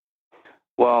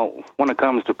 Well, when it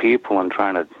comes to people and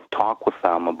trying to talk with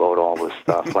them about all this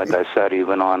stuff, like I said,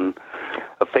 even on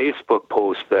a Facebook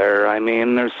post there, I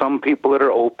mean, there's some people that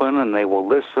are open and they will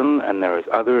listen, and there's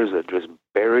others that just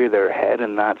bury their head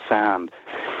in that sand.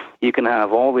 You can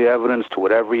have all the evidence to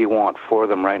whatever you want for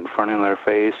them right in front of their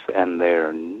face, and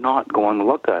they're not going to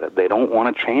look at it. They don't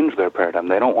want to change their paradigm.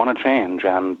 They don't want to change,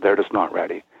 and they're just not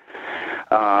ready.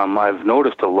 I've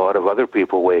noticed a lot of other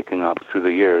people waking up through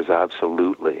the years,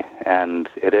 absolutely, and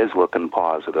it is looking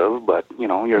positive, but, you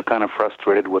know, you're kind of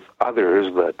frustrated with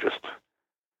others that just,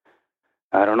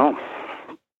 I don't know.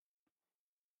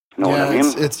 You know what I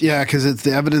mean? Because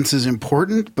the evidence is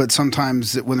important, but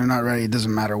sometimes when they're not ready, it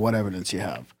doesn't matter what evidence you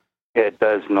have. It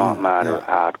does not matter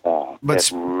at all.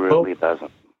 It really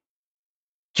doesn't.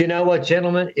 Do you know what,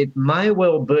 gentlemen? It may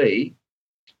well be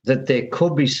that there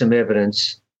could be some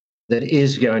evidence that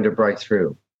is going to break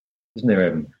through. Isn't there,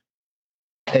 Evan?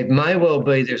 It may well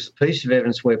be there's a piece of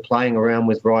evidence we're playing around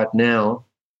with right now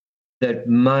that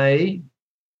may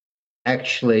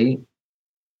actually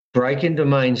break into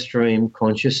mainstream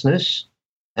consciousness,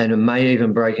 and it may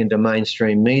even break into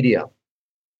mainstream media.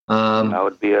 That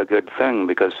would be a good thing,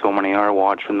 because so many are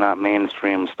watching that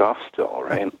mainstream stuff still,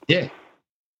 right? Yeah.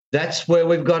 That's where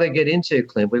we've got to get into,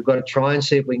 Clint. We've got to try and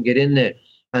see if we can get in there.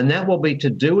 And that will be to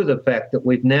do with the fact that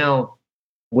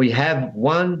we have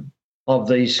one of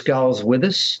these skulls with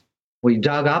us. We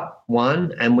dug up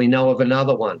one and we know of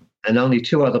another one. And only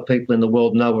 2 other people in the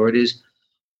world know where it is,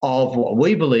 of what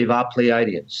we believe are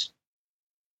Pleiadians.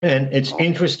 And it's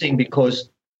interesting because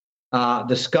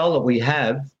the skull that we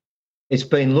have, it's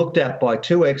been looked at by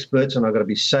 2 experts, and I've got to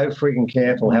be so freaking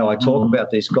careful how I talk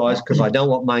about these guys because I don't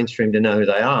want mainstream to know who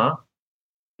they are.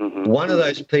 One of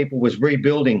those people was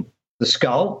rebuilding the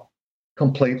skull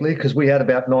completely, because we had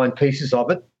about 9 pieces of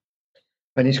it.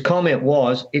 And his comment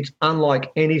was, it's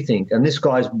unlike anything. And this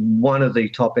guy's one of the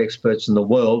top experts in the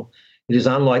world. It is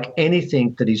unlike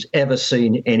anything that he's ever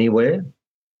seen anywhere.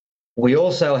 We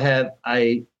also have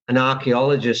an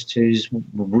archaeologist who's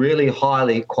really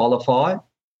highly qualified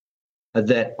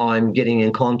that I'm getting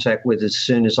in contact with as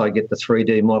soon as I get the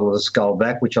 3D model of the skull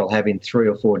back, which I'll have in 3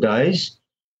 or 4 days,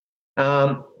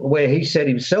 where he said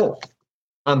himself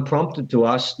unprompted to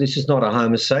us, this is not a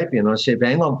Homo sapien. I said,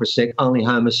 hang on for a sec, only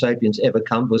Homo sapiens ever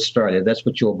come to Australia. That's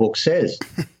what your book says.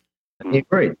 He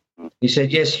agreed. He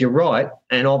said, yes, you're right,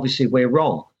 and obviously we're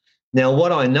wrong. Now,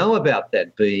 what I know about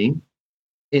that being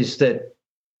is that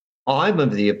I'm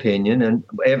of the opinion, and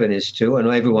Evan is too, and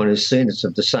everyone who's seen it's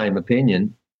of the same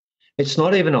opinion, it's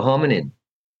not even a hominin,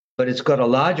 but it's got a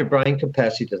larger brain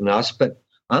capacity than us. But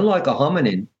unlike a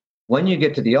hominin, when you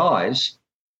get to the eyes,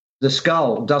 the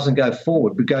skull doesn't go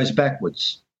forward, but goes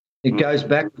backwards. It goes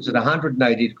backwards at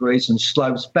 180 degrees and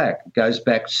slopes back. It goes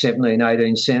back 17,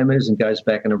 18 centimetres and goes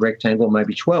back in a rectangle,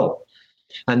 maybe 12.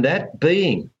 And that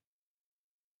being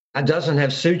doesn't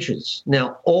have sutures.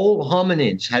 Now, all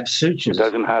hominins have sutures. It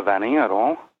doesn't have any at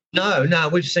all? No,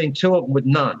 we've seen two of them with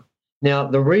none. Now,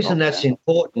 the reason that's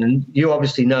important, and you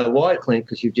obviously know why, Clint,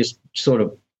 because you've just sort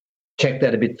of checked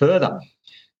that a bit further,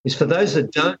 is for those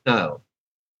that don't know,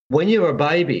 when you're a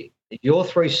baby, your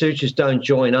three sutures don't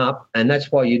join up, and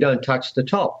that's why you don't touch the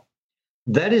top.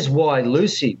 That is why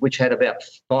Lucy, which had about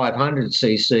 500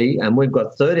 cc, and we've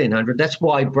got 1,300, that's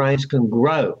why brains can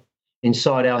grow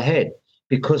inside our head,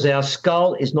 because our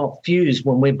skull is not fused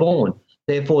when we're born.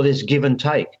 Therefore, there's give and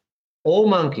take. All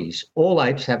monkeys, all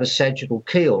apes have a sagittal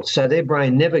keel, so their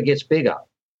brain never gets bigger.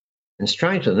 And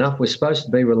strangely enough, we're supposed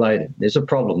to be related. There's a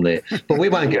problem there, but we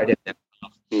won't go down that.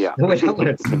 Yeah.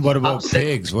 What about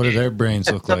pigs? What do their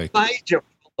brains look like? It's a major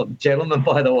problem, gentlemen,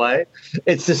 by the way.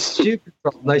 It's a stupid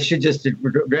problem. They should just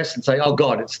address and say, oh,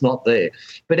 God, it's not there.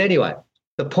 But anyway,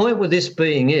 the point with this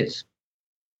being is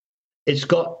it's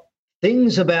got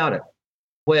things about it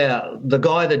where the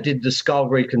guy that did the skull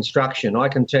reconstruction, I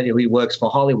can tell you he works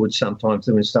for Hollywood sometimes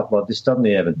doing stuff like this, doesn't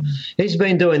he, Evan? He's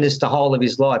been doing this the whole of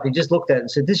his life. He just looked at it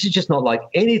and said, this is just not like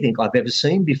anything I've ever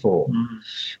seen before.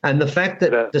 And the fact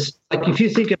that, like, if you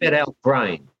think about our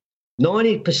brain,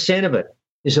 90% of it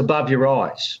is above your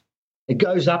eyes. It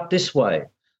goes up this way.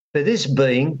 For this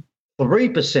being,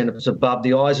 3% of it's above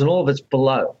the eyes and all of it's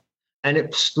below. And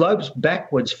it slopes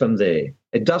backwards from there.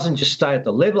 It doesn't just stay at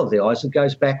the level of the eyes, it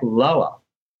goes back lower.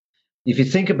 If you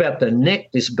think about the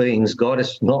neck this being's got,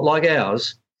 it's not like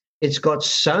ours. It's got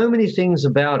so many things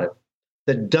about it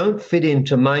that don't fit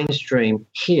into mainstream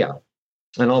here.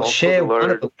 And I'll also share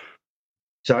one of them.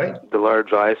 Sorry? The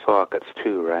large eye sockets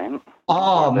too, right?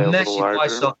 Oh, massive eye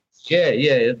sockets. Yeah.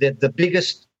 The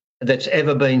biggest that's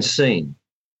ever been seen.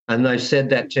 And they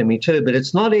said that to me too. But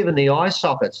it's not even the eye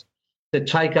sockets that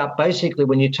take up, basically,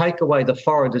 when you take away the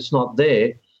forehead that's not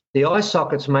there, the eye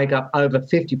sockets make up over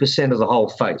 50% of the whole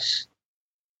face.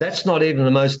 That's not even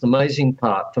the most amazing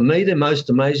part. For me, the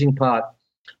most amazing part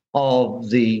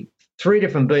of the three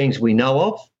different beings we know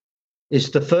of is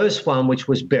the first one, which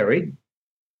was buried,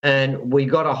 and we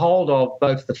got a hold of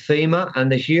both the femur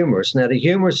and the humerus. Now, the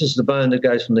humerus is the bone that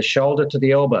goes from the shoulder to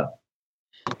the elbow.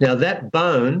 Now, that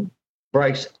bone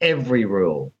breaks every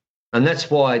rule, and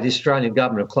that's why the Australian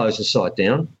government have closed the site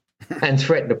down and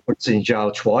threatened to put us in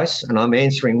jail twice, and I'm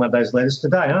answering one of those letters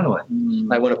today, aren't I?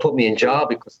 They want to put me in jail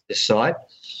because of this site.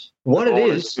 What it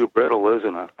is... It's too brittle,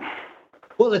 isn't it?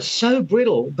 Well, it's so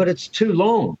brittle, but it's too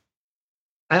long.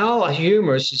 Our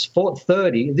humerus is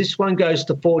 30. This one goes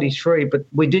to 43, but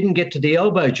we didn't get to the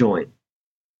elbow joint.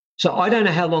 So I don't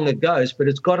know how long it goes, but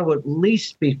it's got to at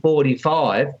least be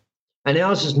 45, and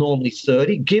ours is normally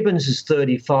 30. Gibbons is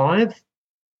 35.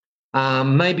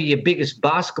 Maybe your biggest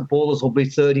basketballers will be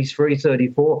 33,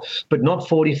 34, but not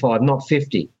 45, not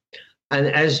 50. And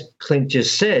as Clint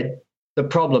just said, the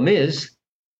problem is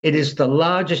it is the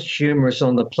largest humerus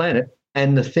on the planet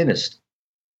and the thinnest.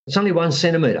 It's only 1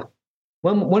 centimetre.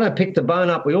 When I picked the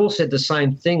bone up, we all said the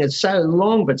same thing. It's so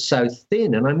long but so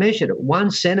thin, and I measured it,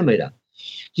 1 centimetre.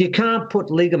 You can't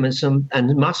put ligaments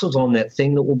and muscles on that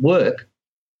thing that will work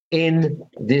in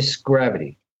this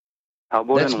gravity. How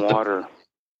about in water?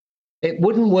 It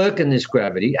wouldn't work in this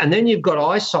gravity. And then you've got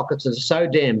eye sockets that are so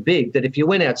damn big that if you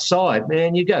went outside,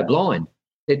 man, you go blind.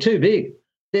 They're too big.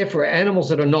 They're for animals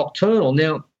that are nocturnal.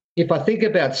 Now, if I think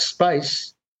about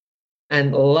space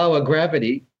and lower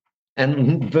gravity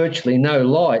and virtually no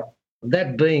light,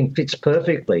 that being fits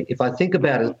perfectly. If I think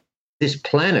about it, this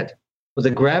planet with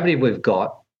the gravity we've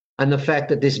got and the fact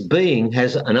that this being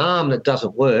has an arm that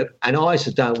doesn't work and eyes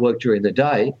that don't work during the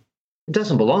day, it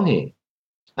doesn't belong here.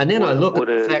 And then I look at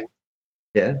the fact...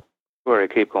 Yeah. Sorry,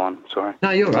 keep going. Sorry. No,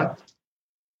 you're right.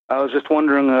 I was just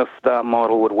wondering if that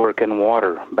model would work in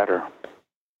water better,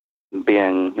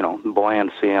 being,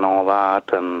 buoyancy and all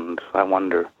that, and I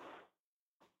wonder.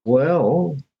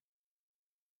 Well,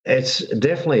 it's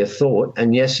definitely a thought,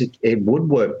 and yes, it would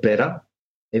work better.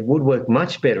 It would work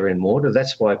much better in water.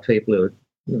 That's why people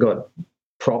who've got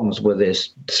problems with their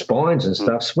spines and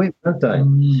stuff swim, don't they?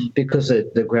 Because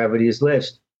the gravity is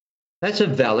less. That's a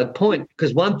valid point,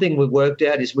 because one thing we've worked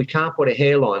out is we can't put a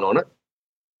hairline on it.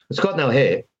 It's got no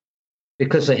hair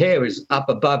because the hair is up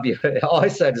above your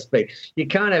eyes, so to speak. You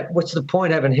can't have, what's the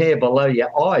point having hair below your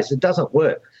eyes? It doesn't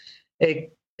work.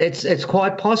 It's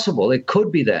quite possible. It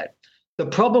could be that. The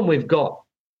problem we've got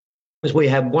is we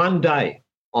have 1 day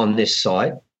on this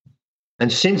site,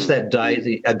 and since that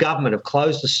day, a government have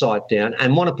closed the site down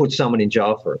and want to put someone in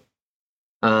jail for it.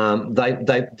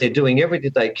 They're doing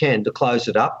everything they can to close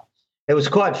it up. It was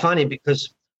quite funny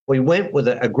because we went with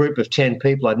a group of 10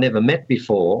 people I'd never met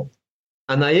before,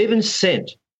 and they even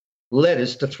sent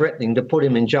letters to threatening to put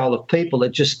him in jail of people that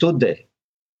just stood there.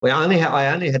 I only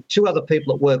had 2 other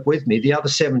people at work with me. The other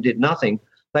 7 did nothing.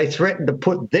 They threatened to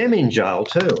put them in jail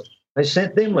too. They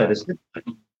sent them letters.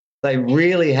 They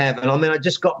really have. And I mean, I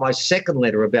just got my second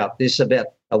letter about this about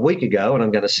a week ago, and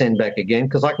I'm going to send back again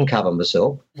because I can cover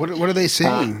myself. What are they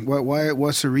saying?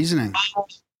 What's the reasoning?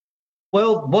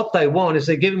 Well, what they want is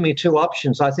they're giving me 2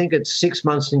 options. I think it's 6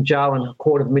 months in jail and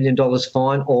 $250,000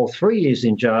 fine, or 3 years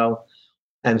in jail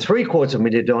and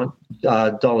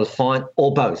 $750,000 fine,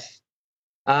 or both.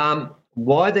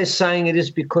 Why they're saying it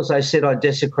is because I said I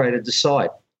desecrated the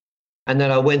site and that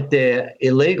I went there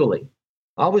illegally.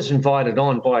 I was invited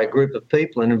on by a group of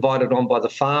people and invited on by the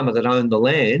farmer that owned the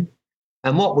land.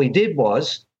 And what we did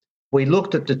was we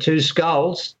looked at the 2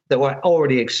 skulls that were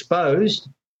already exposed,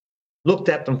 looked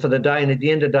at them for the day, and at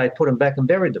the end of the day put them back and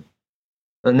buried them.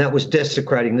 And that was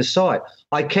desecrating the site.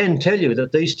 I can tell you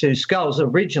that these 2 skulls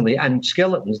originally, and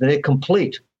skeletons, they're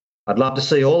complete. I'd love to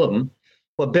see all of them,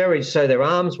 were buried so their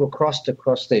arms were crossed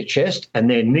across their chest and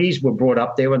their knees were brought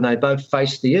up there and they both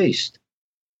faced the east.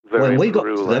 When we got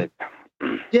to them,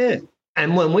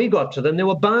 and when we got to them, there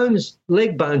were bones,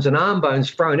 leg bones and arm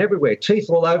bones thrown everywhere, teeth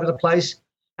all over the place.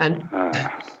 And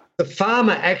the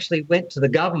farmer actually went to the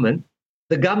government.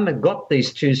 The government got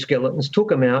these 2 skeletons, took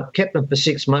them out, kept them for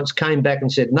 6 months, came back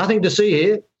and said, nothing to see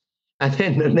here. And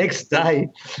then the next day,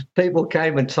 people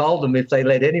came and told them if they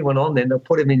let anyone on then they'll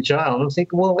put him in jail. And I'm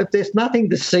thinking, well, if there's nothing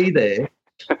to see there,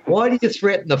 why do you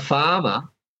threaten the farmer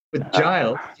with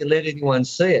jail if you let anyone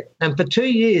see it? And for 2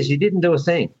 years, he didn't do a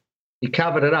thing. He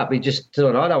covered it up. He just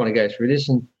thought, I don't want to go through this.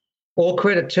 And all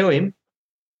credit to him,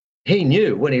 he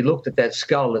knew when he looked at that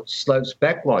skull that slopes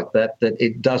back like that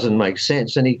it doesn't make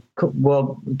sense. And it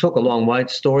took a long wait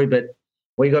story, but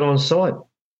we got on site.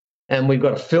 And we've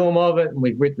got a film of it, and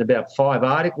we've written about 5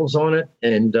 articles on it.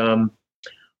 And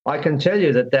I can tell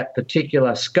you that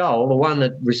particular skull, the one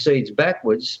that recedes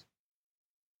backwards,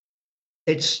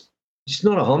 it's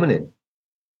not a hominid,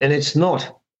 and it's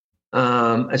not a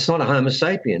Homo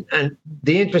sapien. And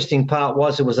the interesting part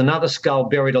was there was another skull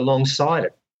buried alongside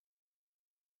it,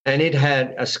 and it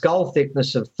had a skull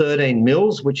thickness of 13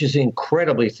 mils, which is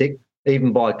incredibly thick,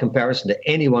 even by comparison to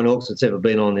anyone else that's ever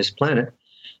been on this planet.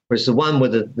 Whereas the one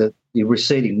with the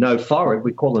receding no forehead,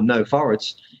 we call them no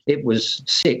foreheads, it was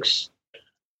 6.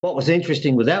 What was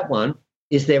interesting with that one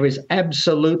is there is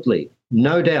absolutely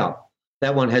no doubt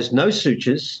that one has no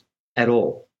sutures at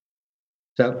all.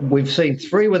 So we've seen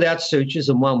 3 without sutures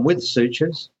and 1 with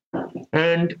sutures,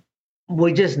 and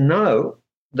we just know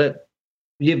that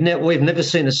we've never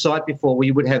seen a site before where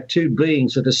you would have 2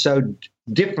 beings that are so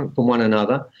different from one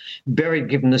another, buried,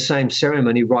 given the same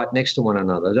ceremony, right next to one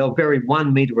another. They'll bury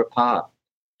 1 meter apart,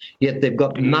 yet they've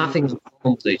got nothing in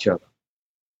common with each other.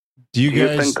 Do you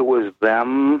think it was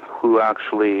them who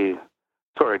actually...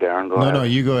 Sorry, Darren, go ahead. No,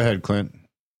 you go ahead, Clint.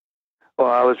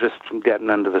 Well, I was just getting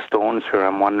into the stones here.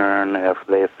 I'm wondering if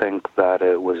they think that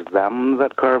it was them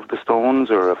that carved the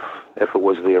stones, or if it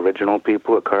was the original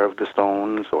people that carved the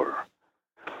stones, or if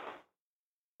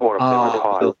they were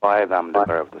taught by them to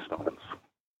carve the stones.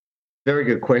 Very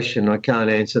good question. I can't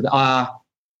answer that.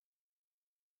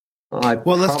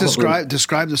 Well, let's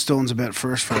describe the stones a bit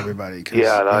first for everybody.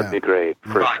 Yeah, that'd be great,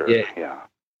 for sure.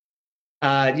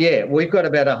 Yeah, we've got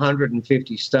about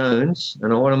 150 stones,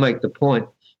 and I want to make the point,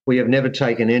 we have never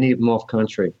taken any of them off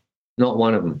country, not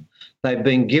one of them. They've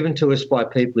been given to us by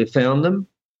people who found them,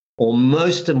 or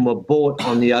most of them were bought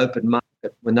on the open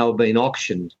market when they were being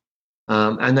auctioned,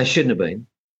 and they shouldn't have been.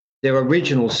 They're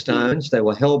original stones. They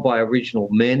were held by original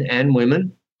men and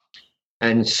women,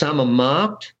 and some are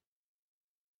marked.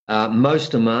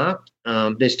 Most are marked.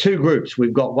 There's 2 groups.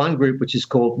 We've got one group which is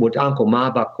called, what Uncle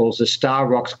Marbuck calls the Star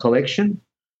Rocks Collection.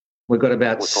 We've got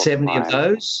about 70 of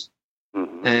those.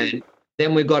 Mm-hmm. And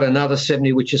then we've got another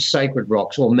 70 which is sacred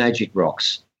rocks or magic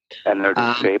rocks. And they're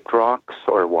just shaped rocks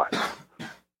or what?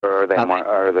 Or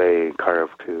are they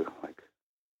carved too, like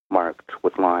marked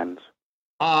with lines?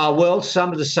 Well,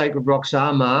 some of the sacred rocks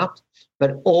are marked,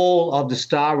 but all of the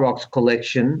Star Rocks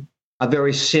collection are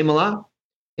very similar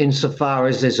insofar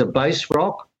as there's a base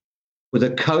rock with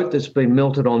a coat that's been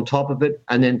melted on top of it,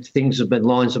 and then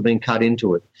lines have been cut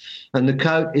into it. And the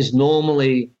coat is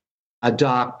normally a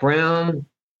dark brown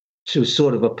to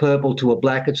sort of a purple to a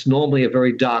black. It's normally a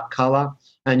very dark colour,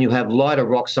 and you have lighter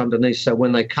rocks underneath. So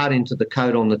when they cut into the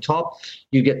coat on the top,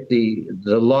 you get the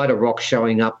lighter rock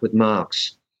showing up with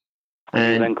marks.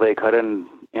 And you think they cut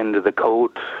into the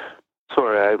coat?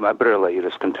 Sorry, I better let you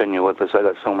just continue with this. I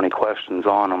got so many questions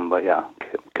on them, but yeah,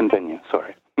 continue.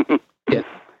 Sorry. Yeah.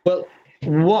 Well,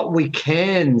 what we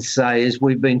can say is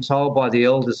we've been told by the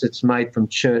elders it's made from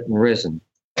chert and resin.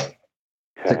 Okay.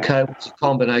 The coat is a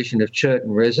combination of chert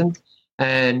and resin,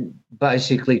 and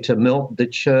basically to melt the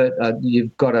chert,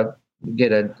 you've got to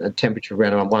get a temperature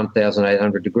around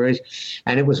 1,800 degrees,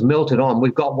 and it was melted on.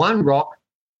 We've got one rock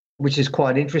which is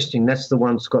quite interesting. That's the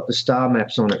one that's got the star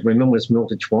maps on it. Remember, it's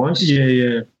melted twice?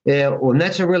 Yeah. Yeah, well, and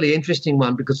that's a really interesting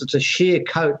one because it's a sheer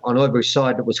coat on every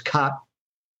side that was cut.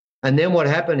 And then what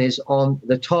happened is on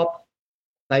the top,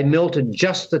 they melted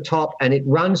just the top and it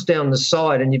runs down the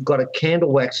side, and you've got a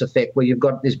candle wax effect where you've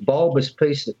got this bulbous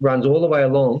piece that runs all the way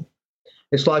along.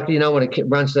 It's like, when it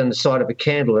runs down the side of a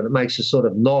candle and it makes a sort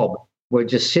of knob where it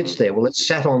just sits there. Well, it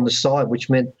sat on the side, which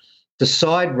meant the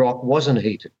side rock wasn't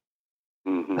heated.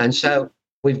 Mm-hmm. And so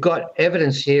we've got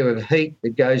evidence here of heat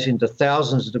that goes into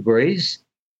thousands of degrees.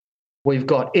 We've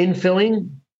got infilling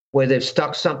where they've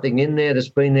stuck something in there that's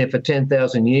been there for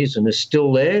 10,000 years and is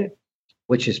still there,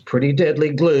 which is pretty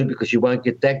deadly glue because you won't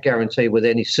get that guarantee with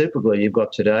any super glue you've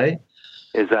got today.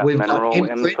 Is that mineral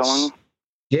infilling?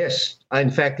 Yes. In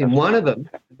fact, in one of them,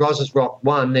 Ros's Rock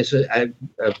 1, there's a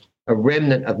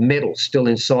remnant of metal still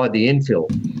inside the infill.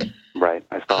 Right.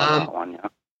 I saw that one, yeah.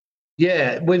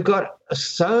 Yeah, we've got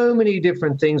so many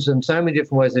different things and so many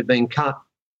different ways they've been cut.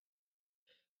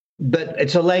 But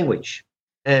it's a language.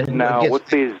 And now, with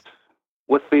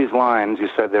these lines, you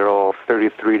said they're all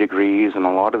 33 degrees, and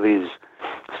a lot of these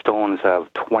stones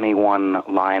have 21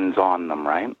 lines on them,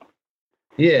 right?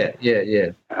 Yeah.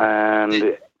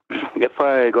 And if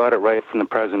I got it right from the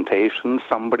presentation,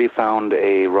 somebody found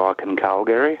a rock in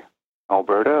Calgary,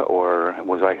 Alberta, or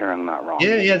was I hearing that wrong?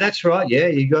 Yeah, that's right. Yeah,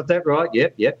 you got that right.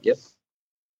 Yep.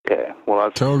 Okay, well,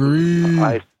 that's Calgary.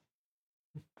 I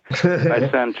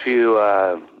sent you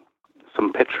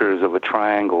some pictures of a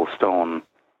triangle stone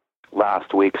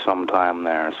last week sometime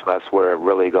there, so that's where it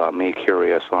really got me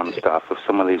curious on stuff if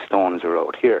some of these stones are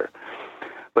out here.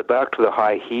 But back to the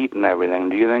high heat and everything,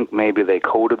 do you think maybe they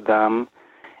coated them,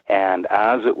 and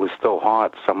as it was still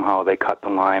hot, somehow they cut the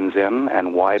lines in,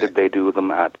 and why did they do them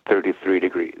at 33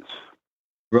 degrees?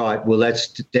 Right. Well, that's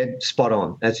dead spot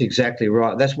on. That's exactly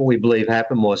right. That's what we believe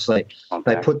happened was they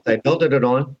melted it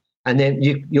on, and then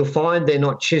you'll find they're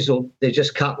not chiseled. They're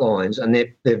just cut lines, and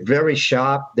they're very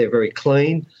sharp. They're very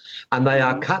clean, and they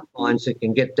are cut lines that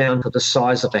can get down to the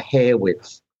size of a hair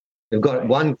width. We've got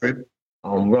one group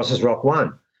on Ross's Rock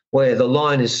 1 where the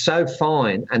line is so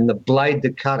fine and the blade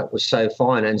that cut it was so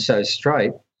fine and so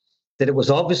straight that it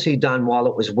was obviously done while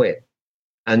it was wet.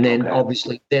 And then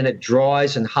obviously then it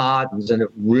dries and hardens, and it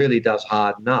really does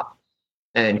harden up.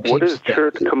 And what is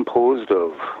chert composed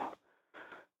of?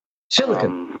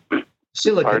 Silicon. Pardon?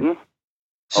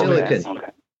 Silicon.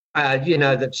 Okay.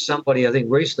 That somebody, I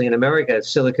think recently in America,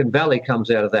 Silicon Valley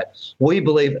comes out of that. We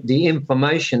believe the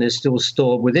information is still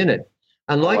stored within it.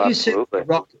 And like you said, the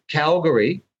rock at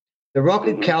Calgary,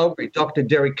 Dr.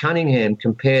 Derek Cunningham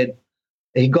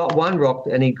he got one rock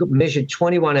and he measured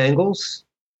 21 angles.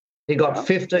 He got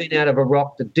 15 out of a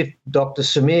rock that Dr.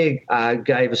 Samir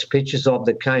gave us pictures of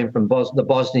that came from the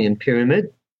Bosnian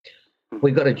pyramid.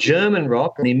 We got a German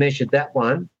rock, and he measured that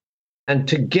one. And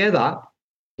together,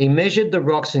 he measured the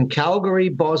rocks in Calgary,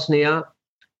 Bosnia,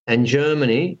 and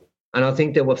Germany, and I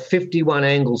think there were 51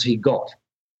 angles he got.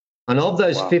 And of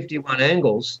those 51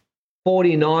 angles,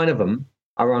 49 of them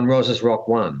are on Ros's Rock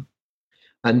 1.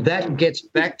 And that gets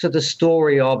back to the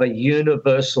story of a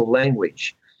universal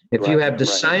language. If you have the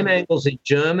same angles in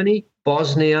Germany,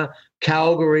 Bosnia,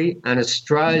 Calgary, and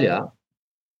Australia,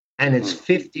 and it's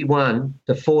 51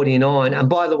 to 49, and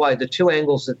by the way, the two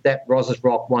angles that Ros's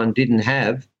Rock 1 didn't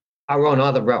have are on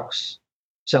other rocks.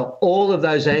 So all of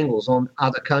those angles on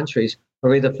other countries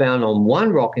are either found on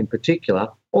one rock in particular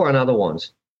or on other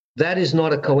ones. That is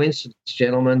not a coincidence,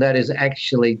 gentlemen. That is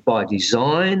actually by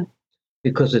design,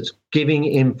 because it's giving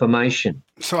information.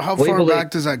 So how far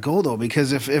back does that go, though?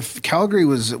 Because if Calgary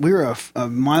we were a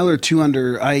mile or two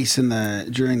under ice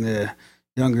during the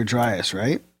Younger Dryas,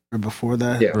 right? or before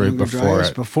that? Yeah, right before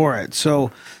it. Before it.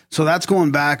 So that's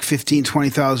going back 15,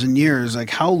 20,000 years. Like,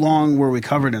 how long were we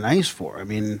covered in ice for? I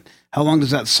mean, how long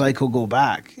does that cycle go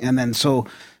back? And then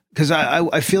because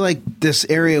I feel like this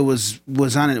area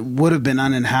would have been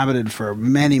uninhabited for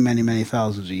many, many, many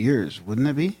thousands of years, wouldn't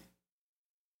it be?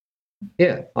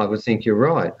 Yeah, I would think you're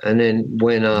right. And then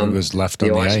when it was left on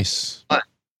the ice.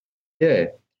 Yeah,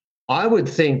 I would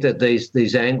think that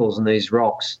these angles and these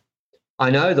rocks, I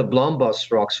know the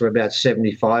Blombos rocks are about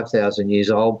 75,000 years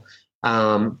old,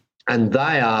 and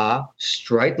they are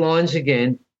straight lines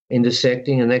again,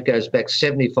 intersecting, and that goes back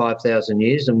 75,000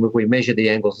 years, and we measure the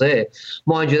angles there.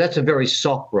 Mind you, that's a very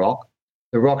soft rock.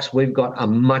 The rocks we've got are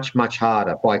much, much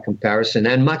harder by comparison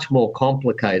and much more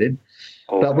complicated.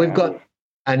 Okay. But we've got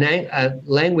a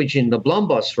language in the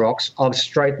Blombos rocks of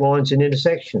straight lines and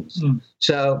intersections.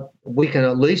 So we can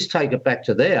at least take it back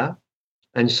to there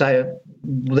and say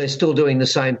they're still doing the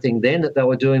same thing then that they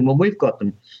were doing when we've got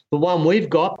them. The one we've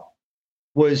got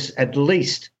was at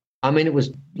least, I mean, it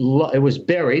was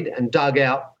buried and dug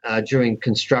out during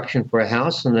construction for a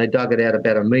house, and they dug it out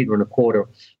about 1.25 meters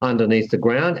underneath the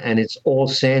ground, and it's all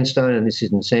sandstone, and this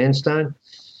isn't sandstone.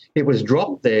 It was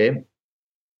dropped there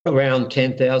around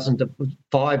 5,000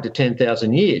 to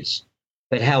 10,000 years.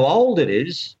 But how old it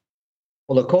is,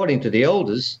 well, according to the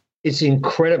elders, it's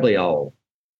incredibly old.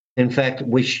 In fact,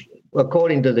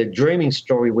 according to the dreaming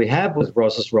story we have with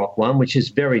Ross's Rock 1, which is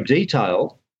very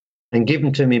detailed and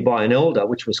given to me by an elder,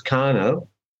 which was Kano,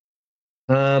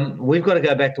 we've got to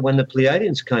go back to when the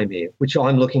Pleiadians came here, which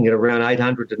I'm looking at around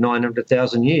 800 to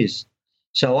 900,000 years.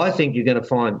 So I think you're going to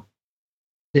find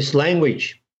this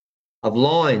language of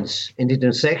lines and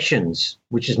intersections,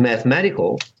 which is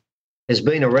mathematical, has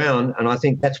been around, and I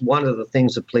think that's one of the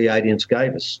things the Pleiadians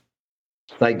gave us.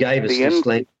 They gave us this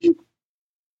language.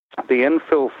 The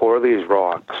infill for these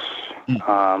rocks,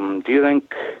 do you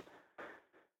think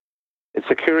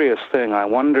it's a curious thing? I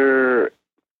wonder,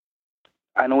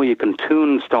 I know you can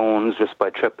tune stones just by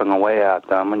chipping away at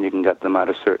them, and you can get them at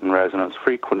a certain resonance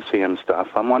frequency and stuff.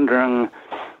 I'm wondering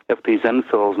if these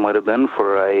infills might have been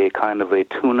for a kind of a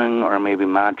tuning or maybe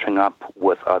matching up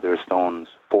with other stones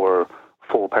for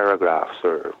full paragraphs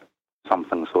or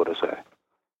something, so to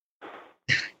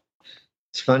say.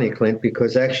 It's funny, Clint,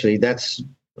 because actually that's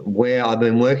where I've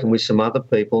been working with some other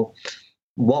people.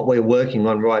 What we're working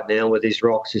on right now with these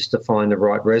rocks is to find the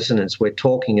right resonance. We're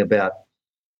talking about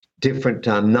different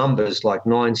numbers like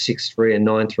 963 and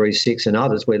 936 and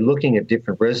others. We're looking at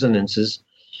different resonances,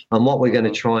 and what we're going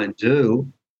to try and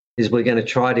do is we're going to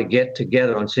try to get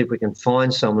together and see if we can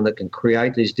find someone that can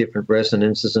create these different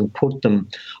resonances and put them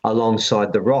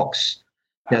alongside the rocks.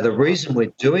 Now, the reason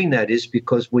we're doing that is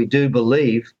because we do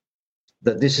believe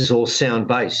that this is all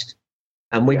sound-based.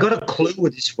 And we got a clue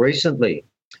with this recently.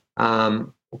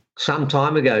 Some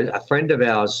time ago, a friend of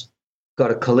ours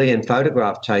got a Chilean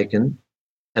photograph taken,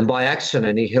 and by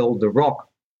accident he held the rock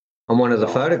on one of the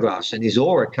photographs, and his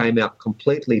aura came out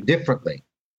completely differently.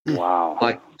 Wow.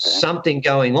 Like something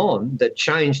going on that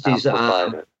changed his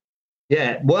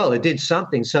yeah, well, it did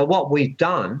something. So what we've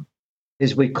done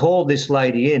is we called this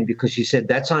lady in because she said,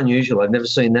 that's unusual. I've never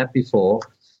seen that before.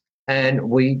 And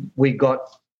we got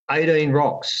 18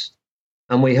 rocks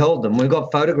and we held them. We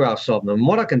got photographs of them. And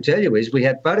what I can tell you is we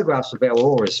had photographs of our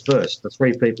auras first, the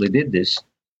 3 people who did this.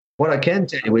 What I can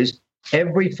tell you is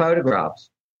every photograph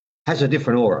has a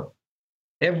different aura.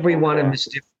 Every one of them is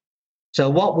different. So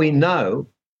what we know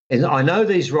is, I know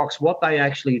these rocks, what they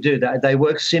actually do, they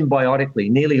work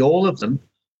symbiotically. Nearly all of them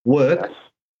work.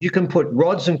 You can put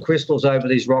rods and crystals over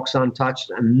these rocks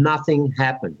untouched and nothing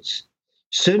happens.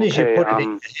 As soon as you put it in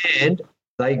your hand,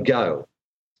 they go.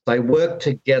 They work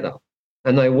together.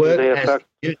 And they work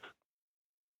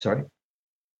Sorry?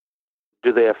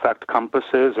 Do they affect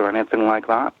compasses or anything like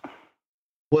that?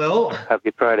 Well... Have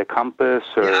you tried a compass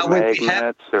or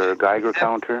magnets or Geiger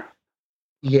counter?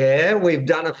 Yeah, we've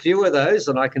done a few of those,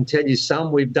 and I can tell you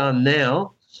some we've done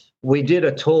now. We did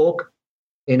a talk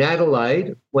in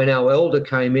Adelaide when our elder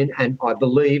came in, and I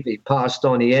believe he passed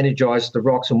on, he energized the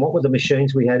rocks. And what were the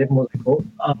machines we had? What were they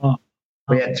called?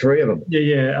 We had 3 of them.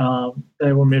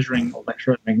 They were measuring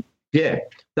electromagnetic. Yeah,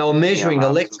 they were measuring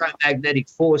electromagnetic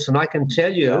force, and I can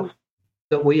tell you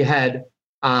that we had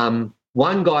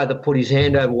one guy that put his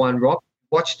hand over one rock,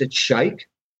 watched it shake.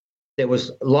 There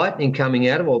was lightning coming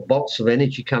out of it, or bolts of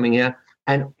energy coming out,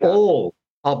 and all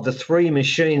of the 3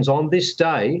 machines on this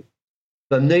day,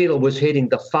 the needle was hitting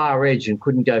the far edge and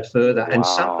couldn't go further. And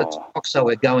some of the rocks that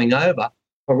were going over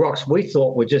are rocks we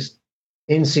thought were just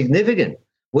insignificant.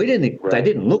 We didn't think they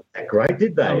didn't look that great,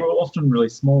 did they? They were often really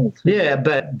small. Yeah,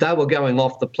 but they were going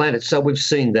off the planet. So we've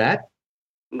seen that.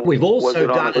 We've also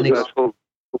done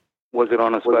Was it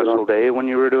on a special day when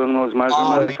you were doing those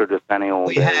measurements, or just any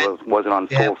old day? Was it on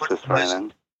solstice or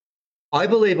anything? I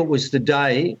believe it was the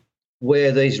day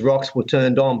where these rocks were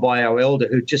turned on by our elder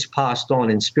who just passed on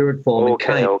in spirit form and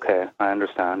came. Okay, I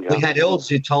understand. Yeah. We had elders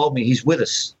who told me he's with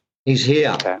us. He's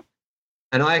here. Okay.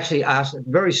 And I actually asked, at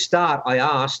the very start, I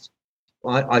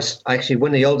actually,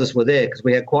 when the elders were there, because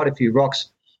we had quite a few rocks,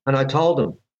 and I told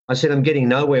them, I said, I'm getting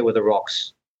nowhere with the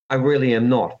rocks. I really am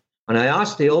not. And I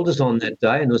asked the elders on that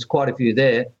day, and there was quite a few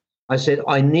there, I said,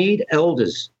 I need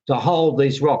elders to hold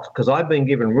these rocks because I've been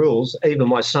given rules. Even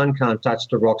my son can't touch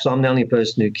the rocks. I'm the only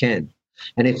person who can.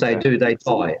 And if they do, they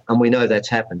die. And we know that's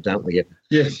happened, don't we?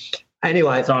 Yes.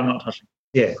 Anyway. So I'm not touching.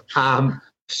 Yeah.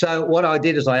 So what I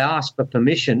did is I asked for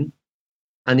permission,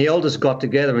 and the elders got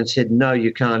together and said, no,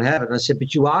 you can't have it. And I said,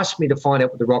 but you asked me to find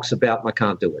out what the rock's about, and I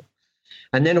can't do it.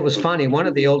 And then it was funny. One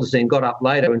of the elders then got up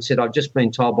later and said, I've just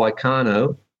been told by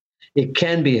Kano it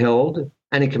can be held,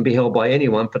 and it can be held by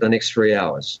anyone for the next 3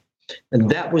 hours. And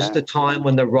that was the time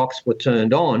when the rocks were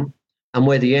turned on and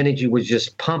where the energy was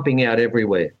just pumping out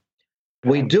everywhere.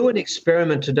 We do an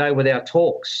experiment today with our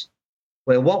talks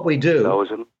where what we do...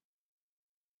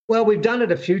 Well, we've done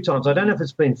it a few times. I don't know if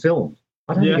it's been filmed.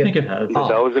 I think it has. The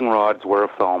dowsing rods were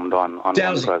filmed on one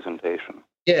presentation.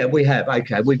 Yeah, we have.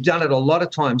 Okay. We've done it a lot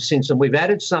of times since, and we've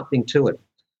added something to it.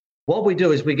 What we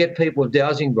do is we get people with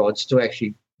dowsing rods to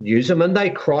actually use them, and they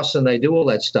cross and they do all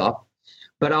that stuff.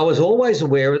 But I was always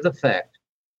aware of the fact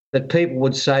that people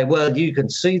would say, well, you can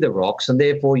see the rocks and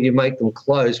therefore you make them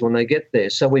close when they get there.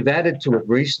 So we've added to it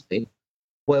recently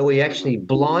where we actually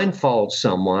blindfold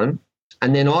someone,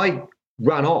 and then I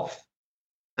run off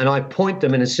and I point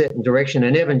them in a certain direction,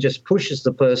 and Evan just pushes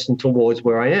the person towards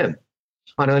where I am.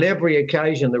 And on every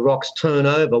occasion, the rocks turn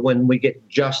over when we get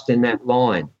just in that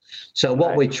line. So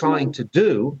what we're trying to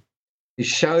do is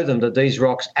show them that these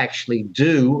rocks actually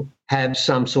do have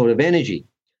some sort of energy.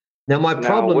 Now, my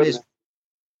problem is...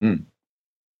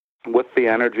 With the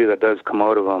energy that does come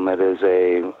out of them,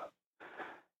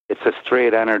 it's a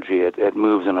straight energy. It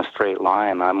moves in a straight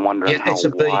line. I'm wondering how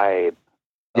wide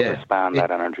of a span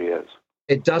that energy is.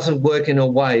 It doesn't work in a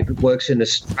wave. It works in a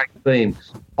straight beam.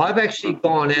 I've actually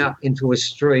gone out into a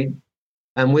street,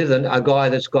 and with a guy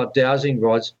that's got dowsing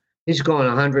rods, he's gone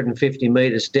 150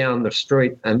 metres down the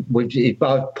street, and we've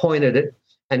both pointed it,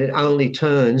 and it only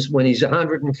turns when he's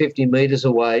 150 metres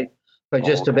away for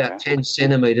just about 10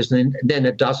 centimetres, and then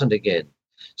it doesn't again.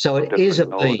 So it is a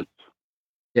beam.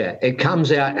 Yeah, it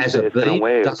comes out as a beam.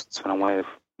 It's in a wave.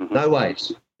 Mm-hmm. No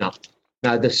waves. No,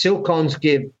 the silcons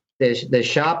they're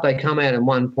sharp, they come out in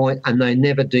one point, and they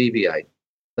never deviate.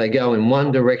 They go in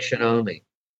one direction only.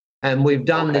 And we've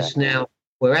done this now.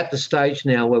 We're at the stage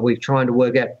now where we're trying to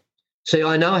work out. See,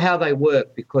 I know how they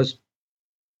work because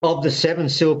of the 7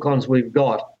 silcons we've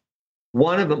got,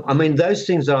 one of them, I mean, those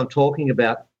things that I'm talking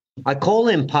about, I call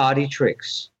them party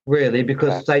tricks, really,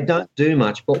 because they don't do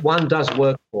much, but one does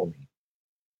work for me.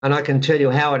 And I can tell you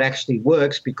how it actually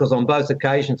works because on both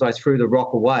occasions I threw the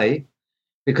rock away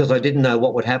because I didn't know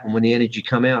what would happen when the energy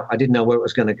come out. I didn't know where it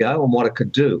was going to go and what it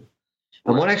could do.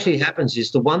 And what actually happens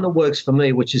is the one that works for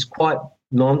me, which is quite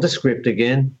nondescript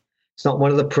again, it's not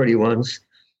one of the pretty ones,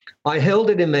 I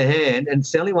held it in my hand, and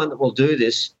it's the only one that will do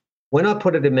this. When I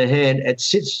put it in my hand, it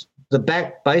sits, the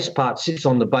back base part sits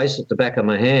on the base at the back of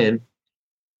my hand.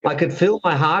 I could feel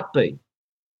my heartbeat.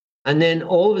 And then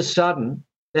all of a sudden,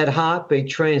 that heartbeat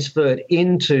transferred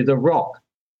into the rock,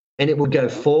 and it would go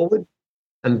forward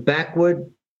and backward,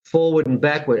 forward and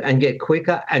backward, and get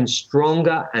quicker and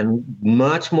stronger and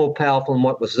much more powerful than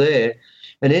what was there.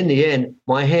 And in the end,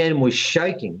 my hand was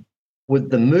shaking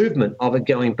with the movement of it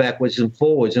going backwards and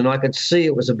forwards, and I could see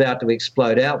it was about to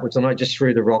explode outwards, and I just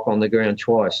threw the rock on the ground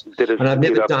twice. And I've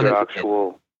never done it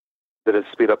again. Did it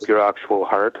speed up your actual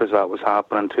heart as that was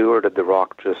happening too, or did the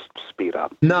rock just speed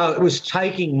up? No, it was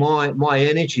taking my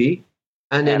energy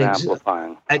and then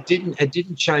amplifying. It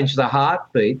didn't change the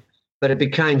heartbeat, but it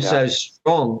became so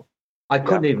strong I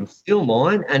couldn't even feel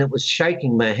mine, and it was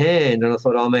shaking my hand. And I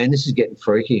thought, oh man, this is getting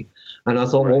freaky. And I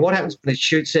thought, well, what happens when it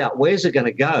shoots out? Where's it going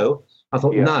to go? I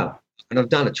thought, no. And I've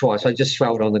done it twice. I just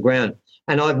throw it on the ground.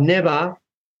 And I've never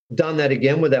done that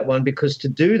again with that one, because to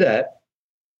do that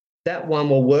one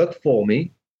will work for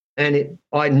me. And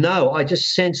I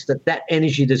just sense that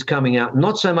energy that's coming out,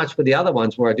 not so much for the other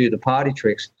ones where I do the party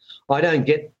tricks. I don't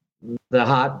get the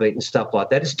heartbeat and stuff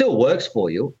like that. It still works for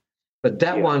you, but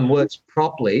that one works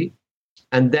properly.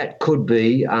 And that could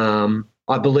be,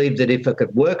 I believe that if I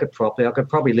could work it properly, I could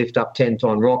probably lift up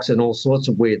 10-ton rocks and all sorts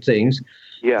of weird things.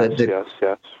 Yes.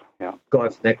 Guy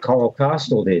from that Coral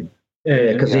Castle did.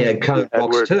 Yeah, because he had cone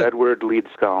rocks too. Edward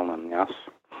Leedskalnin, yes.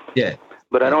 Yeah.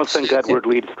 But I don't think Edward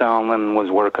Leeds Stalin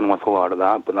was working with a lot of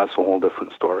that, but that's a whole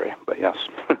different story. But yes.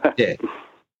 Yeah.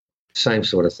 Same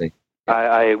sort of thing.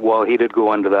 Well, he did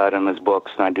go into that in his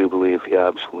books, and I do believe he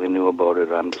absolutely knew about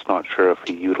it. I'm just not sure if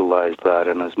he utilized that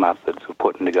in his methods of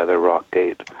putting together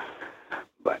Rockgate.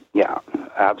 But yeah,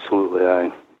 absolutely.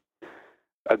 I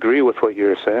agree with what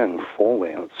you're saying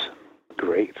fully. It's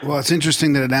great. Well, it's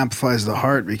interesting that it amplifies the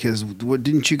heart, because what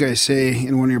didn't you guys say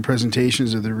in one of your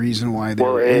presentations of the reason why they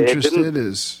were interested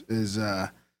is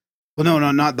well,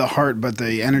 no, not the heart, but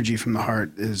the energy from the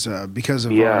heart is because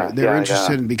of they're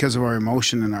interested in because of our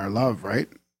emotion and our love, right?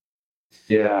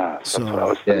 Yeah, that's what I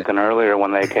was thinking earlier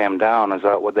when they came down. Is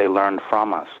that what they learned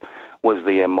from us? Was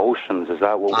the emotions? Is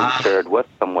that what we shared with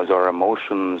them? Was our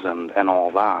emotions and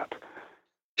all that?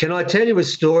 Can I tell you a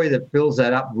story that fills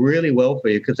that up really well for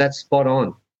you? Because that's spot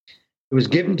on. It was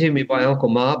given to me by Uncle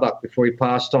Marbuck before he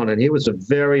passed on, and he was a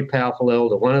very powerful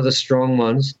elder, one of the strong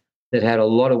ones that had a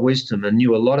lot of wisdom and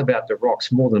knew a lot about the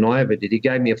rocks, more than I ever did. He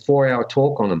gave me a 4-hour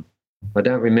talk on them. I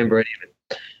don't remember any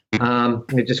of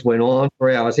it. It just went on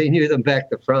for hours. He knew them back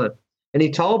to front. And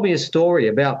he told me a story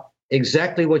about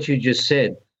exactly what you just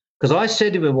said. Because I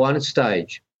said to him at one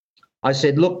stage, I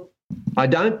said, look, I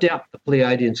don't doubt the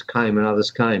Pleiadians came and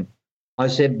others came. I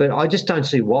said, but I just don't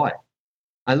see why.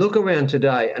 I look around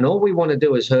today and all we want to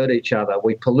do is hurt each other.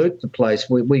 We pollute the place.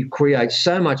 We create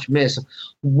so much mess.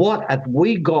 What have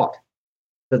we got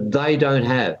that they don't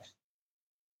have?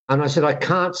 And I said, I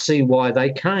can't see why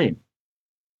they came.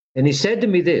 And he said to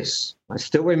me this, I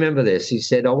still remember this. He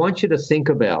said, I want you to think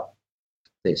about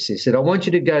this. He said, I want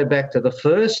you to go back to the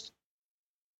first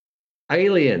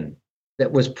alien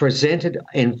that was presented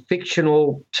in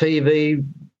fictional TV,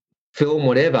 film,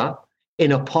 whatever,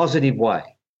 in a positive way.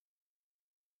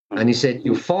 And he said,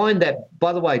 you'll find that,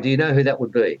 by the way, do you know who that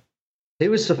would be? He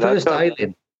was the first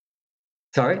alien.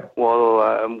 Sorry?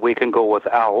 Well, we can go with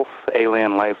ALF,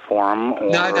 alien life form.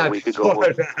 Or we could go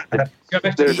with...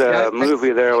 There's a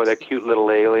movie there with a cute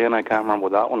little alien. I can't remember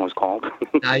what that one was called.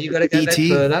 No, you got to go back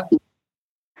further.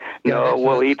 No,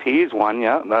 well, E.T.'s one,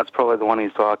 yeah. That's probably the one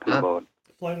he's talking about.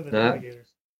 Flight of the Navigators.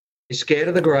 You're scared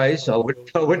of the Greys. I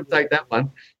wouldn't take that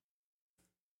one.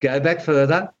 Go back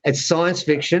further. It's science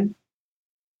fiction.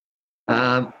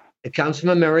 It comes from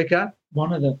America.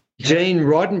 Gene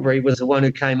Roddenberry was the one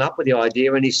who came up with the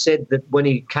idea, and he said that when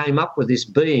he came up with this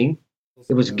being,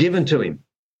 it was given to him.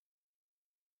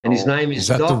 And his name is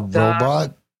that the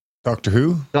robot? Doctor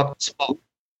who? Dr. Spock.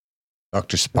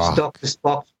 Dr. Spock. It's Dr.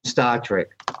 Spock from Star Trek.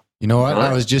 You know what?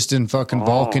 I was just in fucking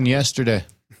Vulcan yesterday.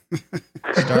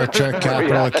 Star Trek,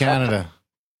 capital of Canada.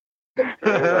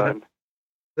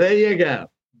 There you go.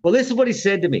 Well, this is what he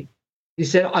said to me. He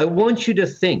said, I want you to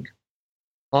think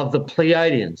of the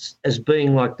Pleiadians as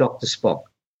being like Dr. Spock.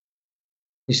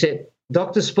 He said,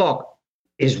 Dr. Spock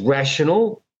is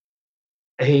rational.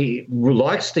 He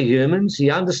likes the humans. He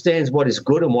understands what is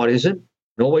good and what isn't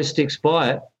and always sticks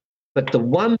by it. But the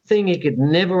one thing he could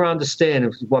never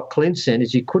understand, what Clint said,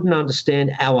 is he couldn't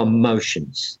understand our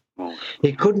emotions.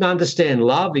 He couldn't understand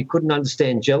love. He couldn't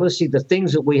understand jealousy, the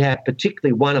things that we have,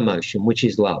 particularly one emotion, which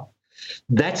is love.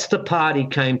 That's the part he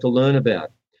came to learn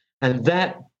about. And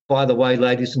that, by the way,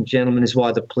 ladies and gentlemen, is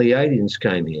why the Pleiadians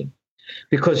came here.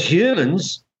 Because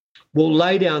humans will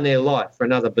lay down their life for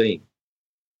another being.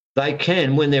 They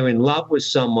can, when they're in love with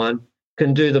someone,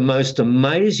 can do the most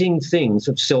amazing things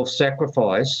of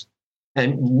self-sacrifice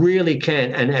and really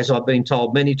can. And as I've been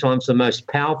told many times, the most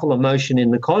powerful emotion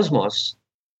in the cosmos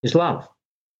is love.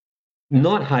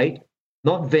 Not hate,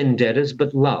 not vendettas,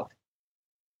 but love.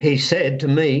 He said to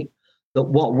me that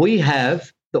what we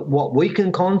have, that what we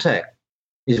can contact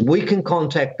is we can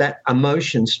contact that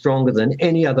emotion stronger than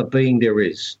any other being there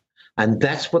is. And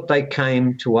that's what they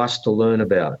came to us to learn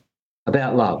about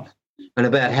love and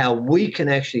about how we can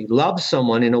actually love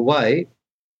someone in a way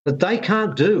that they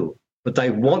can't do, but they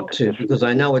want to because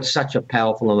they know it's such a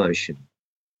powerful emotion.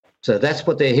 So that's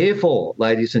what they're here for,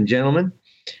 ladies and gentlemen.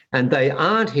 And they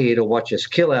aren't here to watch us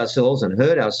kill ourselves and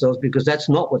hurt ourselves because that's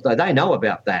not what they know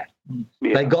about that.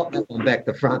 Yeah. They got that one back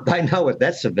to front. They know what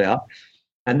that's about.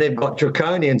 And they've got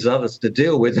draconians, others to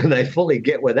deal with, and they fully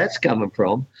get where that's coming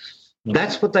from.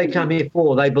 That's what they come here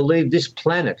for. They believe this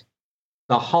planet,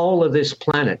 the whole of this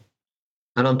planet,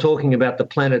 and I'm talking about the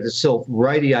planet itself,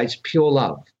 radiates pure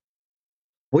love.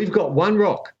 We've got one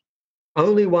rock,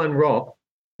 only one rock,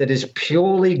 that is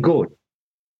purely good.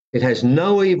 It has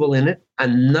no evil in it,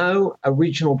 and no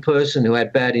original person who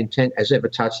had bad intent has ever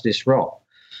touched this rock.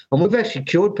 And we've actually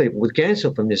cured people with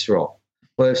cancer from this rock,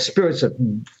 where spirits have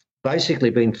basically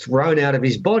been thrown out of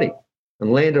his body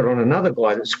and landed on another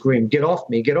guy that screamed, "Get off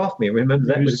me, get off me." Remember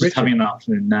that? He was was just Richard. having an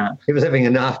afternoon nap. He was having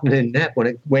an afternoon nap. When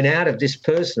it went out of this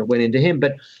person, it went into him.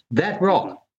 But that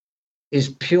rock is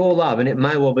pure love, and it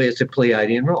may well be it's a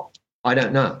Pleiadian rock. I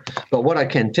don't know. But what I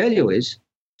can tell you is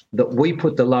that we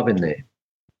put the love in there.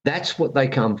 That's what they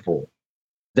come for,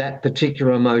 that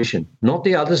particular emotion, not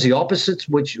the others, the opposites,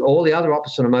 which all the other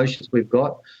opposite emotions we've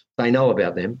got, they know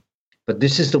about them. But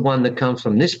this is the one that comes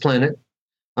from this planet.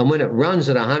 And when it runs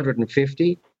at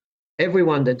 150,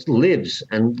 everyone that lives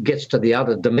and gets to the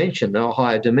other dimension, the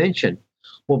higher dimension,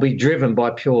 will be driven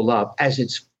by pure love as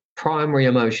its primary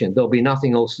emotion. There'll be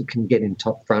nothing else that can get in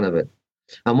top front of it.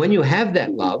 And when you have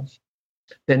that love,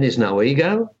 then there's no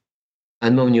ego.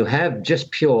 And when you have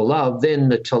just pure love, then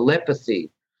the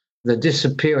telepathy, the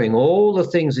disappearing, all the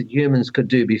things that humans could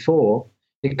do before,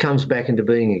 it comes back into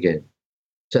being again.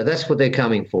 So that's what they're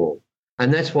coming for.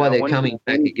 And that's why they're coming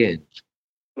back again.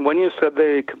 When you said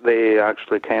they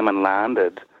actually came and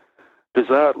landed, does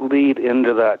that lead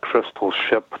into that crystal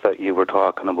ship that you were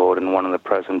talking about in one of the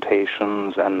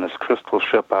presentations, and this crystal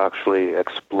ship actually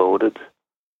exploded?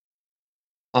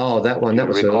 Oh, that one, that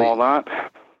was early. Recall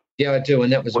that? Yeah, I do,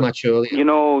 and that was much earlier. You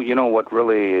know what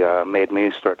really made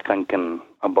me start thinking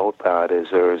about that is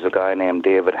there's a guy named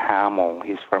David Hamill.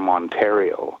 He's from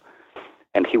Ontario,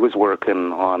 and he was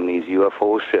working on these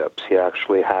UFO ships. He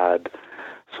actually had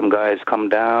some guys come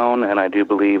down, and I do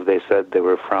believe they said they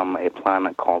were from a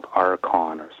planet called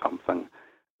Archon or something.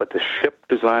 But the ship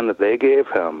design that they gave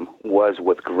him was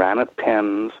with granite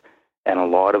pins, and a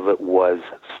lot of it was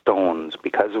stones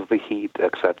because of the heat,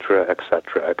 etc.,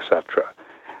 etc., etc.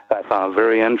 I found it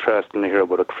very interesting to hear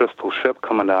about a crystal ship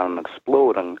coming down and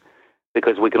exploding,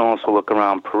 because we can also look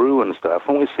around Peru and stuff,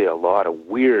 and we see a lot of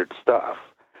weird stuff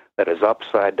that is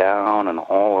upside down and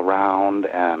all around.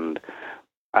 And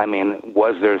I mean,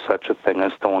 was there such a thing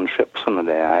as stone ships in the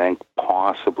day? I think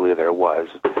possibly there was,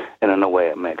 and in a way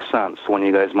it makes sense. When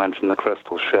you guys mentioned the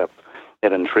crystal ship,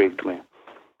 it intrigued me.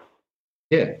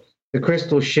 Yeah, the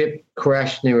crystal ship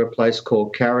crashed near a place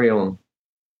called Carrion.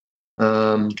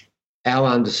 Our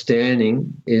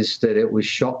understanding is that it was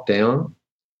shot down.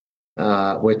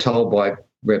 We're told by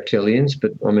reptilians,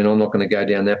 but I mean, I'm not going to go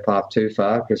down that path too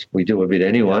far because we do a bit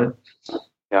anyway.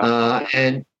 Yeah.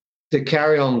 And the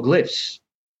Carrion glyphs,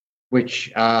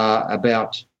 which are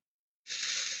about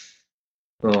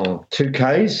 2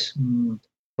 Ks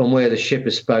from where the ship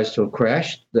is supposed to have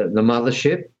crashed, the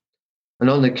mothership. And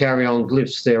on the Carrion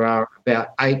glyphs, there are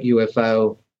about 8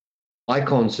 UFO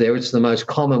icons there. It's the most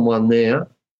common one there.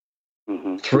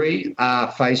 3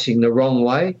 are facing the wrong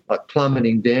way, like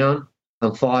plummeting down,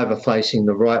 and 5 are facing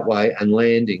the right way and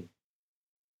landing.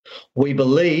 We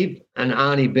believe, and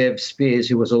Arnie Bev Spears,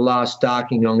 who was the last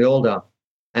Darking Young Elder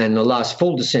and the last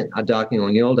full descent of Darking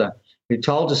Young Elder, who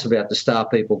told us about the Star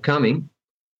People coming,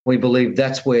 we believe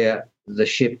that's where the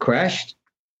ship crashed.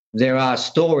 There are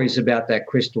stories about that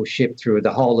crystal ship through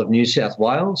the whole of New South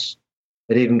Wales.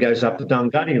 It even goes up to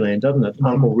Dungutty land, doesn't it?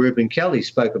 Uncle Reuben Kelly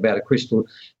spoke about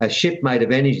a ship made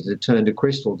of energy that turned to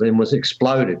crystal, then was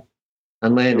exploded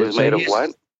and landed. It was made of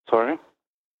what? Sorry?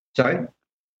 Sorry?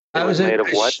 It was made of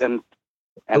what?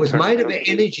 It was made of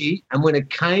energy, and when it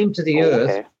came to the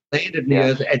earth, landed in the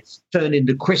earth, it turned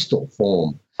into crystal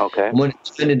form. Okay. And when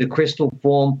it turned into crystal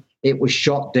form, it was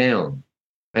shot down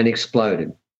and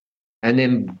exploded. And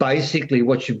then basically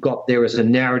what you've got there is a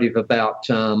narrative about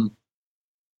them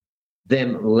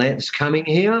coming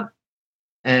here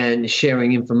and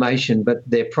sharing information, but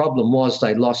their problem was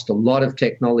they lost a lot of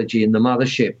technology in the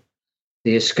mothership.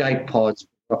 The escape pods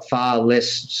are far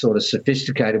less sort of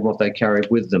sophisticated than what they carried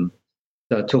with them.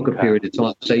 So it took a period of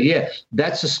time. So, yeah,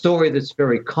 that's a story that's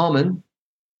very common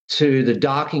to the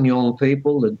Darking Young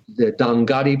people, the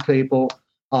Dungutty people,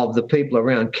 of the people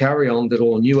around Carrion that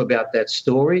all knew about that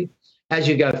story. As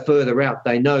you go further out,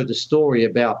 they know the story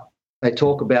about, they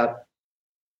talk about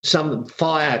some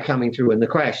fire coming through in the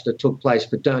crash that took place,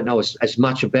 but don't know as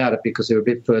much about it because they're a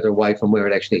bit further away from where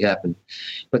it actually happened.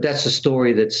 But that's a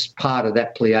story that's part of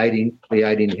that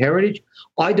Pleiadian heritage.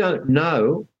 I don't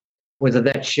know whether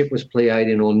that ship was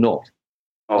Pleiadian or not.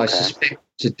 Okay. I suspect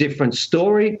it's a different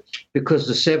story because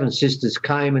the Seven Sisters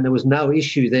came and there was no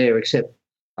issue there except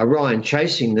Orion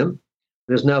chasing them.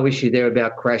 There's no issue there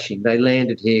about crashing. They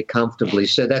landed here comfortably.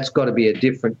 So that's got to be a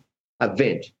different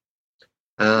event.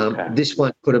 This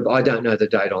one could have, I don't know the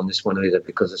date on this one either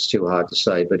because it's too hard to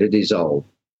say, but it is old.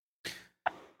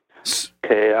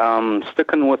 Okay,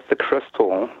 sticking with the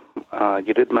crystal,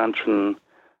 you did mention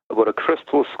about a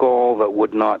crystal skull that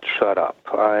would not shut up.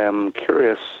 I am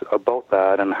curious about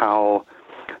that and how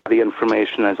the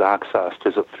information is accessed?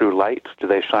 Is it through light? Do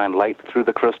they shine light through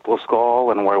the crystal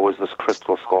skull? And where was this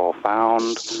crystal skull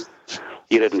found?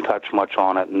 You didn't touch much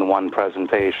on it in the one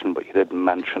presentation, but you didn't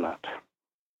mention it.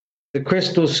 The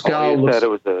crystal skull you looks... said it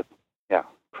was a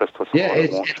crystal skull. Yeah,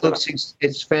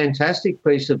 it's fantastic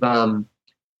piece of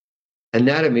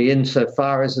anatomy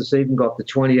insofar as it's even got the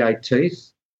 28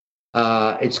 teeth.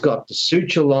 It's got the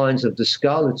suture lines of the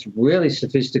skull. It's really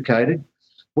sophisticated.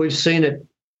 We've seen it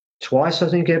twice, I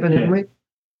think, Evan, haven't we? It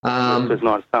does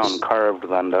not sound carved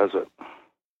then, does it?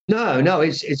 No,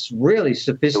 it's really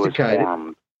sophisticated. It was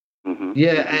formed. Mm-hmm.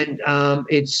 Yeah, and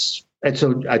it's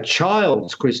a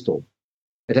child's crystal.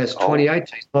 It has 28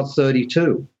 teeth, not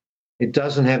 32. It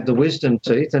doesn't have the wisdom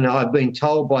teeth, and I've been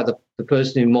told by the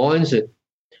person who mines it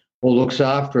or looks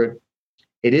after it,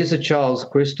 it is a child's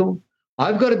crystal.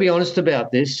 I've got to be honest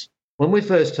about this. When we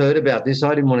first heard about this,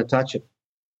 I didn't want to touch it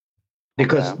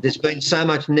because there's been so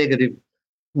much negative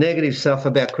stuff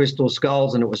about crystal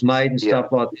skulls and it was made and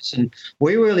stuff like this, and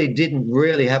we really didn't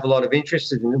have a lot of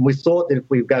interest in it, and we thought that if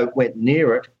we went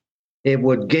near it, it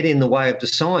would get in the way of the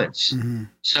science. Mm-hmm.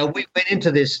 So we went into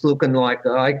this looking like,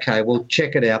 okay, we'll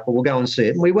check it out, but we'll go and see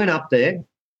it. And we went up there.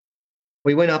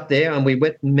 And we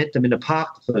met them in a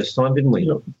park the first time, didn't we?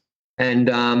 Yep.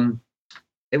 And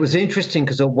it was interesting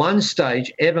because at one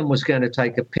stage, Evan was going to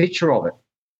take a picture of it.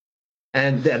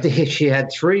 And she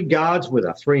had 3 guards with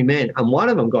her, 3 men, and one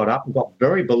of them got up and got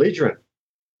very belligerent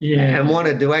and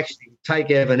wanted to actually take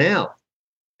Evan out.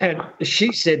 And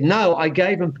she said, no, I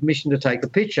gave him permission to take a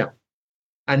picture.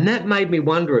 And that made me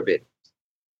wonder a bit.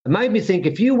 It made me think,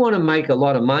 if you want to make a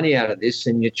lot of money out of this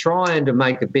and you're trying to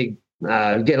make a big,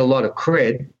 get a lot of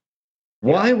cred,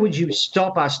 why would you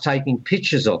stop us taking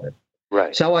pictures of it?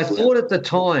 Right. So I thought at the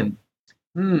time,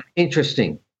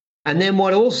 interesting. And then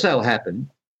what also happened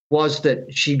was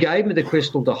that she gave me the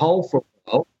crystal to hold for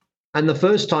a while. And the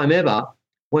first time ever,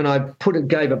 when I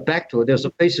gave it back to her, there was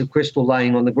a piece of crystal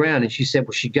laying on the ground, and she said,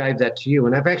 well, she gave that to you.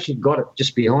 And I've actually got it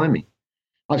just behind me.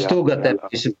 I've still got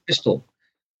that piece of crystal.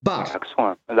 But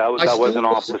excellent. And that wasn't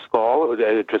off the skull?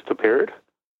 It just appeared?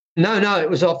 No, it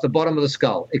was off the bottom of the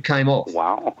skull. It came off.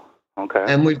 Wow. Okay.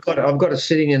 And I've got it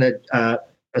sitting in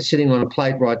sitting on a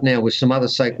plate right now with some other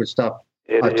sacred stuff.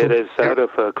 It is said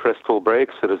if a crystal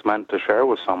breaks, it is meant to share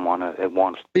with someone. It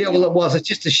wants to. Yeah, well, it was. It's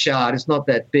just a shard. It's not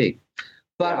that big.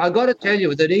 But I got to tell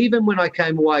you that even when I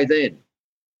came away then,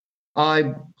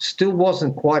 I still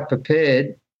wasn't quite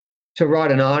prepared to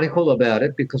write an article about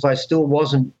it because I still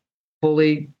wasn't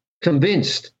fully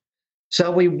convinced.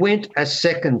 So we went a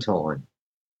second time.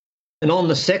 And on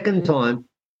the second time,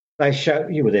 they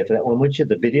showed, you were there for that one, weren't you,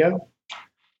 the video?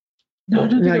 No,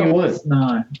 you weren't.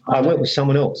 No. I went with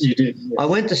someone else. You did. Yes. I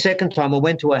went the second time. I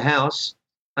went to a house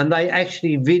and they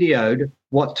actually videoed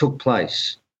what took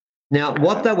place. Now,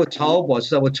 what they were told was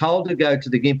they were told to go to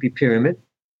the Gympie Pyramid.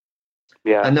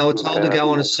 Yeah. And they were told to go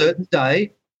on a certain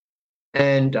day.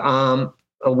 And a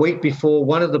week before,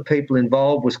 one of the people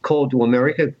involved was called to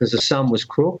America because the son was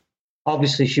crook.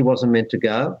 Obviously, she wasn't meant to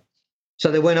go. So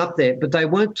they went up there, but they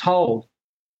weren't told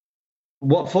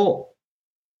what for.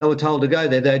 They were told to go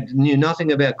there. They knew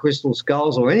nothing about crystal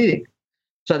skulls or anything.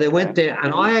 So they went there,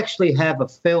 and I actually have a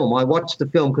film. I watched the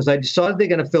film because they decided they're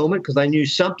going to film it because they knew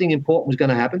something important was going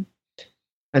to happen.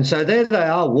 And so there they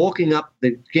are walking up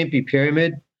the Gympie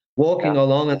Pyramid, walking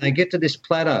along, and they get to this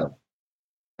plateau.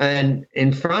 And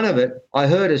in front of it, I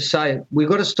heard her say, we've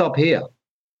got to stop here.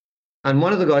 And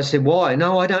one of the guys said, why?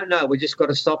 No, I don't know. We just got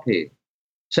to stop here.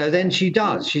 So then she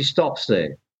does. She stops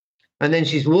there. And then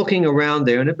she's looking around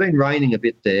there, and it had been raining a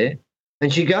bit there.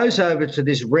 And she goes over to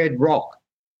this red rock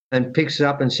and picks it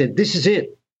up and said, this is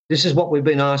it. This is what we've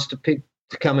been asked to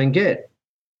come and get.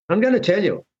 I'm going to tell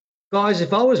you, guys,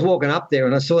 if I was walking up there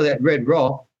and I saw that red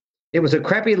rock, it was a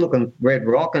crappy-looking red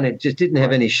rock, and it just didn't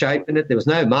have any shape in it. There was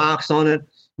no marks on it,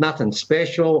 nothing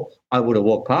special. I would have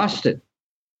walked past it.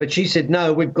 But she said,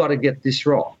 no, we've got to get this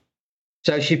rock.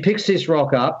 So she picks this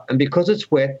rock up, and because it's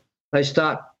wet, they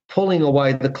start pulling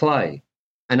away the clay.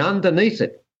 And underneath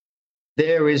it,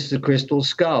 there is the crystal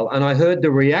skull. And I heard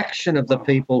the reaction of the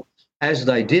people as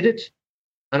they did it.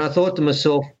 And I thought to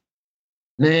myself,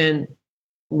 man,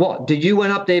 what, did you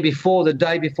went up there before, the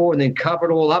day before, and then cover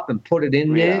it all up and put it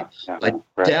in there? I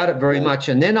doubt it very much.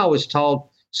 And then I was told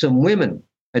some women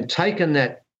had taken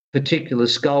that particular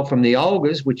skull from the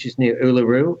Olgas, which is near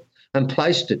Uluru, and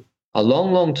placed it a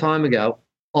long, long time ago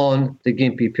on the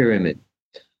Gympie Pyramid.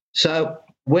 So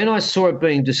when I saw it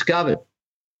being discovered,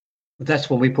 that's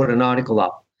when we put an article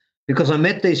up, because I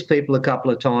met these people a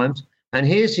couple of times, and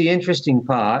here's the interesting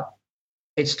part.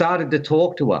 It started to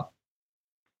talk to her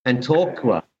and talk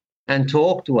to her and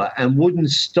talk to her and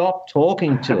wouldn't stop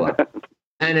talking to her.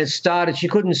 And it started, she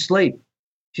couldn't sleep.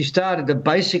 She started to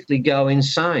basically go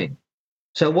insane.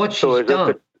 So what she's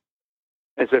done...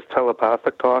 Is this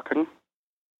telepathic talking?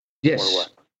 Yes. Or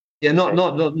what? Yeah, not,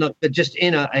 but just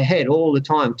in her head all the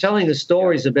time, telling the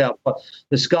stories about what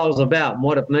the skull's about and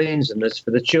what it means, and it's for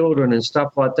the children and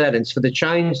stuff like that. And it's for the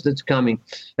change that's coming.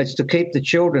 It's to keep the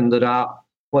children that are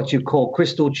what you call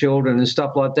crystal children and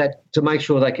stuff like that, to make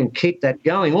sure they can keep that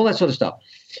going, all that sort of stuff.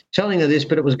 Telling her this,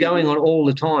 but it was going on all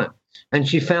the time. And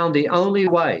she found the only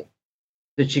way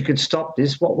that she could stop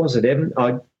this, what was it, Evan?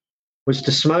 Was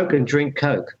to smoke and drink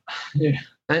Coke. Yeah.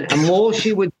 And all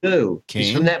she would do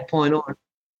is from that point on,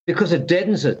 because it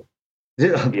deadens it.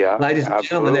 Yeah, ladies and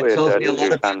gentlemen, that tells me a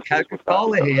lot about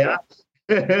Coca-Cola here.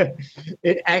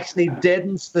 It actually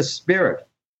deadens the spirit.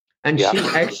 And she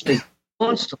actually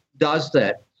constantly does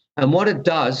that. And what it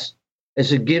does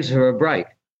is it gives her a break.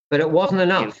 But it wasn't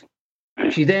enough.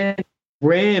 She then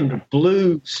rammed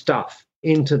blue stuff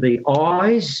into the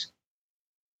eyes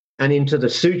and into the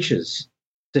sutures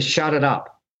to shut it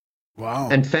up. Wow.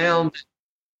 And found...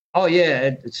 Oh,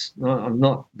 yeah, I'm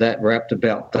not that wrapped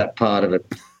about that part of it.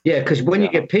 Yeah, because when you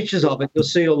get pictures of it, you'll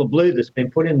see all the blue that's been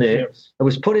put in there. It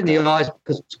was put in the eyes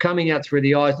because it's coming out through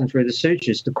the eyes and through the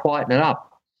sutures to quieten it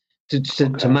up,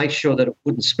 to make sure that it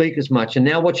wouldn't speak as much. And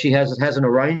now what she has, it has an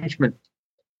arrangement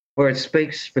where it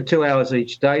speaks for 2 hours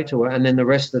each day to her, and then the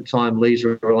rest of the time leaves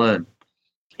her alone.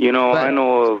 You know, I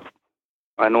know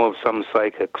of some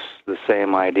psychics, the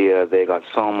same idea. They got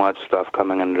so much stuff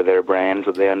coming into their brains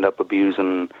that they end up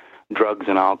abusing drugs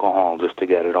and alcohol just to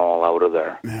get it all out of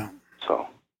there. Yeah. So,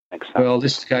 makes sense. Well,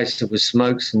 this case it was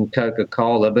smokes and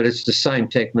Coca-Cola, but it's the same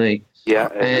technique. Yeah,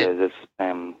 it is. It's the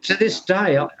same. To this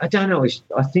day, I don't know.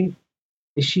 I think,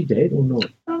 is she dead or not?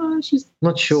 No, she's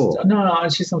not sure. No,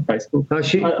 she's on Facebook. Oh, I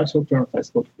talked to her on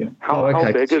Facebook. Yeah.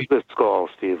 How big is this skull,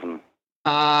 Stephen?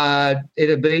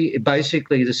 It'd be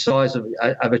basically the size of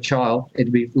a child.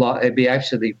 It'd be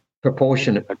actually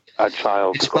proportionate. A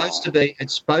child. It's supposed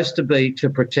to be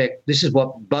to protect. This is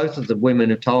what both of the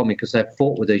women have told me because they've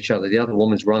fought with each other. The other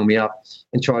woman's rung me up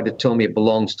and tried to tell me it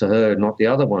belongs to her, not the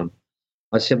other one.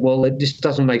 I said, well, this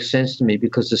doesn't make sense to me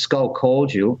because the skull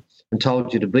called you and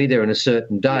told you to be there on a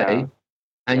certain day,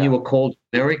 and you were called to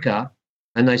America.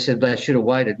 And they said they should have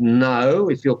waited. No,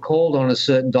 if you're called on a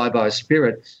certain day by a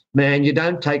spirit, man, you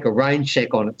don't take a rain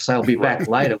check on it, so I'll be back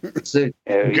later. So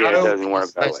it doesn't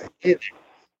work that way.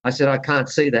 I said, I can't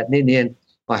see that. And in the end,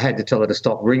 I had to tell her to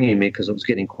stop ringing me because it was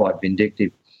getting quite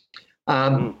vindictive.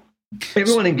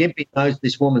 Everyone in Gympie knows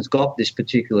this woman's got this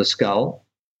particular skull.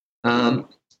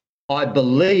 I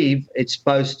believe it's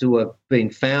supposed to have been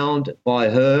found by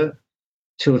her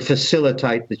to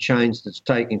facilitate the change that's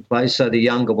taking place so the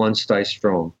younger one stays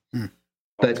strong.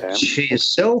 But she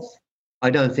herself, I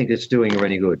don't think it's doing her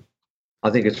any good. I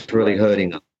think it's really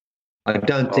hurting her. I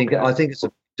think it's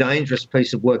a dangerous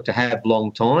piece of work to have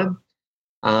long time.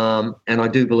 And I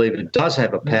do believe it does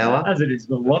have a power. As it is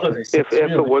with a lot of these. If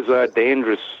it was that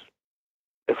dangerous,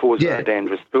 that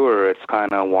dangerous to her, it's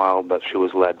kind of wild that she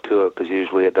was led to it because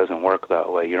usually it doesn't work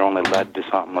that way. You're only led to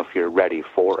something if you're ready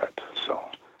for it. So.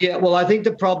 Yeah, well, I think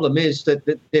the problem is that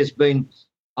there's been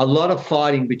a lot of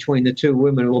fighting between the two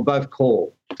women who were both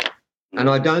called.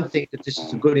 And I don't think that this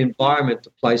is a good environment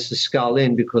to place the skull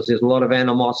in because there's a lot of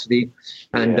animosity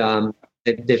and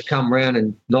they've come round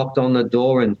and knocked on the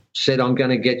door and said, I'm going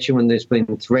to get you, and there's been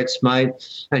threats made.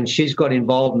 And she's got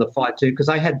involved in the fight too because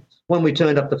when we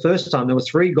turned up the first time, there were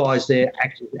 3 guys there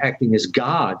acting as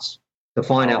guards to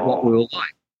find out what we were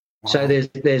like. Wow. So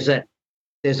there's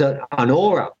an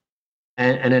aura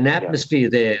and an atmosphere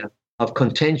there of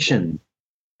contention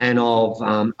and of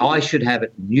I should have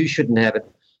it and you shouldn't have it.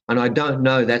 And I don't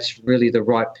know that's really the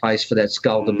right place for that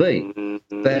skull to be.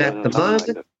 But at the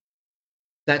moment,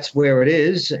 that's where it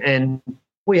is. And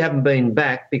we haven't been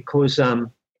back because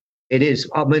it is.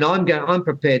 I mean, I'm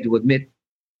prepared to admit,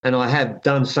 and I have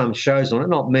done some shows on it,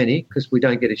 not many because we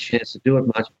don't get a chance to do it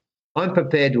much. I'm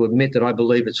prepared to admit that I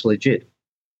believe it's legit.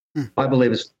 I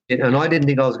believe it's legit. And I didn't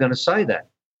think I was going to say that.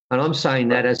 And I'm saying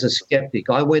that as a skeptic.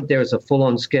 I went there as a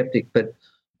full-on skeptic, but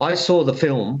I saw the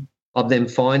film of them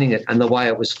finding it and the way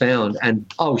it was found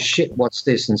and, oh, shit, what's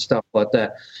this and stuff like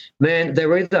that. Man,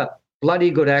 they're either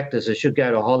bloody good actors or should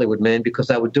go to Hollywood, man, because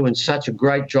they were doing such a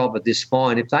great job of this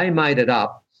find. If they made it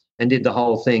up and did the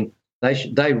whole thing,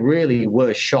 they really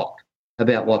were shocked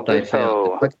about what they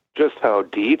found. Just how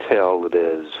detailed it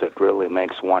is, it really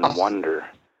makes one wonder.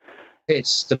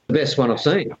 It's the best one I've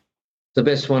seen. The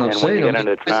best one I've seen. And when you get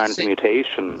into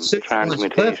transmutation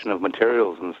of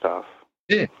materials and stuff.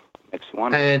 Yeah. Makes you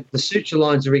wonder. And the suture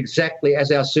lines are exactly as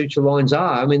our suture lines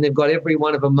are. I mean, they've got every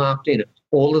one of them marked in it.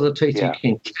 All of the teeth you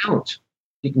can count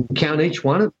You can count each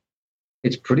one of them.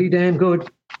 It's pretty damn good.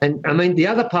 And I mean, the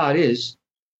other part is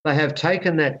they have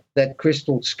taken that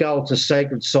crystal skull to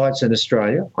sacred sites in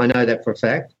Australia. I know that for a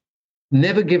fact.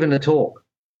 Never given a talk,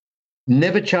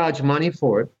 never charged money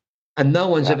for it, and no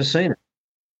one's ever seen it.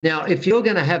 Now, if you're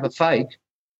going to have a fake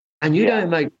and you don't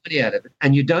make money out of it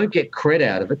and you don't get cred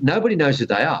out of it, nobody knows who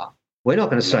they are. We're not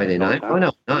going to say their name. I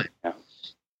know their name. Yeah.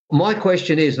 My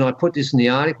question is, and I put this in the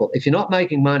article, if you're not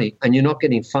making money and you're not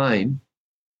getting fame,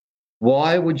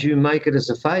 why would you make it as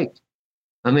a fake?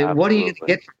 I mean, what are you going to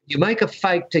get? You make a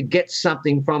fake to get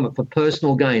something from it for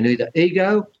personal gain, either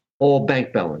ego or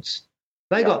bank balance.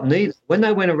 They got neither. When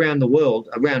they went around the world,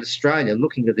 around Australia,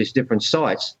 looking at these different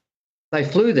sites, they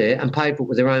flew there and paid for it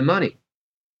with their own money.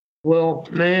 Well,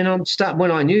 man,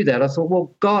 when I knew that, I thought,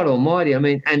 well, God almighty. I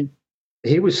mean, and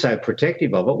he was so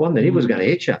protective of it, wasn't it? He was going to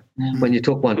hit you when you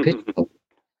took one picture.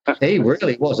 He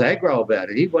really was aggro about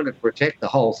it. He wanted to protect the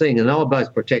whole thing, and they were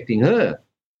both protecting her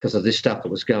because of this stuff that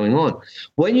was going on.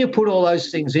 When you put all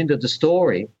those things into the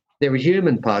story, there are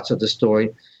human parts of the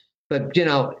story, but, you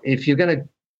know, if you've got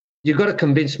to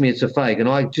convince me it's a fake, and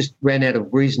I just ran out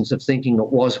of reasons of thinking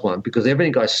it was one because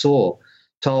everything I saw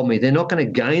told me they're not going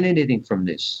to gain anything from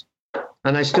this,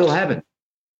 and they still haven't.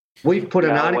 We've put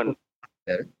an article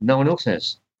about it. No one else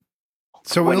has.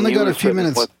 So we only got a few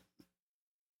minutes.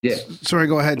 Yeah. Sorry,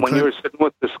 go ahead. When you were sitting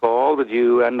with the skull, did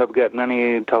you end up getting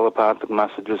any telepathic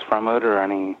messages from it or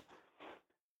any?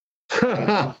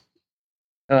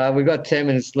 We've got 10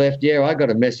 minutes left. Yeah, I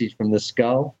got a message from the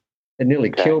skull. It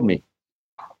nearly killed me.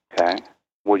 Okay.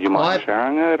 Would you mind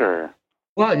sharing it or?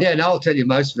 Well, yeah, no, I'll tell you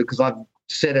most of it because I've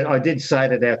said it. I did say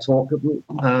it at our talk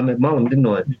at Mullen, didn't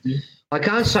I? Mm-hmm. I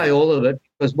can't say all of it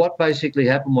because what basically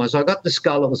happened was I got the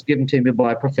skull that was given to me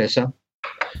by a professor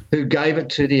who gave it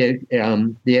to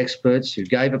the experts, who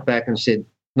gave it back and said,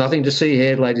 nothing to see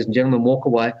here, ladies and gentlemen, walk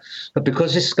away. But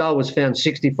because this skull was found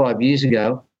 65 years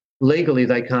ago, legally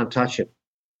they can't touch it.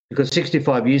 Because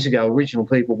 65 years ago, original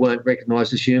people weren't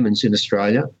recognised as humans in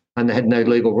Australia and they had no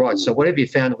legal rights. So whatever you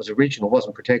found that was original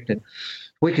wasn't protected.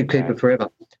 We could keep it forever.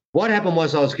 What happened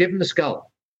was I was given the skull,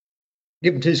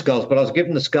 given two skulls, but I was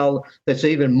given the skull that's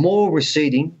even more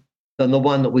receding than the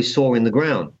one that we saw in the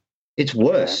ground. It's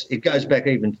worse. It goes back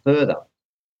even further.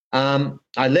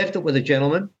 I left it with a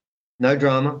gentleman, no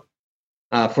drama,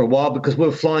 for a while because we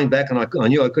were flying back and I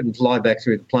knew I couldn't fly back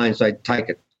through the planes. They'd take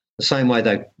it the same way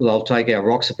they'll take our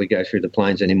rocks if we go through the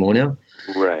planes anymore now.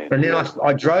 Right. And then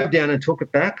I drove down and took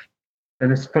it back.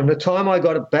 And from the time I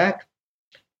got it back,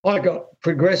 I got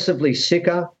progressively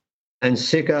sicker and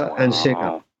sicker and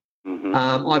sicker. Mm-hmm.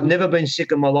 I've never been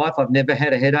sick in my life. I've never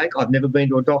had a headache. I've never been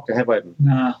to a doctor, have I?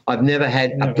 No. I've never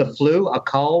had the flu, a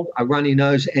cold, a runny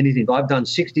nose, anything. I've done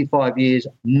 65 years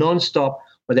non-stop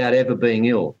without ever being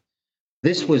ill.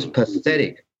 This was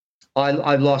pathetic.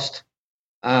 I lost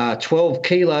 12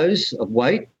 kilos of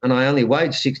weight, and I only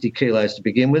weighed 60 kilos to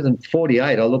begin with, and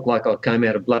 48, I looked like I came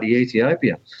out of bloody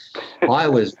Ethiopia. I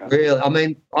was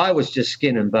I was just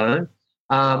skin and bone.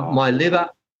 My liver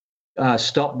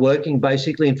stopped working,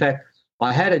 basically. In fact,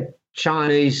 I had a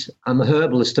Chinese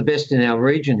herbalist, the best in our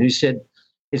region, who said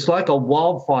it's like a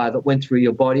wildfire that went through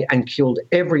your body and killed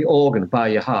every organ bar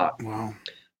your heart. Wow.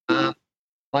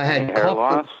 I had hair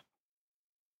loss?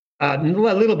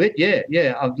 Well, a little bit, yeah,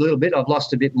 a little bit. I've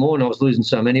lost a bit more, and I was losing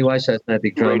some anyway, so it's no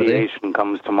big drama. Radiation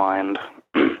comes to mind.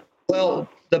 Well,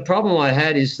 the problem I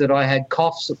had is that I had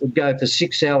coughs that would go for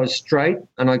 6 hours straight,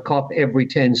 and I cough every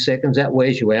 10 seconds. That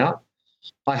wears you out.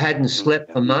 I hadn't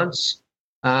slept for months.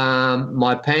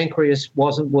 My pancreas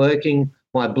wasn't working.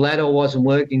 My bladder wasn't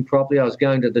working properly. I was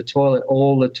going to the toilet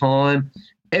all the time.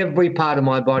 Every part of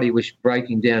my body was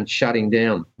breaking down, shutting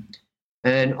down.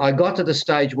 And I got to the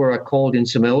stage where I called in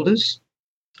some elders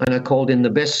and I called in the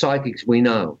best psychics we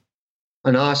know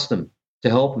and asked them to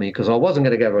help me because I wasn't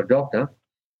going to go to a doctor.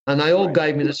 And they all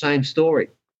gave me the same story.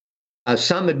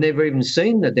 Some had never even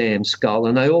seen the damn skull,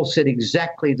 and they all said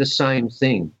exactly the same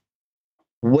thing.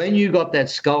 When you got that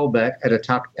skull back, it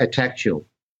attacked you.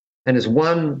 And as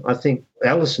one, I think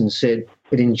Allison said,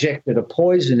 it injected a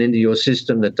poison into your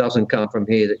system that doesn't come from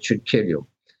here that should kill you.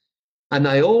 And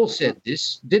they all said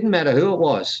this, didn't matter who it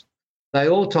was. They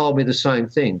all told me the same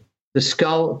thing. The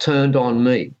skull turned on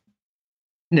me.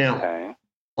 Now,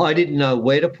 I didn't know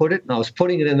where to put it, and I was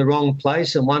putting it in the wrong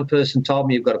place, and one person told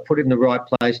me you've got to put it in the right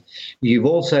place. You've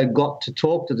also got to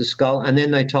talk to the skull, and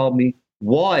then they told me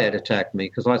why it attacked me,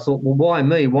 because I thought, well, why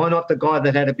me? Why not the guy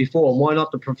that had it before? Why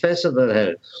not the professor that had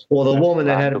it? Or the woman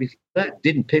that had it before? That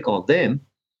didn't pick on them.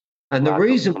 And the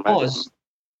reason was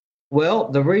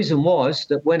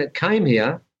that when it came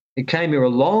here a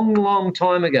long, long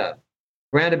time ago,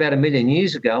 around about 1 million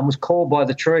years ago, and was called by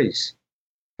the trees.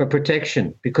 for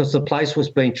protection because the place was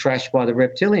being trashed by the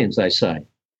reptilians, they say.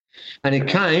 And it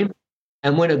came,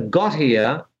 and when it got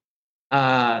here,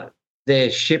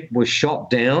 their ship was shot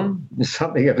down. There's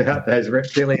something about those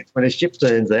reptilians when a ship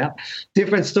turns out.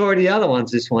 Different story to the other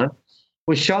ones, this one.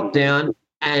 Was shot down,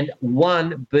 and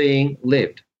one being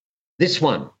lived. This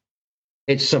one.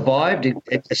 It survived,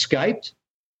 it escaped.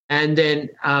 And then,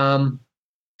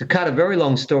 to cut a very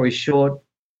long story short,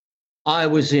 I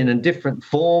was in a different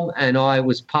form, and I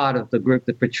was part of the group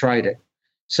that betrayed it.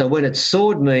 So when it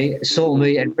saw me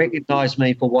and recognized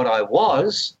me for what I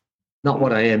was, not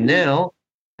what I am now,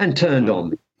 and turned on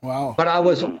me. Wow. But I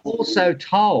was also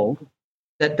told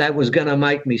that was going to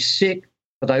make me sick,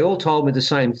 but they all told me the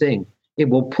same thing. It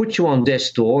will put you on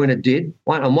death's door, and it did.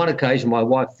 On one occasion, my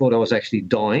wife thought I was actually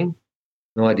dying,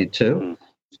 and I did too.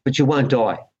 But you won't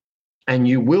die, and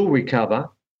you will recover,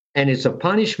 and it's a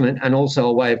punishment and also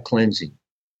a way of cleansing.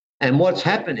 And what's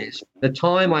happened is the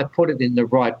time I put it in the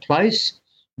right place,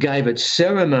 gave it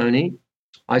ceremony,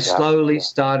 I slowly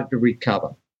started to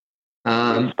recover.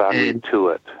 And to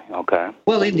it, okay.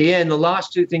 Well, in the end, the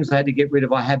last two things I had to get rid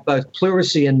of, I had both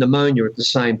pleurisy and pneumonia at the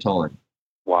same time.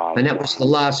 Wow. And that was the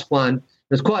last one.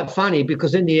 It was quite funny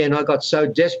because in the end, I got so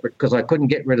desperate because I couldn't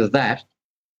get rid of that.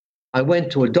 I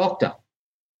went to a doctor,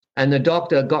 and the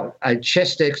doctor got a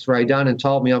chest x-ray done and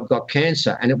told me I've got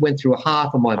cancer, and it went through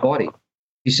half of my body.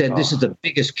 He said, this is the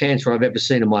biggest cancer I've ever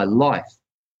seen in my life.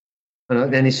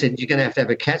 And then he said, you're going to have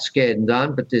a CAT scan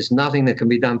done, but there's nothing that can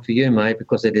be done for you, mate,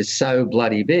 because it is so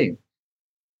bloody big.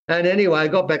 And anyway, I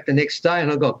got back the next day and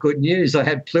I got good news. I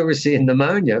had pleurisy and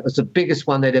pneumonia. It was the biggest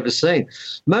one they'd ever seen.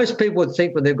 Most people would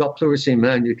think when they've got pleurisy and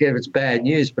pneumonia, it's bad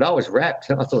news, but I was wrapped.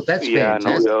 I thought, that's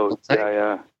fantastic. No,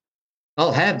 yeah.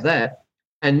 I'll have that.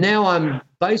 And now I'm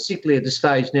basically at the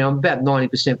stage now, I'm about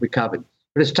 90% recovered.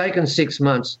 But it's taken 6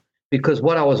 months because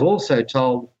what I was also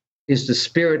told is the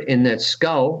spirit in that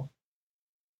skull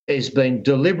has been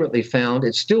deliberately found.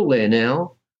 It's still there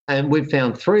now, and we've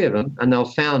found 3 of them, and they're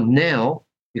found now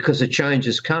because the change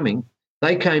is coming.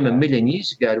 They came 1 million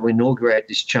years ago to inaugurate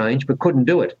this change, but couldn't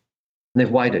do it, and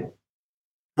they've waited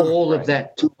all of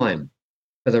that time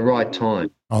for the right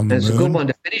time. And it's a good one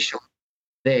to finish on.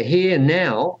 They're here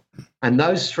now, and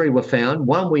those 3 were found.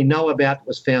 One we know about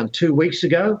was found 2 weeks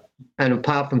ago, and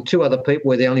apart from 2 other people,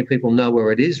 we're the only people know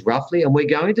where it is roughly, and we're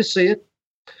going to see it.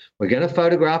 We're going to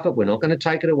photograph it. We're not going to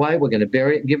take it away. We're going to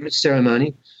bury it and give it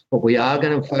ceremony, but we are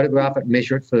going to photograph it and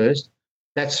measure it first.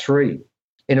 That's 3.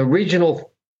 In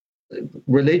original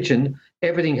religion,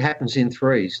 everything happens in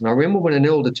 3s. And I remember when an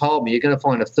elder told me, you're going to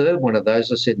find a 3rd one of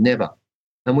those, I said, never.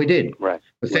 And we did. Right.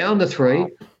 We found the 3.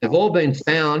 They've all been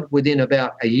found within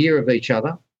about a year of each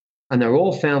other, and they're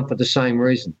all found for the same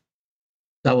reason.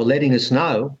 They were letting us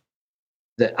know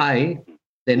that A,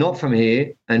 they're not from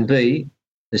here, and B,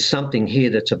 there's something here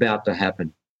that's about to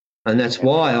happen. And that's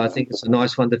why I think it's a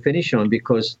nice one to finish on,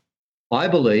 because I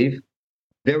believe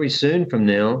very soon from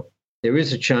now, there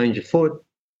is a change afoot,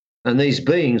 and these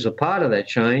beings are part of that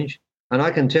change. And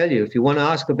I can tell you, if you want to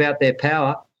ask about their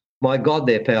power, my God,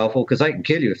 they're powerful because they can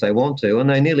kill you if they want to, and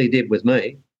they nearly did with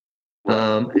me.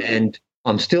 And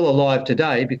I'm still alive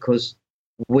today because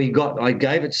I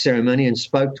gave it ceremony and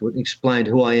spoke to it and explained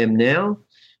who I am now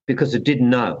because it didn't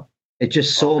know. It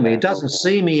just saw me. It doesn't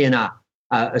see me in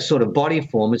a sort of body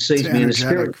form. It sees me in a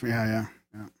spirit.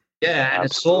 Yeah, and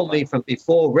it saw me from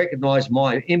before, recognized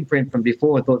my imprint from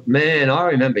before and thought, man, I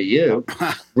remember you.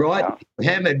 Right?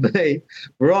 Hammered me.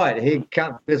 Right.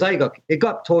 Because it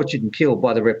got tortured and killed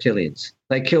by the reptilians.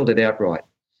 They killed it outright.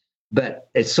 But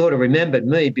it sort of remembered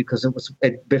me because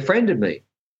it befriended me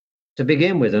to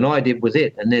begin with, and I did with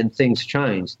it. And then things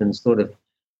changed and sort of,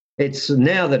 it's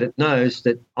now that it knows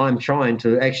that I'm trying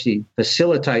to actually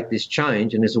facilitate this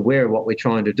change and is aware of what we're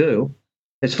trying to do,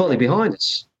 it's fully behind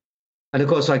us. And, of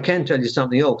course, I can tell you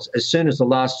something else. As soon as the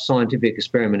last scientific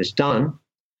experiment is done,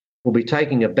 we'll be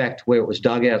taking it back to where it was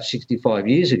dug out 65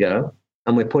 years ago,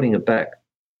 and we're putting it back,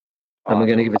 and we're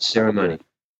going to give it ceremony.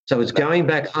 So it's going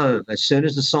back home as soon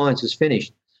as the science is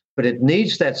finished. But it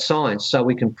needs that science so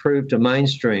we can prove to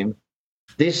mainstream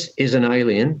this is an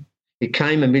alien. It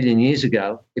came 1 million years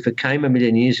ago. If it came 1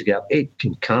 million years ago, it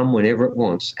can come whenever it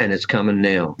wants, and it's coming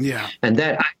now. Yeah. And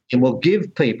that will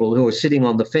give people who are sitting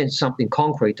on the fence something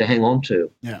concrete to hang on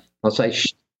to. Yeah. I'll say,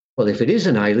 well, if it is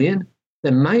an alien,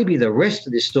 then maybe the rest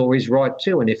of this story is right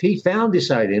too. And if he found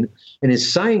this alien and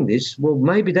is saying this, well,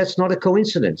 maybe that's not a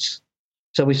coincidence.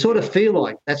 So we sort of feel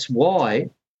like that's why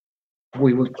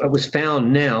it was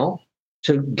found now,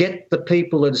 to get the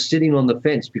people that are sitting on the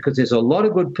fence, because there's a lot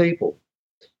of good people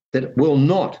that will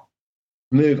not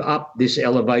move up this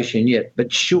elevation yet,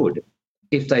 but should,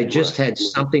 if they just had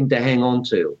something to hang on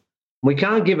to. We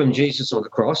can't give them Jesus on the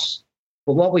cross,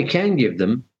 but what we can give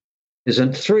them is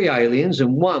 3 aliens,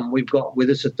 and one we've got with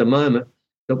us at the moment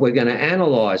that we're going to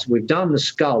analyze. We've done the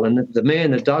skull, and the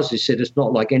man that does this said it's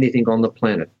not like anything on the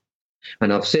planet.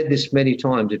 And I've said this many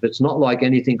times, if it's not like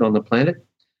anything on the planet,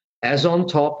 as on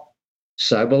top,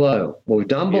 so below. Well, we've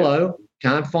done below,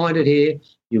 can't find it here,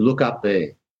 you look up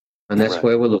there. And that's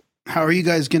where we're looking. How are you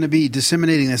guys going to be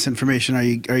disseminating this information? Are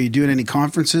you doing any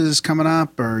conferences coming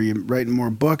up, or are you writing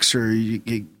more books, or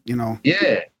you know?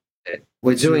 Yeah,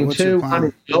 we're doing two.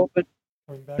 One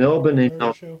in Melbourne in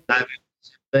November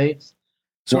 15th.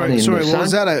 Sorry, what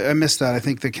was that? I missed that. I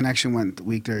think the connection went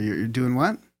weak there. You're doing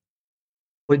what?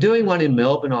 We're doing one in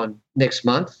Melbourne on next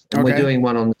month, and we're doing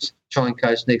one on the Sunshine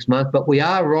Coast next month. But we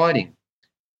are writing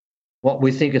what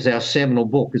we think is our seminal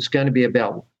book. It's going to be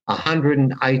about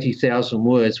 180,000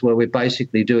 words, where we're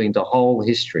basically doing the whole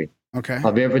history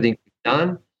of everything we've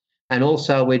done. And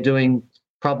also we're doing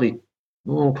probably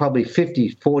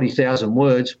 40,000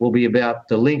 words will be about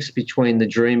the links between the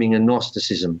dreaming and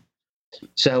Gnosticism.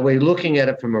 So we're looking at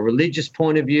it from a religious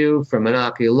point of view, from an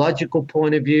archaeological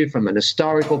point of view, from an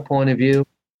historical point of view.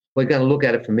 We're going to look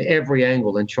at it from every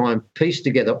angle and try and piece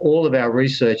together all of our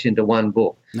research into one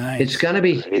book. Nice. It's going to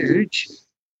be huge,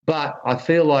 but I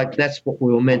feel like that's what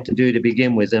we were meant to do to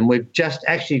begin with. And we've just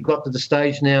actually got to the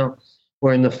stage now,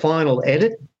 we're in the final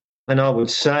edit, and I would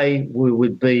say we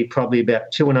would be probably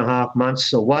about 2.5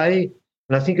 months away.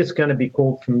 And I think it's going to be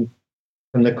called From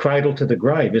the Cradle to the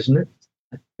Grave, isn't it?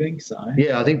 I think so.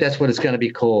 Yeah, I think that's what it's going to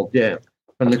be called. Yeah,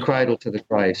 From the Cradle to the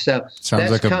Grave. So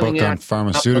sounds like a book on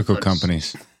pharmaceutical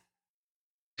companies.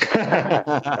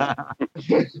 I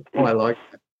like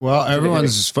that. Well,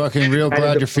 everyone's fucking real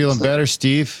glad you're feeling better,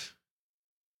 Steve.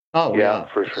 Oh, yeah,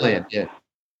 for sure. Yeah.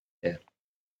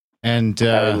 And do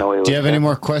you have any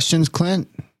more questions, Clint?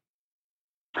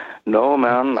 No,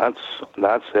 man.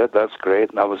 That's it. That's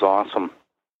great. That was awesome.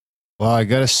 Well, I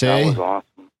gotta say, that was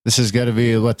awesome. This is got to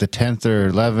be the 10th or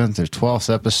 11th or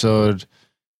 12th episode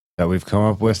that we've come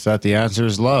up with that the answer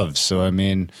is love. So, I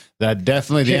mean, that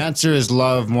definitely the answer is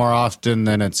love more often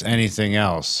than it's anything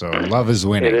else. So, love is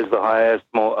winning. It is the highest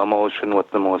emotion with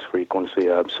the most frequency,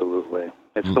 absolutely.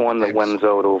 It's the one that wins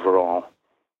out overall.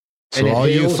 So, all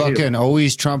you fucking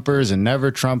always Trumpers and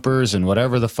never Trumpers and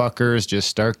whatever the fuckers, just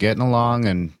start getting along,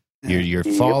 and you're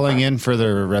falling in for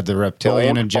the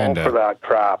reptilian agenda. Fall for that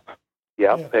crap.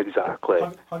 Yep, exactly.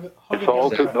 It's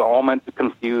all meant to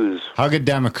confuse. Hug a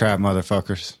Democrat,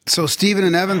 motherfuckers. So, Stephen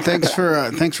and Evan, thanks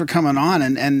for coming on,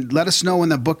 and let us know when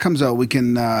the book comes out. We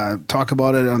can talk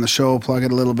about it on the show, plug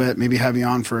it a little bit, maybe have you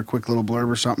on for a quick little blurb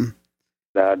or something.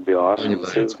 That'd be awesome.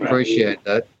 Appreciate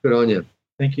that. Good on you.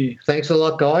 Thank you. Thanks a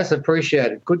lot, guys.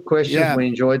 Appreciate it. Good questions. Yeah. We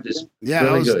enjoyed this. Yeah,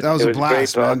 really that was a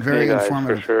blast, man. Very guys,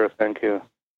 informative. For sure. Thank you.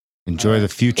 Enjoy the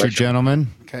future, gentlemen.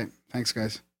 Okay. Thanks,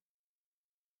 guys.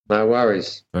 No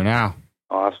worries. For now.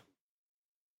 Awesome.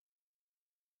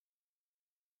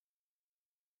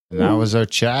 And that was our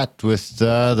chat with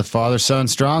the Father Son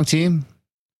Strong team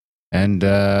and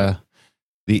the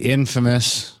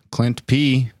infamous Clint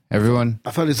P. Everyone.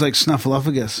 I thought he's like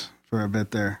Snuffleupagus for a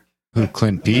bit there. Who,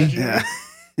 Clint P? Yeah.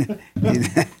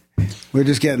 We're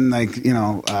just getting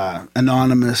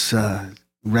anonymous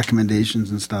recommendations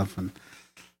and stuff, and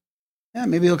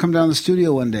maybe he'll come down to the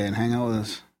studio one day and hang out with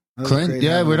us. Clint,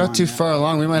 we're not too far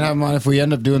along. We might have him on if we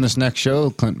end up doing this next show.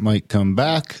 Clint might come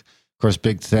back. Of course,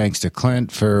 big thanks to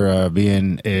Clint for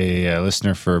being a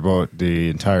listener for about the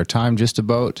entire time, just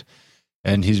about.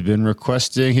 And he's probably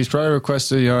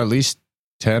requested, at least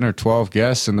 10 or 12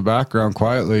 guests in the background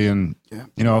quietly. And,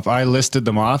 if I listed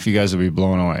them off, you guys would be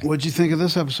blown away. What'd you think of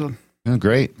this episode?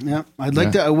 Great. Yeah. I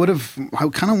kind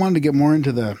of wanted to get more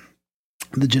into the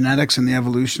genetics and the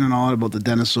evolution and all that about the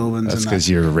Denisovans. That's because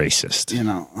you're a racist.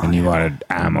 And you wanted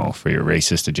ammo for your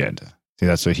racist agenda. See,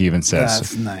 that's what he even says.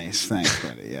 That's nice. Thanks,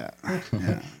 buddy. Yeah.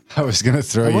 I was going to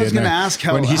throw you in there. I was going to ask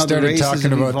when he started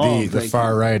talking about evolved, the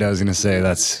far right, I was going to say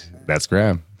that's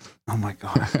Graham. Oh, my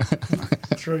God.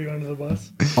 Throw you under the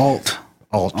bus? Alt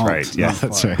right. Yeah,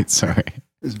 that's right. Sorry.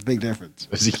 There's a big difference.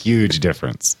 There's a huge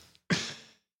difference.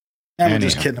 And we're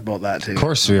just kidding about that, too. Of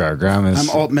course we are. Graham is... I'm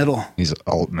alt-middle. He's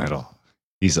alt-middle.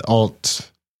 He's alt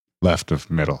left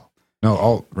of middle. No,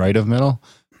 alt right of middle.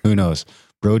 Who knows?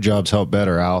 Bro jobs help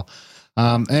better, Al.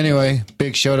 Anyway,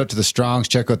 big shout out to the Strongs.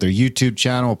 Check out their YouTube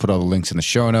channel. We'll put all the links in the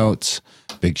show notes.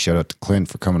 Big shout out to Clint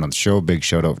for coming on the show. Big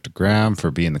shout out to Graham for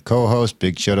being the co-host.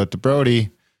 Big shout out to Brody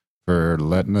for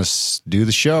letting us do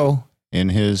the show in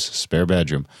his spare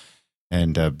bedroom.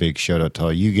 And a big shout out to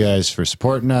all you guys for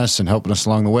supporting us and helping us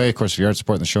along the way. Of course, if you aren't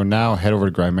supporting the show now, head over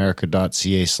to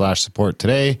grimerica.ca/support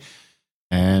today.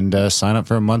 And sign up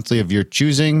for a monthly of your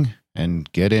choosing.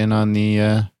 and get in on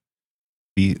the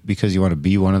because you want to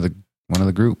be one of the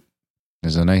group.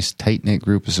 There's a nice tight knit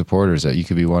group of supporters that you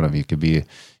could be one of. You could be a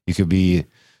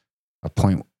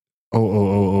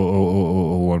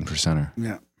 0.00001%er.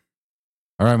 Yeah.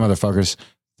 All right, motherfuckers.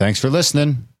 Thanks for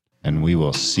listening, and we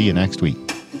will see you next week.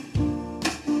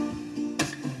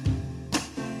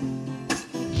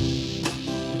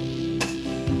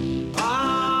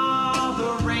 Oh,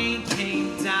 the rain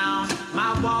came down,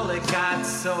 my wallet got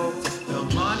soaked, the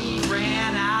money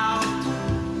ran out.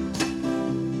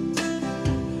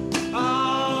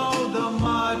 Oh, the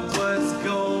mud was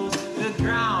gold, the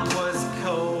ground was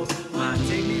cold, my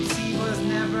dignity was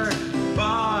never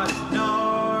bought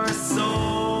nor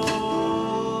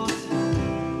sold.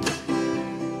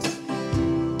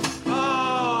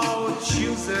 Oh,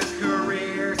 choose a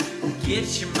career,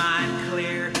 get your mind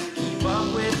clear, keep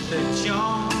up with the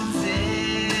Joneses.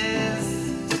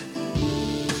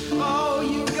 Oh,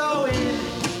 you go in,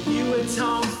 you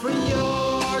atone for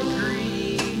your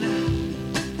greed.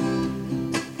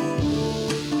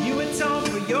 You atone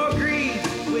for your greed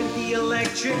with the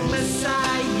electric messiah.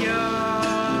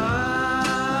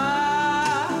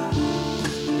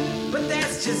 But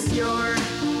that's just your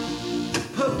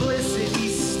publicity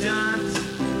stunt.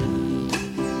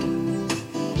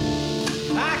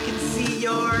 I can see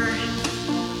your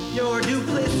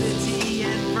duplicity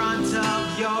in front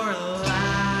of your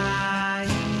lines.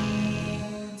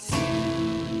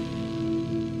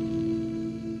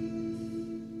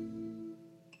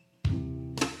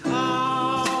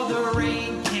 Oh, the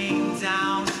rain came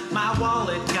down, my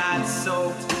wallet got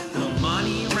soaked, the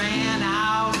money ran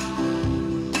out.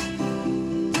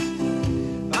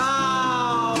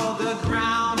 Oh, the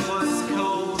ground was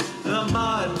cold, the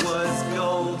mud was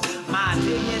gold, my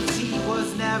dignity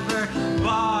was never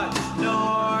bought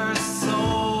nor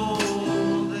sold.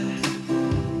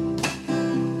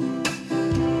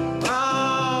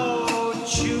 Oh,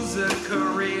 choose a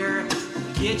career,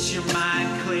 get your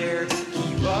mind clear,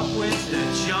 keep up with the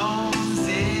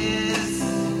Joneses.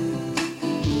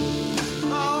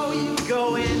 Oh, you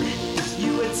go in,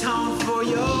 you atone for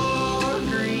your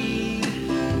greed.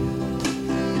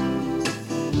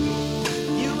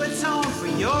 You atone for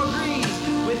your greed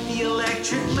with the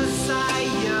electric messiah.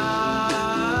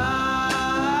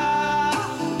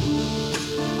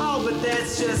 Oh, but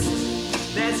that's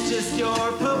just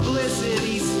your publicity